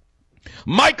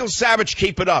 Michael Savage,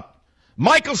 keep it up.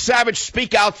 Michael Savage,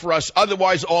 speak out for us,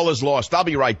 otherwise all is lost. I'll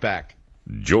be right back.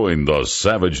 Join the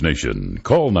Savage Nation.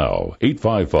 Call now,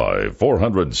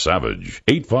 855-400-SAVAGE,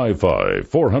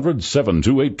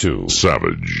 855-400-7282.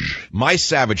 Savage. My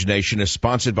Savage Nation is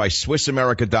sponsored by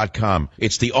SwissAmerica.com.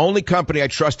 It's the only company I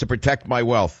trust to protect my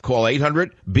wealth. Call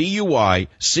 800-BUY-COI.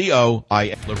 Since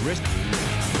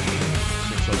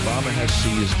Obama has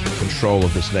seized control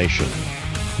of this nation,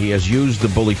 he has used the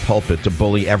bully pulpit to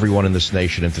bully everyone in this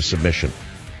nation into submission.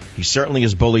 He certainly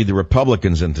has bullied the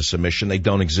Republicans into submission. They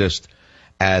don't exist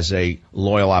as a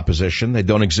loyal opposition. They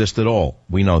don't exist at all.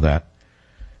 We know that.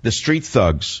 The street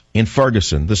thugs in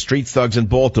Ferguson, the street thugs in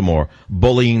Baltimore,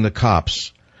 bullying the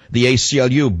cops. The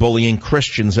ACLU bullying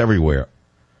Christians everywhere.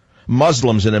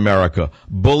 Muslims in America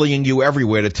bullying you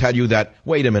everywhere to tell you that,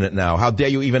 wait a minute now, how dare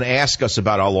you even ask us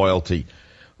about our loyalty?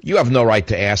 You have no right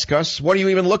to ask us. What are you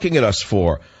even looking at us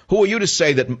for? Who are you to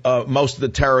say that most of the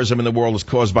terrorism in the world is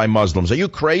caused by Muslims? Are you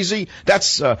crazy?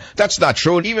 That's not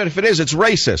true. And even if it is, it's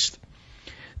racist.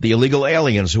 The illegal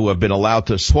aliens who have been allowed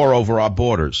to soar over our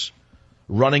borders,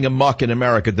 running amok in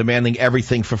America, demanding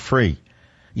everything for free.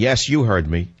 Yes, you heard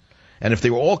me. And if they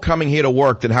were all coming here to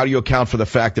work, then how do you account for the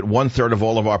fact that 1/3 of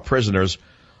all of our prisoners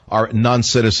are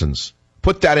non-citizens?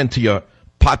 Put that into your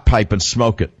pot pipe and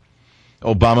smoke it.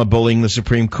 Obama bullying the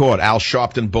Supreme Court. Al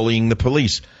Sharpton bullying the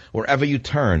police. Wherever you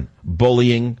turn,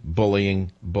 bullying,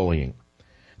 bullying, bullying.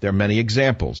 There are many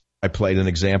examples. I played an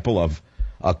example of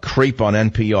a creep on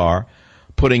NPR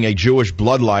putting a Jewish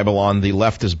blood libel on the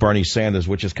leftist Bernie Sanders,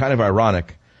 which is kind of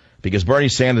ironic because Bernie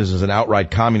Sanders is an outright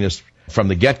communist from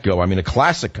the get-go. I mean, a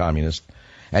classic communist.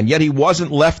 And yet he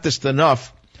wasn't leftist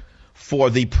enough for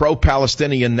the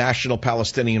pro-Palestinian National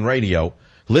Palestinian Radio.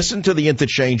 Listen to the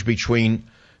interchange between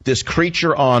this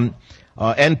creature on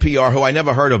NPR, who I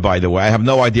never heard of, by the way. I have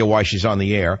no idea why she's on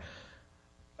the air,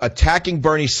 attacking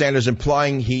Bernie Sanders,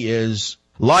 implying he is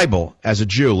liable as a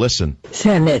Jew. Listen.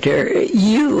 Senator,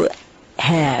 you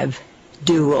have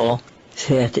dual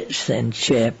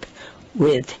citizenship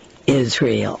with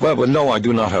Israel. Well, no, I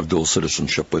do not have dual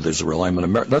citizenship with Israel. I'm an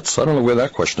American. I don't know where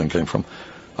that question came from.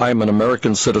 I am an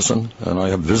American citizen, and I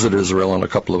have visited Israel on a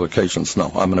couple of occasions. No,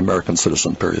 I'm an American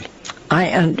citizen, period.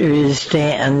 I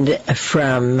understand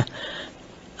from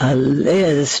a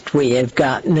list we have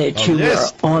gotten that you were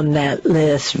on that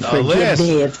list. Forgive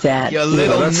me if that... You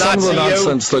little that's some of the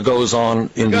nonsense that goes on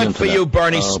in the internet. Good for you,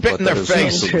 Bernie. Spit in their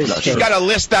face. She's got to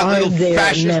list that little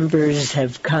fascist... Are there members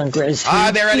of Congress who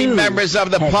Are there any members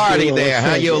of the party there,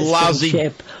 huh, you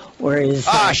lousy... Or is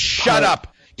shut up.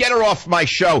 Get her off my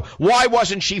show. Why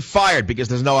wasn't she fired? Because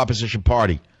there's no opposition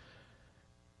party.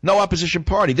 No opposition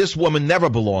party. This woman never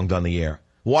belonged on the air.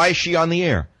 Why is she on the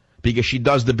air? Because she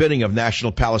does the bidding of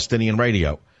National Palestinian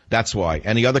Radio. That's why.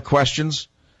 Any other questions?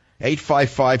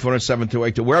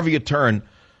 855-407-282. Wherever you turn,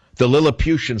 the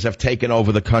Lilliputians have taken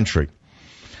over the country.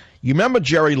 You remember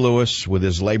Jerry Lewis with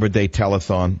his Labor Day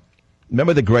telethon?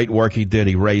 Remember the great work he did?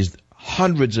 He raised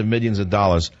hundreds of millions of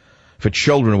dollars for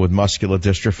children with muscular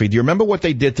dystrophy. Do you remember what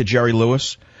they did to Jerry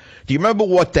Lewis? Do you remember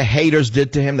what the haters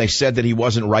did to him? They said that he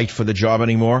wasn't right for the job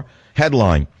anymore.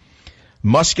 Headline: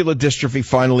 Muscular dystrophy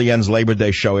finally ends Labor Day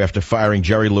show after firing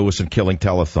Jerry Lewis and killing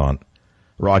telethon.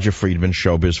 Roger Friedman,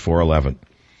 Showbiz 411.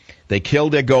 They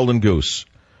killed their golden goose.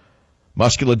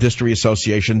 Muscular Dystrophy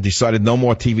Association decided no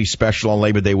more TV special on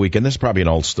Labor Day weekend. This is probably an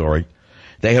old story.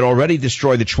 They had already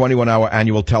destroyed the 21-hour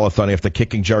annual telethon after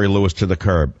kicking Jerry Lewis to the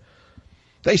curb.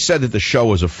 They said that the show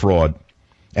was a fraud,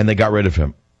 and they got rid of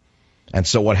him. And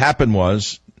so what happened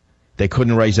was they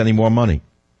couldn't raise any more money.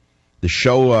 The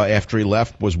show, after he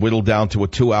left, was whittled down to a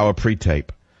 2-hour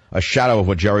pre-tape, a shadow of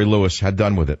what Jerry Lewis had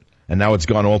done with it. And now it's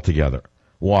gone altogether.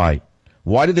 Why?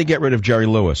 Why did they get rid of Jerry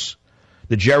Lewis?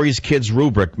 The Jerry's Kids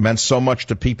rubric meant so much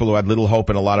to people who had little hope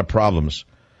and a lot of problems.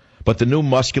 But the new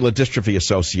Muscular Dystrophy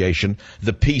Association,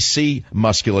 the PC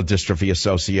Muscular Dystrophy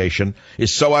Association,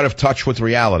 is so out of touch with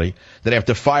reality that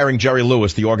after firing Jerry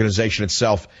Lewis, the organization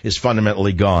itself is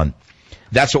fundamentally gone.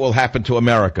 That's what will happen to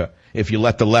America if you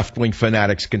let the left-wing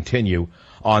fanatics continue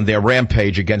on their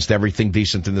rampage against everything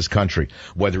decent in this country,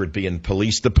 whether it be in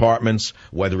police departments,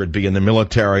 whether it be in the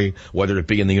military, whether it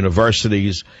be in the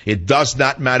universities. It does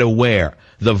not matter where.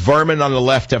 The vermin on the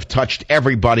left have touched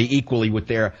everybody equally with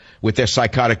their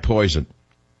psychotic poison.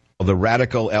 The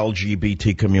radical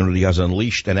LGBT community has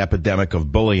unleashed an epidemic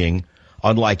of bullying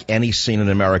unlike any seen in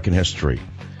American history.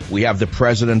 We have the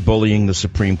president bullying the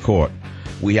Supreme Court.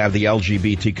 We have the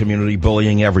LGBT community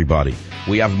bullying everybody.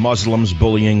 We have Muslims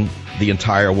bullying the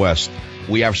entire West.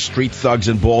 We have street thugs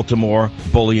in Baltimore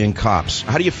bullying cops.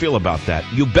 How do you feel about that?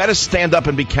 You better stand up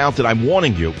and be counted. I'm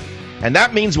warning you. And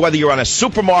that means whether you're on a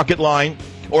supermarket line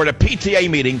or at a PTA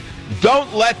meeting,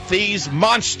 don't let these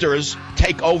monsters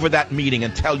take over that meeting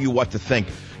and tell you what to think.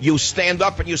 You stand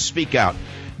up and you speak out.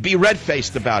 Be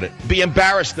red-faced about it. Be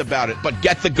embarrassed about it. But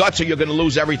get the guts or you're going to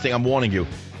lose everything. I'm warning you.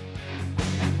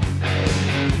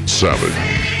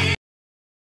 Savage.